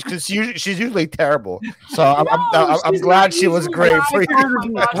 because she's usually terrible. So I'm she's glad not she was usually great by for you. herself. Oh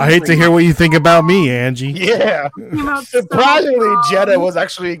my gosh. I hate to hear what you think about me, Angie. Yeah, Came out so surprisingly, strong. Jenna was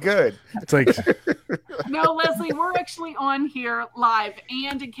actually good. It's like No, Leslie, we're actually on here live.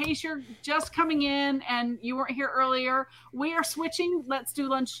 And in case you're just coming in and you weren't here earlier, we are switching Let's Do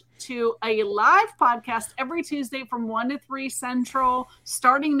Lunch to a live podcast every Tuesday from 1 to 3 Central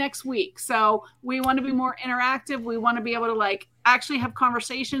starting next week. So we want to be more interactive. We want to be able to actually have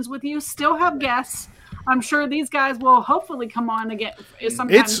conversations with you, still have guests. I'm sure these guys will hopefully come on again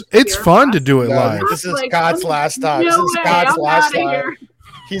sometime. it's fun to do it No, live. this is Scott's last time. This No is way, Scott's I'm last outta time. here.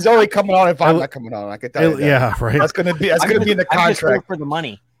 He's only coming on if I'm not coming on. I can tell you that. Yeah, right. That's gonna be in the I'm just here contract. for the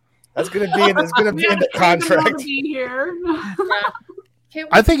money. That's gonna be in the contract. To be here.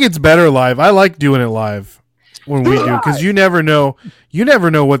 I think it's better live. I like doing it live when we do because you never know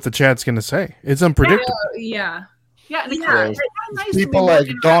what the chat's gonna say. It's unpredictable. Yeah. Yeah, and Yeah. it's nice to be People more like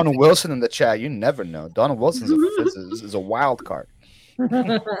Don Wilson in the chat, you never know. Don Wilson's is a wild card.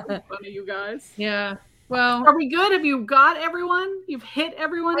 Funny, you guys. Yeah. Well, Are we good? Have you got everyone? You've hit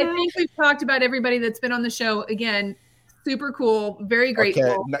everyone? I now? think we've talked about everybody that's been on the show. Again, super cool. Very grateful.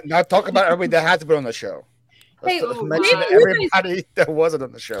 Okay, now talk about everybody that has to be on the show. Hey, Let's maybe mention you everybody that wasn't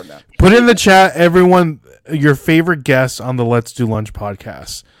on the show now. Put in the chat, everyone, your favorite guests on the Let's Do Lunch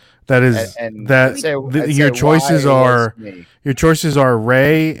podcast. That is And that say- and your say choices why it are was me.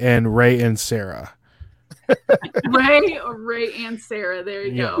 Ray and Sarah. Ray and Sarah. There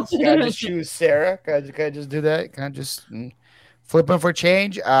you go. Can I just choose Sarah? Can I just do that? Can I just flipping for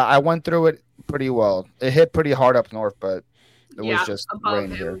change? I went through it pretty well. It hit pretty hard up north, but it was just above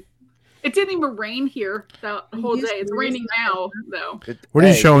rain him. here. It didn't even rain here the whole day. It's raining now, though. What are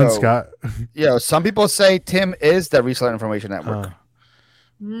you Hey, showing, yo, Scott? Yo, some people say Tim is the Reseller Information Network.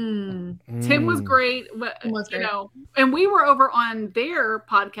 Tim was great, but Tim was great. and we were over on their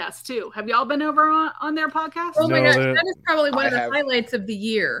podcast too. Have y'all been over on their podcast? Oh my No, gosh, they're- that is probably one I of the have- highlights of the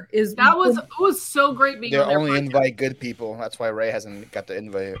year. Is It was so great being They on their only podcast. invite good people. That's why Ray hasn't got the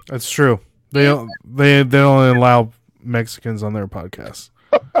invite. That's true. They don't allow Mexicans on their podcast.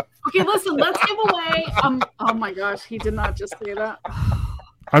 Okay, listen, let's give away. Oh my gosh, he did not just say that.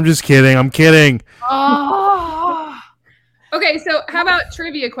 I'm just kidding. I'm kidding. Oh, okay. So how about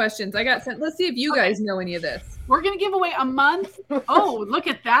trivia questions? I got sent. Let's see if you guys know any of this. we're gonna give away a month. Oh, look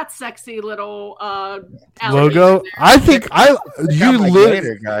at that sexy little alligator Logo. there. I think Check out my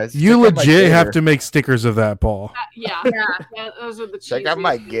gator, guys. you Check out my legit gator. have to make stickers of that, Paul. Yeah, those are the Check out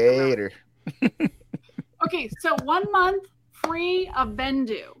my cheesiest. gator. Okay, so 1 month free of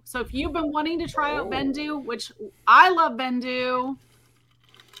Bendu. So if you've been wanting to try out Bendu, which I love Bendu.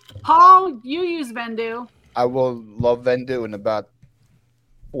 Paul, you use Bendu. I will love Vendu in about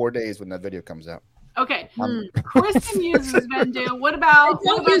 4 days when that video comes out. Okay. Kristen uses Vendoo. What about? I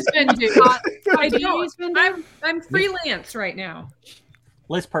don't use Vendoo. I Do you don't. use Vendoo? I'm freelance right now.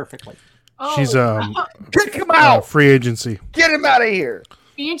 Liz perfectly. Oh. She's Kick him out. free agency. Get him out of here.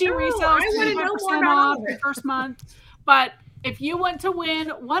 Angie No, resells I wanna know more 25% about off all of the it. first month. But if you want to win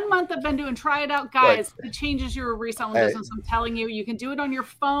 1 month of Vendoo and try it out, guys, it changes your reselling business. I'm telling you, you can do it on your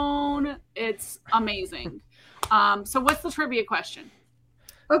phone. It's amazing. So what's the trivia question?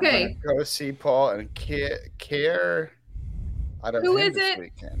 Okay. Go see Paul and care. I don't know Who is this it?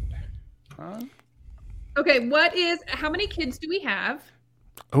 weekend. Huh? Okay. How many kids do we have?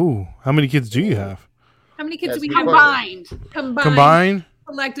 Oh, how many kids do you have? How many kids Yes, do we we have Combined. Combined?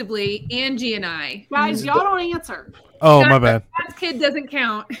 collectively? Angie and I. Guys, y'all don't answer. Oh, my bad. That kid doesn't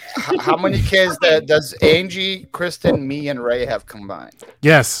count. How many kids does Angie, Kristen, me, and Ray have combined?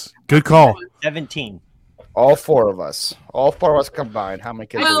 Yes. Good call. 17. All 4 of us. All 4 of us combined. How many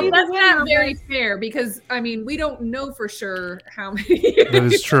kids? Well, do we have? that's not very fair because we don't know for sure how many. That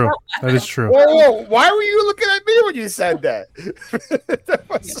is true. That is true. Whoa, why were you looking at me when you said that? That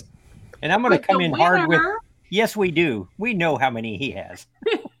was- And I'm going to But come the in hard with, winner- yes, we do. We know how many he has.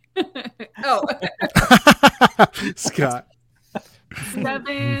 Oh, Scott.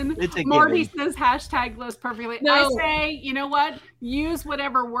 7. It's a Marty given. says hashtag Liz perfectly. No. I say, you know what? Use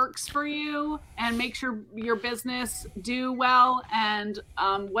whatever works for you and make sure your business do well. And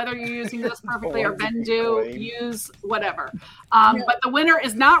whether you're using Liz perfectly or Vendoo, use whatever. But the winner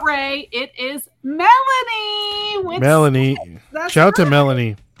is not Ray. It is Melanie. with- Melanie. That's Shout out to right.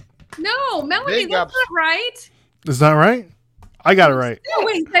 Melanie. no, Melanie, Big that's ups. not right. Is that right? I got it right. No,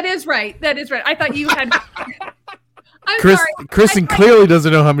 wait, that is right. That is right. I thought you had. I'm sorry. Kristen clearly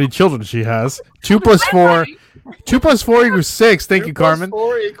doesn't know how many children she has. 2 plus 4. 2 plus 4 equals 6. Thank you, 2 plus Carmen.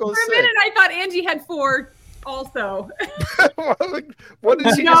 4 equals For a minute, I thought Angie had 4 also. 6. What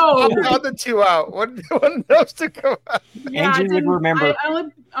did she No. just pop the 2 out? What else to go out? Yeah, Angie I would didn't- remember. I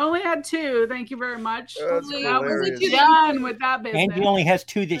only had 2. Thank you very much. That's That was hilarious. done with that business. Angie only has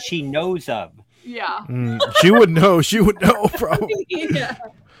 2 that she knows of. Yeah. She would know. She would know, bro. Yeah.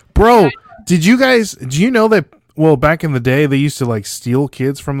 Bro, do you know that, well, back in the day, they used to like steal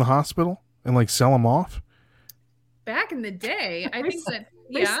kids from the hospital and like sell them off? Back in the day, I think that.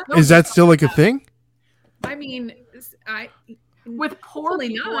 They Yeah. still Is that still like a thing? I mean, with poor Hopefully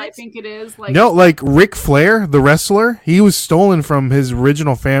people, not. I think it is like No, like Ric Flair, the wrestler, he was stolen from his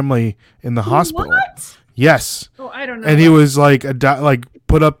original family in the hospital. What? Yes. Oh, I don't know. And he was like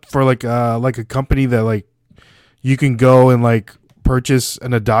put up for like a company that like you can go and like purchase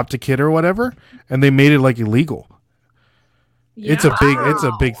and adopt a kid or whatever, and they made it like illegal. It's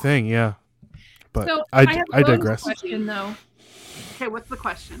a big thing, yeah. But So I have a bonus digress. Question though. Okay, what's the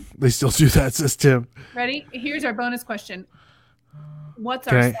question? They still do that, says Tim. Ready? Here's our bonus question. What's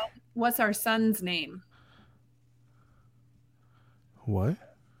Okay. our son's name? What?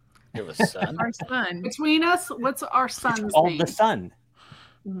 You have a son? Our son. Between us, what's our son's All name? the sun.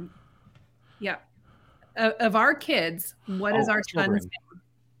 Yeah. Of our kids, what is our son's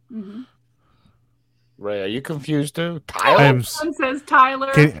name? Mhm. Ray, are you confused too? I Tyler? am. Son says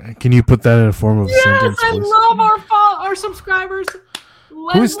Tyler. Can you put that in a form of a Yes, sentence, I please? love our subscribers.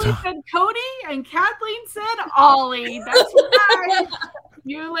 Who's Leslie Ty- said Cody and Kathleen said Ollie. That's right.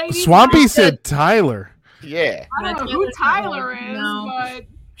 You ladies. Swampy said Tyler. Yeah. I don't know who Tyler is, No. but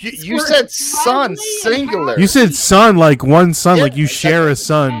You said son, singular. You said son, like one son, like you share a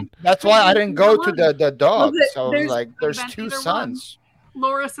son. That's why I didn't go to the dog. Well, So I was there's- like, there's Then 2 either sons.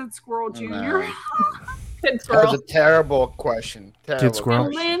 Laura said Squirrel Jr. No. Kid That squirrel. was a terrible question. Terrible squirrel.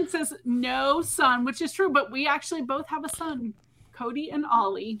 And question. Lynn says no son, which is true, but we actually both have a son, Cody and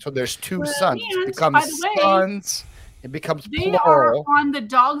Ollie. So there's 2 Well, sons. and, It becomes by the way, sons. It becomes They are plural. on the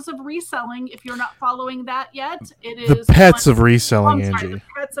Dogs of Reselling. If you're not following that yet, it The is pets on- of reselling, I'm sorry, Angie. the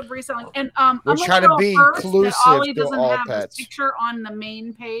Pets of Reselling. And We're I'm gonna trying to go be first that inclusive Ollie to doesn't all have pets. his picture on the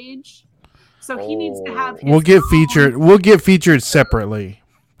main page, so he needs to have. His We'll get own- featured. We'll get featured separately.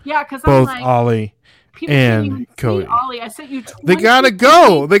 Yeah, because I'm Both like, Ollie. people and can't even see Cody. Ollie. I sent you. They 20 gotta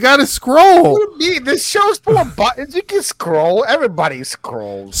go. They gotta scroll. What do you mean? This show's full of buttons. You can scroll. Everybody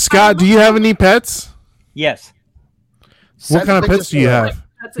scrolls. Scott, do you have any pets? Yes. What kind of pets do you have?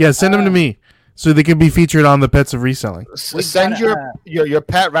 That's it. Yeah, send them to me so they can be featured on the Pets of Reselling. We've Send got a- your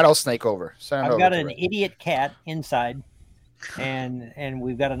pet rattlesnake over. Send it I've over got to an Ray. idiot cat inside, and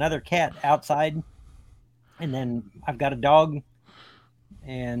we've got another cat outside, and then I've got a dog,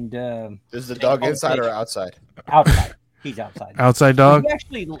 and Is the dog on inside or stage. outside? outside. He's outside. Outside dog.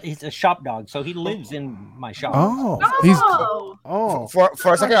 He's a shop dog, so he lives in my shop. Oh, Oh,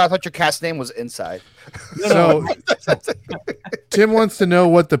 For a second, I thought your cat's name was Inside. So Tim wants to know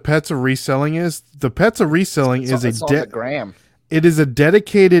what the Pets of Reselling is. The Pets of Reselling is It's on the gram. It is a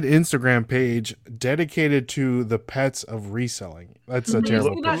dedicated Instagram page dedicated to the Pets of Reselling. That's a you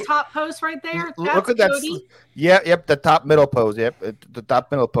terrible see that picture. top post right there? Look That's at that. Cody. Yep. The top middle pose. Yep, the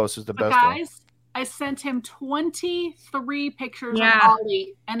top middle post is the But best one. guys, I sent him 23 pictures Yeah. of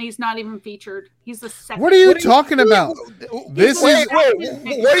Ollie, and he's not even featured. He's the second. What are you talking about? This Wait, is what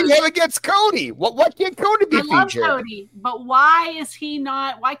do you have against Cody? What can't Cody be I love featured? Cody, but why is he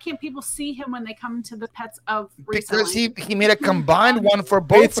not? Why can't people see him when they come to the Pets of Reselling? Because he made a combined one for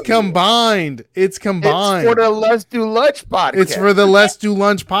both. it's of you. combined. It's combined. It's for the Let's Do Lunch podcast. It's for the Let's Do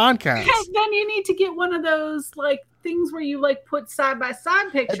Lunch podcast. Okay, then you need to get one of those like things where you like put side by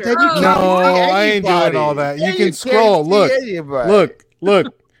side pictures. then you Oh, can't No, see I ain't doing anybody. all that. You Then can can't scroll. see Look, anybody.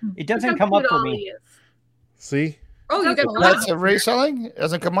 look. It doesn't Look come how up cute for Ollie me. is. See? Oh, you got a lot. That's a reselling. It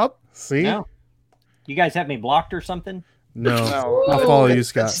doesn't come up. See? No. You guys have me blocked or something? No. No. I'll follow you,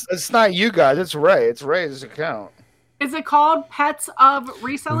 Scott. It's not you guys. It's Ray. It's Ray's account. Is it called Pets of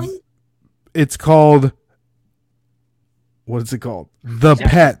Reselling? It's called. What is it called? The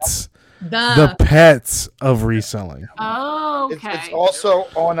Pets. The Pets of Reselling. Oh, okay. It's also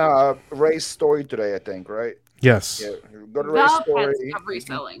on Ray's story today, I think, right? Yes. Yeah. Go to Ray's The story. Pets of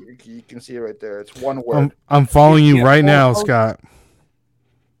Reselling. You can see it right there. It's one word. I'm following you Yeah, right now, follow- Scott.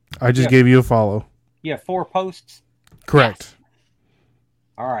 I just Yeah. gave you a follow. You have 4 posts? Correct.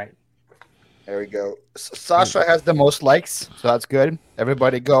 All right. There we go. Sasha has the most likes, so that's good.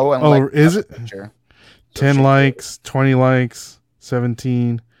 Everybody go and Oh, like is it? the picture. 10 she- likes, 20 likes,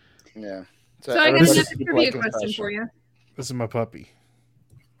 17. Yeah. So I everybody got another keep trivia liking question Sasha. for you. This is my puppy.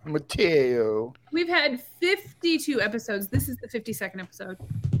 Mateo. We've had 52 episodes. This is the 52nd episode.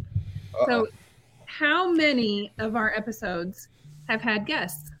 So, how many of our episodes have had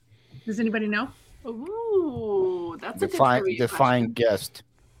guests? Does anybody know? Ooh, that's a good define trivia define question. guest.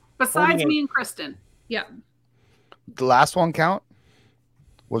 Besides 48. me and Kristen. Yeah. The last one count?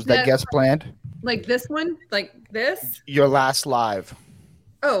 Was that The- guest planned? Like this one? Like this? Your last live.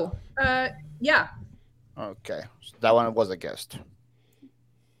 Oh, yeah. Okay. So that one was a guest.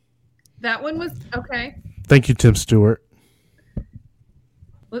 That one was okay. Thank you, Tim Stewart.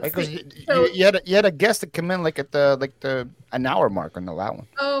 Let's Because see. So, you had a guest that come in like at the an hour mark on the that one.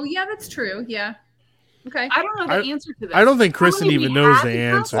 oh, yeah, that's true. Yeah. Okay. I don't know the answer to this. I don't think How Kristen many even we knows have the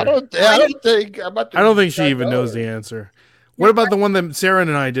now? answer. I don't think I'm about to I don't think she check even knows over. the answer. What about the one that Sarah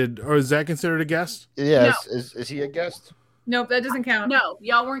and I did? Or is that considered a guest? Yeah, is he a guest? Nope, that doesn't count. No,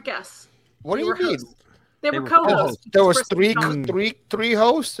 y'all weren't guests. What do They you were mean? hosts. They They were were co-hosts. There was Kristen John. three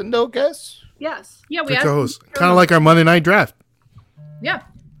hosts and no guests. Yes. Yeah, we The had co-host. Kind of like our Monday night draft. Yeah.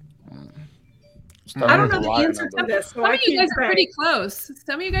 I don't know the answer to this, so Some I of you can't guys are say. pretty close.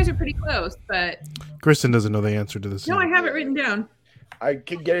 Some of you guys are pretty close, but Kristen doesn't know the answer to this. no, I either. have it written down. I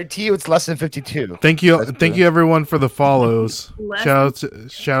can guarantee you it's less than 52. Thank you, That's thank true. you everyone for the follows. Less Shout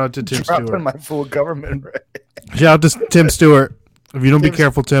out to Tim Dropping Stewart. my full government rate. Shout out to Tim Stewart. If you don't be Tim's-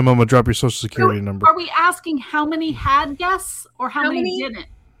 careful, Tim, I'm gonna drop your social security So, number. Are we asking how many had guests or how many didn't?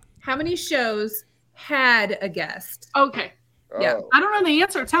 How many shows had a guest? Okay. Yeah. Oh. I don't know the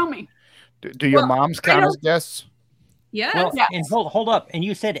answer. Tell me. Do your Well, moms I count don't- as guests? Yes. Well, Yes. and hold up. And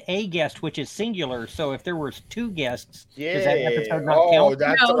you said a guest, which is singular. So if there was 2 guests, does that episode not count?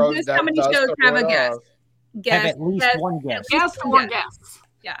 That's No, just how many that's shows have a throw it guest? off. Guest, Have at least guest, one guest. Guests or guests?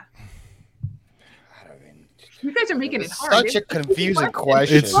 Yeah. You guys are making it hard. Such a confusing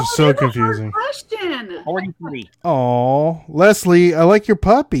question. It's so It's a hard confusing. question. 43. Oh, Leslie, I like your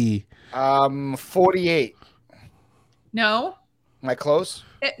puppy. 48. No. Am I close?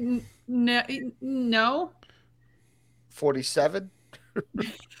 No. No. 47.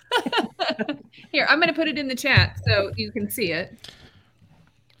 Here, I'm going to put it in the chat so you can see it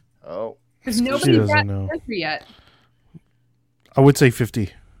Oh, because She nobody's doesn't got know. the answer yet. I would say 50.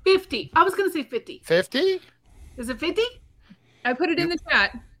 50. I was going to say 50. 50? Is it 50? I put it in the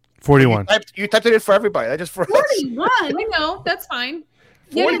chat. 41. You typed it in for everybody. Not just for us. 41. I know. That's fine.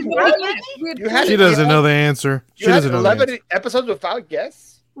 41? You had She it- doesn't know the answer. She You had doesn't know the 11 answer. episodes without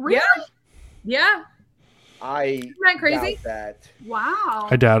guests? Really? Yeah. I Isn't that crazy? doubt that. Wow.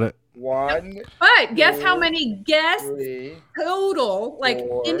 I doubt it. 1, But guess how 2, many guests 3. total, like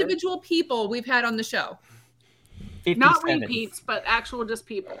 4. individual people we've had on the show? 57. Not repeats, but actual just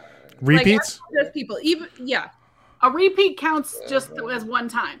people. Repeats? Like, just people. Even yeah. A repeat counts just as one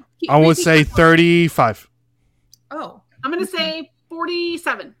time. I would Repeat- say 35. Oh. I'm going to say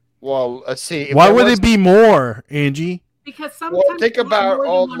 47. Well, let's see. If Why there would was- it be more, Angie? Because sometimes think you have about more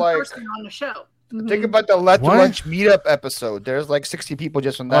than all, one like- person on the show. Think about the Let the What? Lunch meetup episode. There's like 60 people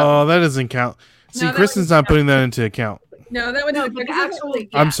just on that. Oh, that doesn't count. See, that Kristen's doesn't not putting that into account. No, that one No, doesn't. but the because actual-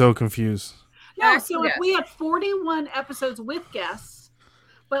 it's like- I'm so confused. No, Actually, so if yes. we had 41 episodes with guests,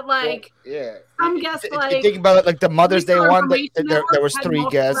 but like yeah. some guests, If you like think about it, like the Mother's Day Reseller one, Information there was Network had 3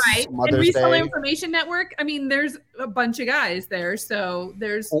 multiple- guests. Right. And Mother's Reseller Day. Information Network, I mean, there's a bunch of guys there. So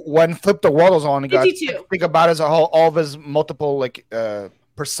there's When Flip the World was on, he got 52. think about it as a whole, all of his multiple like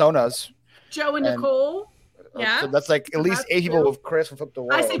personas. Joe and And- Nicole. Yeah. So that's like at So least that's 8 people two. with Chris from Flip the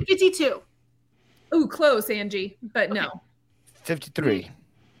World. I say 52. ooh, close, Angie. But no. 53.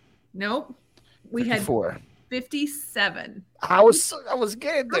 Nope. We had 54. 57. I was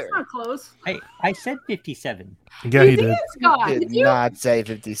getting That's there. not close. I said 57. Yeah, he did. Scott, Did did you? not say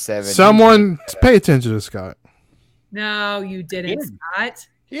 57. Someone pay attention to Scott. No, you didn't, Did. Scott.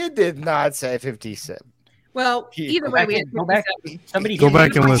 He did not say 57. Well, either Go way, back we had and- go back. 57. Somebody Go hit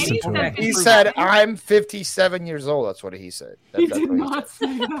back me. and listen Go to back it. and He prove said, that. "I'm 57 years old." That's what he said. He That's did what he not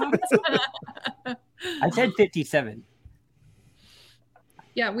say that. I said 57.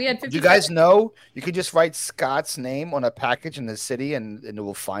 Yeah, we had Do 57. you guys know you could just write Scott's name on a package in the city and it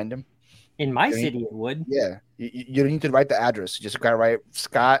will find him? In my Yeah. city, it would. Yeah. You don't need to write the address. You just gotta write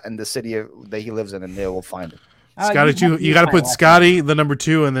Scott and the city that he lives in, and they will find him. Scotty, have you got to my put last Scotty, the number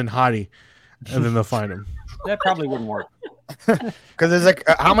 2, and then Hottie, and then they'll find him. name. That probably wouldn't work. Because there's like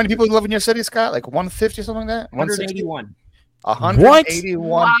how many people live in your city, Scott? Like 150 something like that. 160? 181.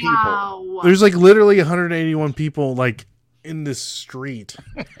 181 people. Wow. There's like literally 181 people like in this street.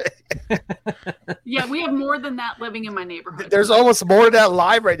 Yeah, we have more than that living in my neighborhood. There's almost more of that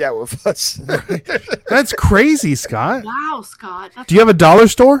live right now with us. That's crazy, Scott. Wow, Scott. That's Do you have a dollar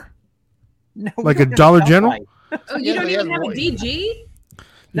store? No, Like we a don't have Dollar South General? Light. Oh, you Yeah, don't we even have have a one. DG? You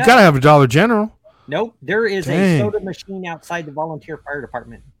No. gotta have a Dollar General. Nope. There is Dang. a soda machine outside the volunteer fire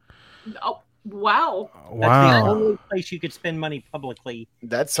department. oh, wow. That's the Wow. only place you could spend money publicly.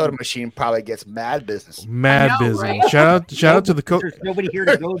 That soda machine probably gets mad business. Mad I know, business. right? Shout out to the Coke. There's nobody here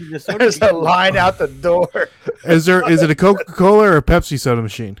to go to the soda There's a machine. line out the door. Is it a Coca-Cola or a Pepsi soda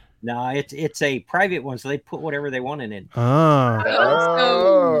machine? No, it's a private one, so they put whatever they want in it. Ah.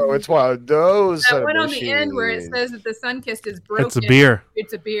 Oh, it's one of those. That soda one on the end where it machines. says that the Sunkist is broken. It's a beer.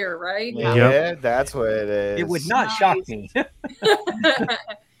 It's a beer, right? Yeah, Yep. that's what it is. It would not Nice. shock me.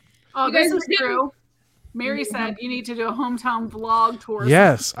 Oh, You this guys is are getting- true. Mary said you need to do a hometown vlog tour.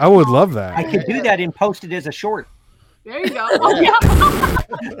 Yes, I would love I that. could do that and post it as a short. There you go. Oh, yeah.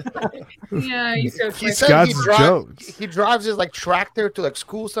 Yeah, he's so He quick. said he, Scott's jokes. he drives his like tractor to like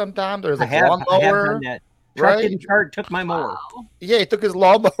school sometimes. There's I like have lawnmower. done that. Truck right? didn't start, took my mower. Wow. Yeah, he took his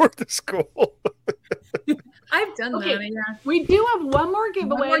lawnmower to school. I've done Okay. that. Yeah. We do have one more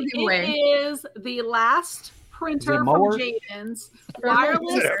giveaway. more giveaway. It is the last printer from mower? Jaden's Thermal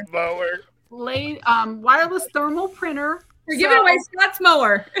wireless printer. wireless thermal printer. We're giving away Scott's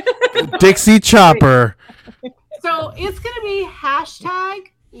mower. Dixie Chopper. So it's going to be hashtag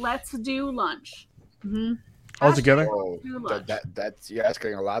Let's Do Lunch. Mhm. All together? Oh, Do lunch. that's you're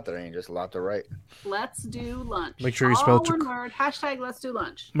asking a lot there, ain't just a lot to write. Let's do lunch. Make sure you All spell it one word. Hashtag Let's Do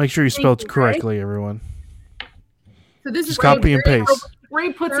Lunch. Make sure you Thank spelled you, Ray. correctly, everyone. So this Just is where copy and Ray- paste.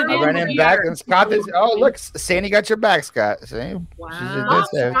 Ray puts it I in. I ran the him back yard. and Scott is. Oh, look, Sandy got your back, Scott. See? She Wow. did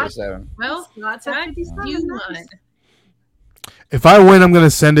Scott. 57. Well, Scott said Scott, 57. you Nice. won. If I win, I'm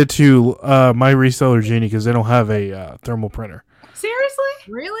gonna send it to my reseller Genie because they don't have a thermal printer. Seriously?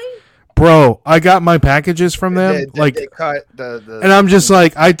 Really? Bro, I got my packages from them, They cut the and I'm just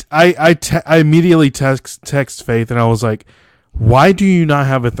like, I immediately text Faith, and I was like, why do you not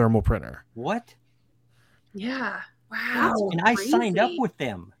have a thermal printer? What? Yeah. That's Wow. And I signed up crazy. with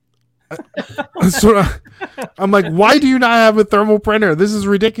them. So I'm like, why do you not have a thermal printer? This is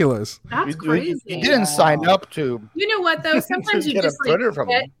ridiculous. That's you crazy. didn't sign up to. You know what though? Sometimes you Get a just printer like from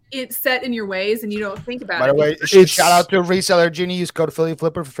get them. it set in your ways and you don't think about By it. the way, It's- shout out to reseller Ginny. Use code Philly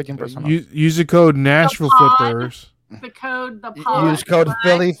Flipper for 15% off. Use the code Nashville pod. Flippers. The code, the pod. Use code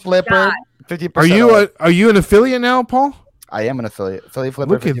Philly Flipper. 50%. Are you an affiliate now, Paul? I am an affiliate. Philly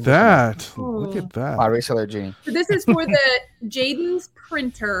Flipper. Look at 15% that. Ooh. Look at My that. reseller Ginny. So this is for the Jaden's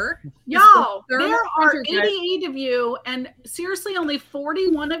printer. Y'all, Thermal there are printer, guys. 88 of you, and seriously, only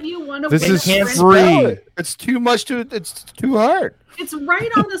 41 of you want to This win is a Can't print. free. spell it. It's too much to. It's too hard. It's right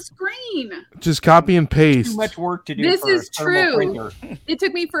on the screen. Just copy and paste. Too much work to do. This for a is thermal true. printer. It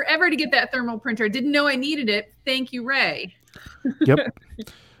took me forever to get that thermal printer. Didn't know I needed it. Thank you, Ray. Yep. In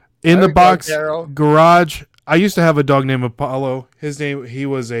There the we go, box Daryl. garage. I used to have a dog named Apollo. His name, he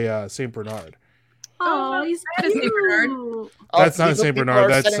was a Saint Bernard. Oh, he's I had a Saint Bernard. cute. That's not a people- Saint people Bernard, are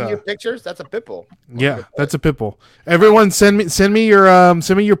that's, sending you pictures. That's a pitbull. Yeah, that's a pit bull. Everyone, send me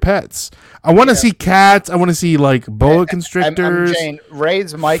your pets. I want to see cats. I want to see like boa constrictors. Jane,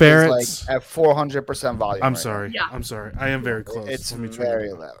 Ray's mic ferrets. is like at 400% volume. I'm right sorry. Yeah. I'm sorry. I am very close. now. It's Let me try very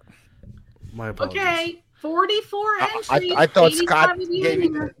to- loud. My apologies. Okay, 44 entries. I thought 85 Scott of you gave me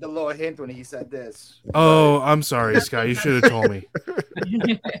in here. the little hint when he said this. Oh, I'm sorry, Scott. You should have told me.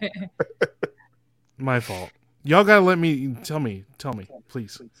 My fault. Y'all gotta let me tell me,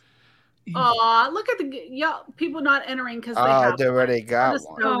 please. Aw, look at people not entering because they Oh, have. they already got That's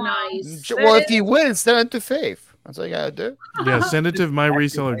one. so nice. Well, if you win, send it to Faith. That's all you gotta do. Yeah, send it to my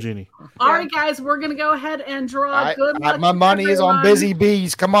reseller Genie. All right, guys, we're gonna go ahead and draw. Good luck. My to money is on everyone. Busy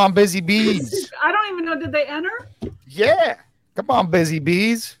Bees. Come on, Busy Bees. I don't even know. Did they enter? Yeah. Come on, Busy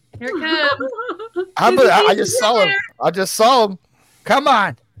Bees. Here it comes. I just saw him. I just saw him. Come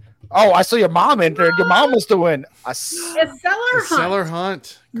on. Oh, I saw your mom entered. Your mom must have win. It's Seller Hunt. Seller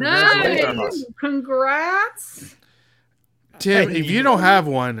Hunt. Nice. Congratulations. Congrats. Tim, if you don't have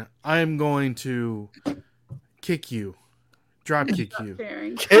one, I'm going to kick you. Drop kick you.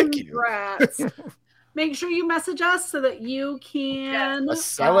 Sharing. Kick you. Congrats. Make sure you message us so that you can. A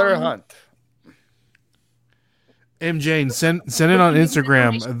Seller Hunt. Jane, send it on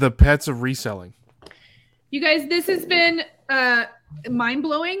Instagram. The pets of reselling. You guys, this has been mind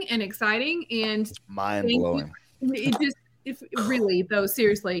blowing and exciting, and Mind blowing. really though,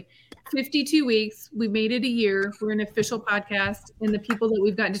 seriously, 52 weeks. We made it a year. We're an official podcast, and the people that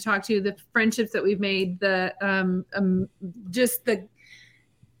we've gotten to talk to, the friendships that we've made, the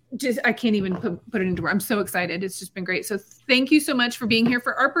I can't even put it into words. I'm so excited. It's just been great. So thank you so much for being here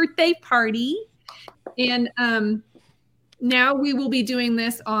for our birthday party. And now we will be doing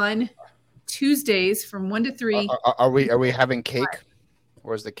this on Tuesdays from 1 to 3. Are we having cake?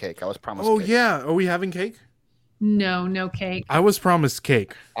 Where's the cake? I was promised. Oh cake. yeah, are we having cake? No cake. I was promised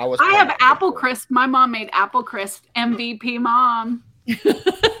cake. I have apple crisp. My mom made apple crisp. MVP mom.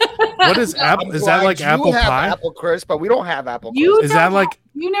 What is apple? Is that like You apple have pie? Apple crisp, but we don't have apple crisp. You Is that like?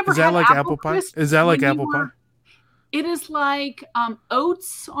 You never Is that had like apple pie? crisp Is that like when you apple pie? were- It is like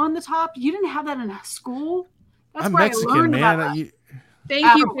oats on the top. You didn't have that in school. That's I'm where I Mexican, learned man. about that. Thank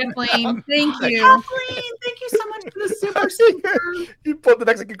you, Kathleen. Thank you. Kathleen, thank you so much for the super super. You pulled the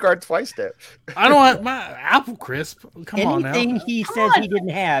Mexican card twice there. I don't want my apple crisp. Come on now. Anything he says he didn't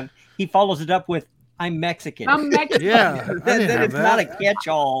have, he follows it up with "I'm Mexican." I'm Mexican. Yeah, I Then didn't have it's not a that.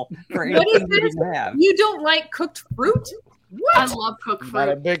 catch-all for What is anything he this? didn't have. You don't like cooked fruit? I What? love cooked Not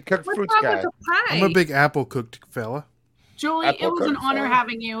a fruit. big cooked What's fruits wrong guy. with the pie? I'm a big apple cooked fella. Julie, Apple it was an crisp. honor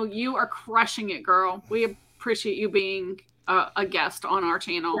having you. You are crushing it, girl. We appreciate you being a guest on our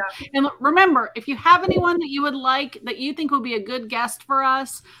channel. And remember, if you have anyone that you would like, that you think would be a good guest for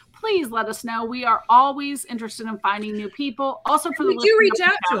us, please let us know. We are always interested in finding new people. Also, for the Would you reach listeners,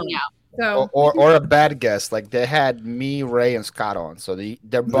 out to shouting them? out. So Or a bad guest. Like they had me, Ray, and Scott on, so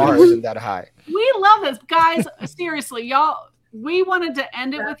their bar isn't that high. We love this, guys. Seriously, y'all. We wanted to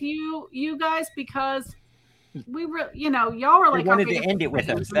end it with you guys, because we y'all were They like our wanted to biggest end it with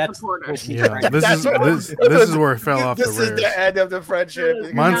fans us. and That's supporters. what he's Yeah, trying to this is That's this is where it fell off the This is rails. the end of the friendship.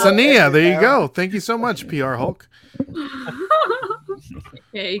 Manzanilla, there you go. Thank you so much, PR Hulk.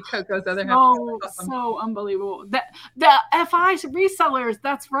 hey, Coco's other half. So, Awesome. so unbelievable. The FI resellers,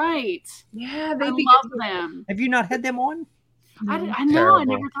 that's right. Yeah, I they'd be love good. them. Have you not had them on? I know. I Terrible.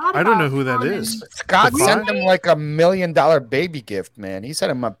 never thought about I don't know who them. that is. Scott Really? sent him like $1 million baby gift, man. He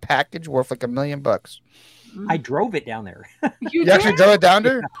sent him a package worth like $1 million. I drove it down there. You You actually did? drove it down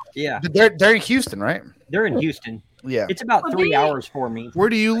there? Yeah, They're in Houston, right? they're in Houston. Yeah. It's about Well, 3 they- hours for me. Where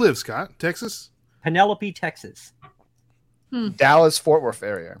do you live, Scott? Texas? Penelope, Texas. Dallas, Fort Worth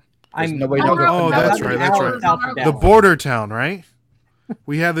area. I'm nobody knows Oh, about that's an right. That's hour right. south of The Dallas. border town, right?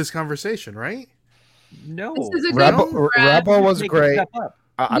 We had this conversation, right? No. This is a good Rebel, Brad. Rebel was Making great. stuff up.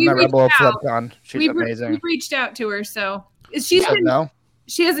 I We met reached Rebel out. flipped on. She's we amazing. reached out to her, so she's Said been, no.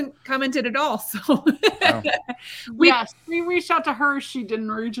 she hasn't commented at all. So Oh. Yes, we reached out to her. She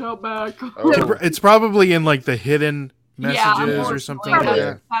didn't reach out back. Oh. It's probably in like the hidden Yeah, messages or something like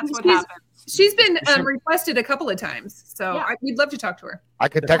unfortunately, that. That's what She's- happened. she's been requested a couple of times. So Yeah. we'd love to talk to her. I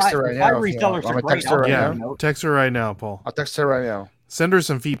could The text fi- her right the now. five if you want. resellers I'm are gonna text great. her right Yeah, now. text her right now, Paul. I'll text her right now. Send her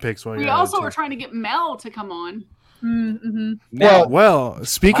some feet pics while We you're at also it, were too. trying to get Mel to come on. Mm-hmm. Well,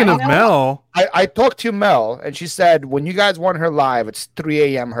 speaking of Mel. Mel, I talked to Mel, and she said when you guys want her live, it's 3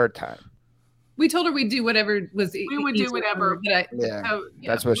 a.m. her time. We told her we'd do whatever was. We would do whatever. Yeah, So,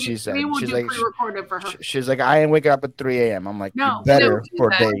 that's what she said. We will She's do like, pre-recorded for her. she's like, I ain't waking up at 3 a.m. I'm like, No, you better don't do for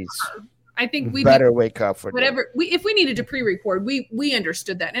that. days. I think we better wake up for whatever if we needed to pre-record, we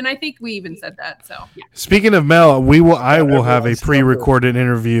understood that, and I think we even said that. So Speaking of Mel, I will have a pre-recorded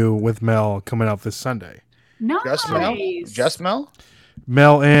interview with Mel coming out this Sunday. Nice. Just Mel?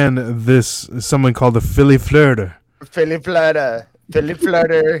 Mel and someone called the Philly Flirter. Philly Flirter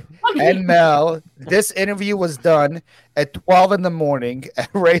and Mel. This interview was done at 12 in the morning at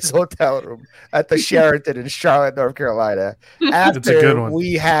Ray's hotel room at the Sheraton in Charlotte, North Carolina. After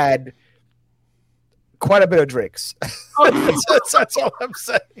we had quite a bit of drinks. That's all I'm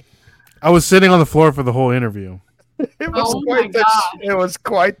saying. I was sitting on the floor for the whole interview. It was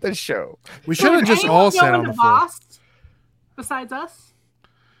quite the show. We should have just all sat on the floor. Besides us?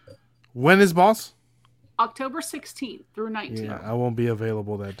 When is Boss? October 16th through 19th. Yeah, I won't be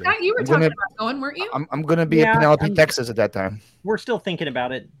available that day. You were talking about going, weren't you? I'm going to be at Penelope, Texas at that time. We're still thinking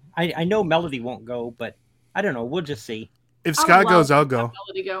about it. I know Melody won't go, but I don't know. We'll just see. If Scott goes, I'll go.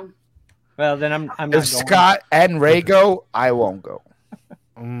 Melody go. Well, then I'm not if going. Scott and Ray go, I won't go.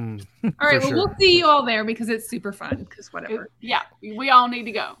 All right, well, we'll see you all there because it's super fun. Because whatever. Yeah, we all need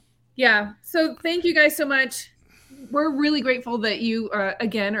to go. Yeah. So thank you guys so much. We're really grateful that you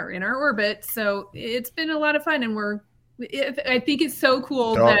again are in our orbit. So it's been a lot of fun, and I think it's so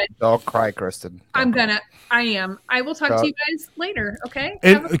cool that. Don't cry, Kristen. I am. I will talk to you guys later. Okay.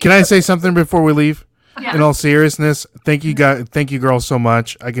 And can I say something before we leave? Yeah. In all seriousness, thank you guys. Thank you, girls, so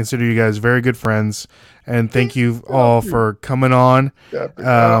much. I consider you guys very good friends, and thank you all for coming on.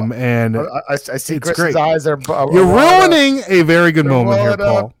 And I see it's Kristen's great. Eyes are You're ruining a very good moment here,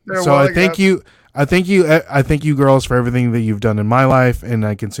 Paul. So I thank you. I thank you, girls, for everything that you've done in my life, and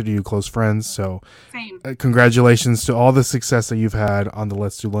I consider you close friends. So, congratulations to all the success that you've had on the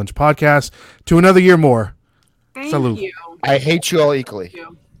Let's Do Lunch podcast. To another year more. Thank you. I hate you all equally.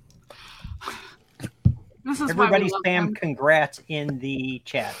 This is Everybody spam congrats in the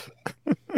chat.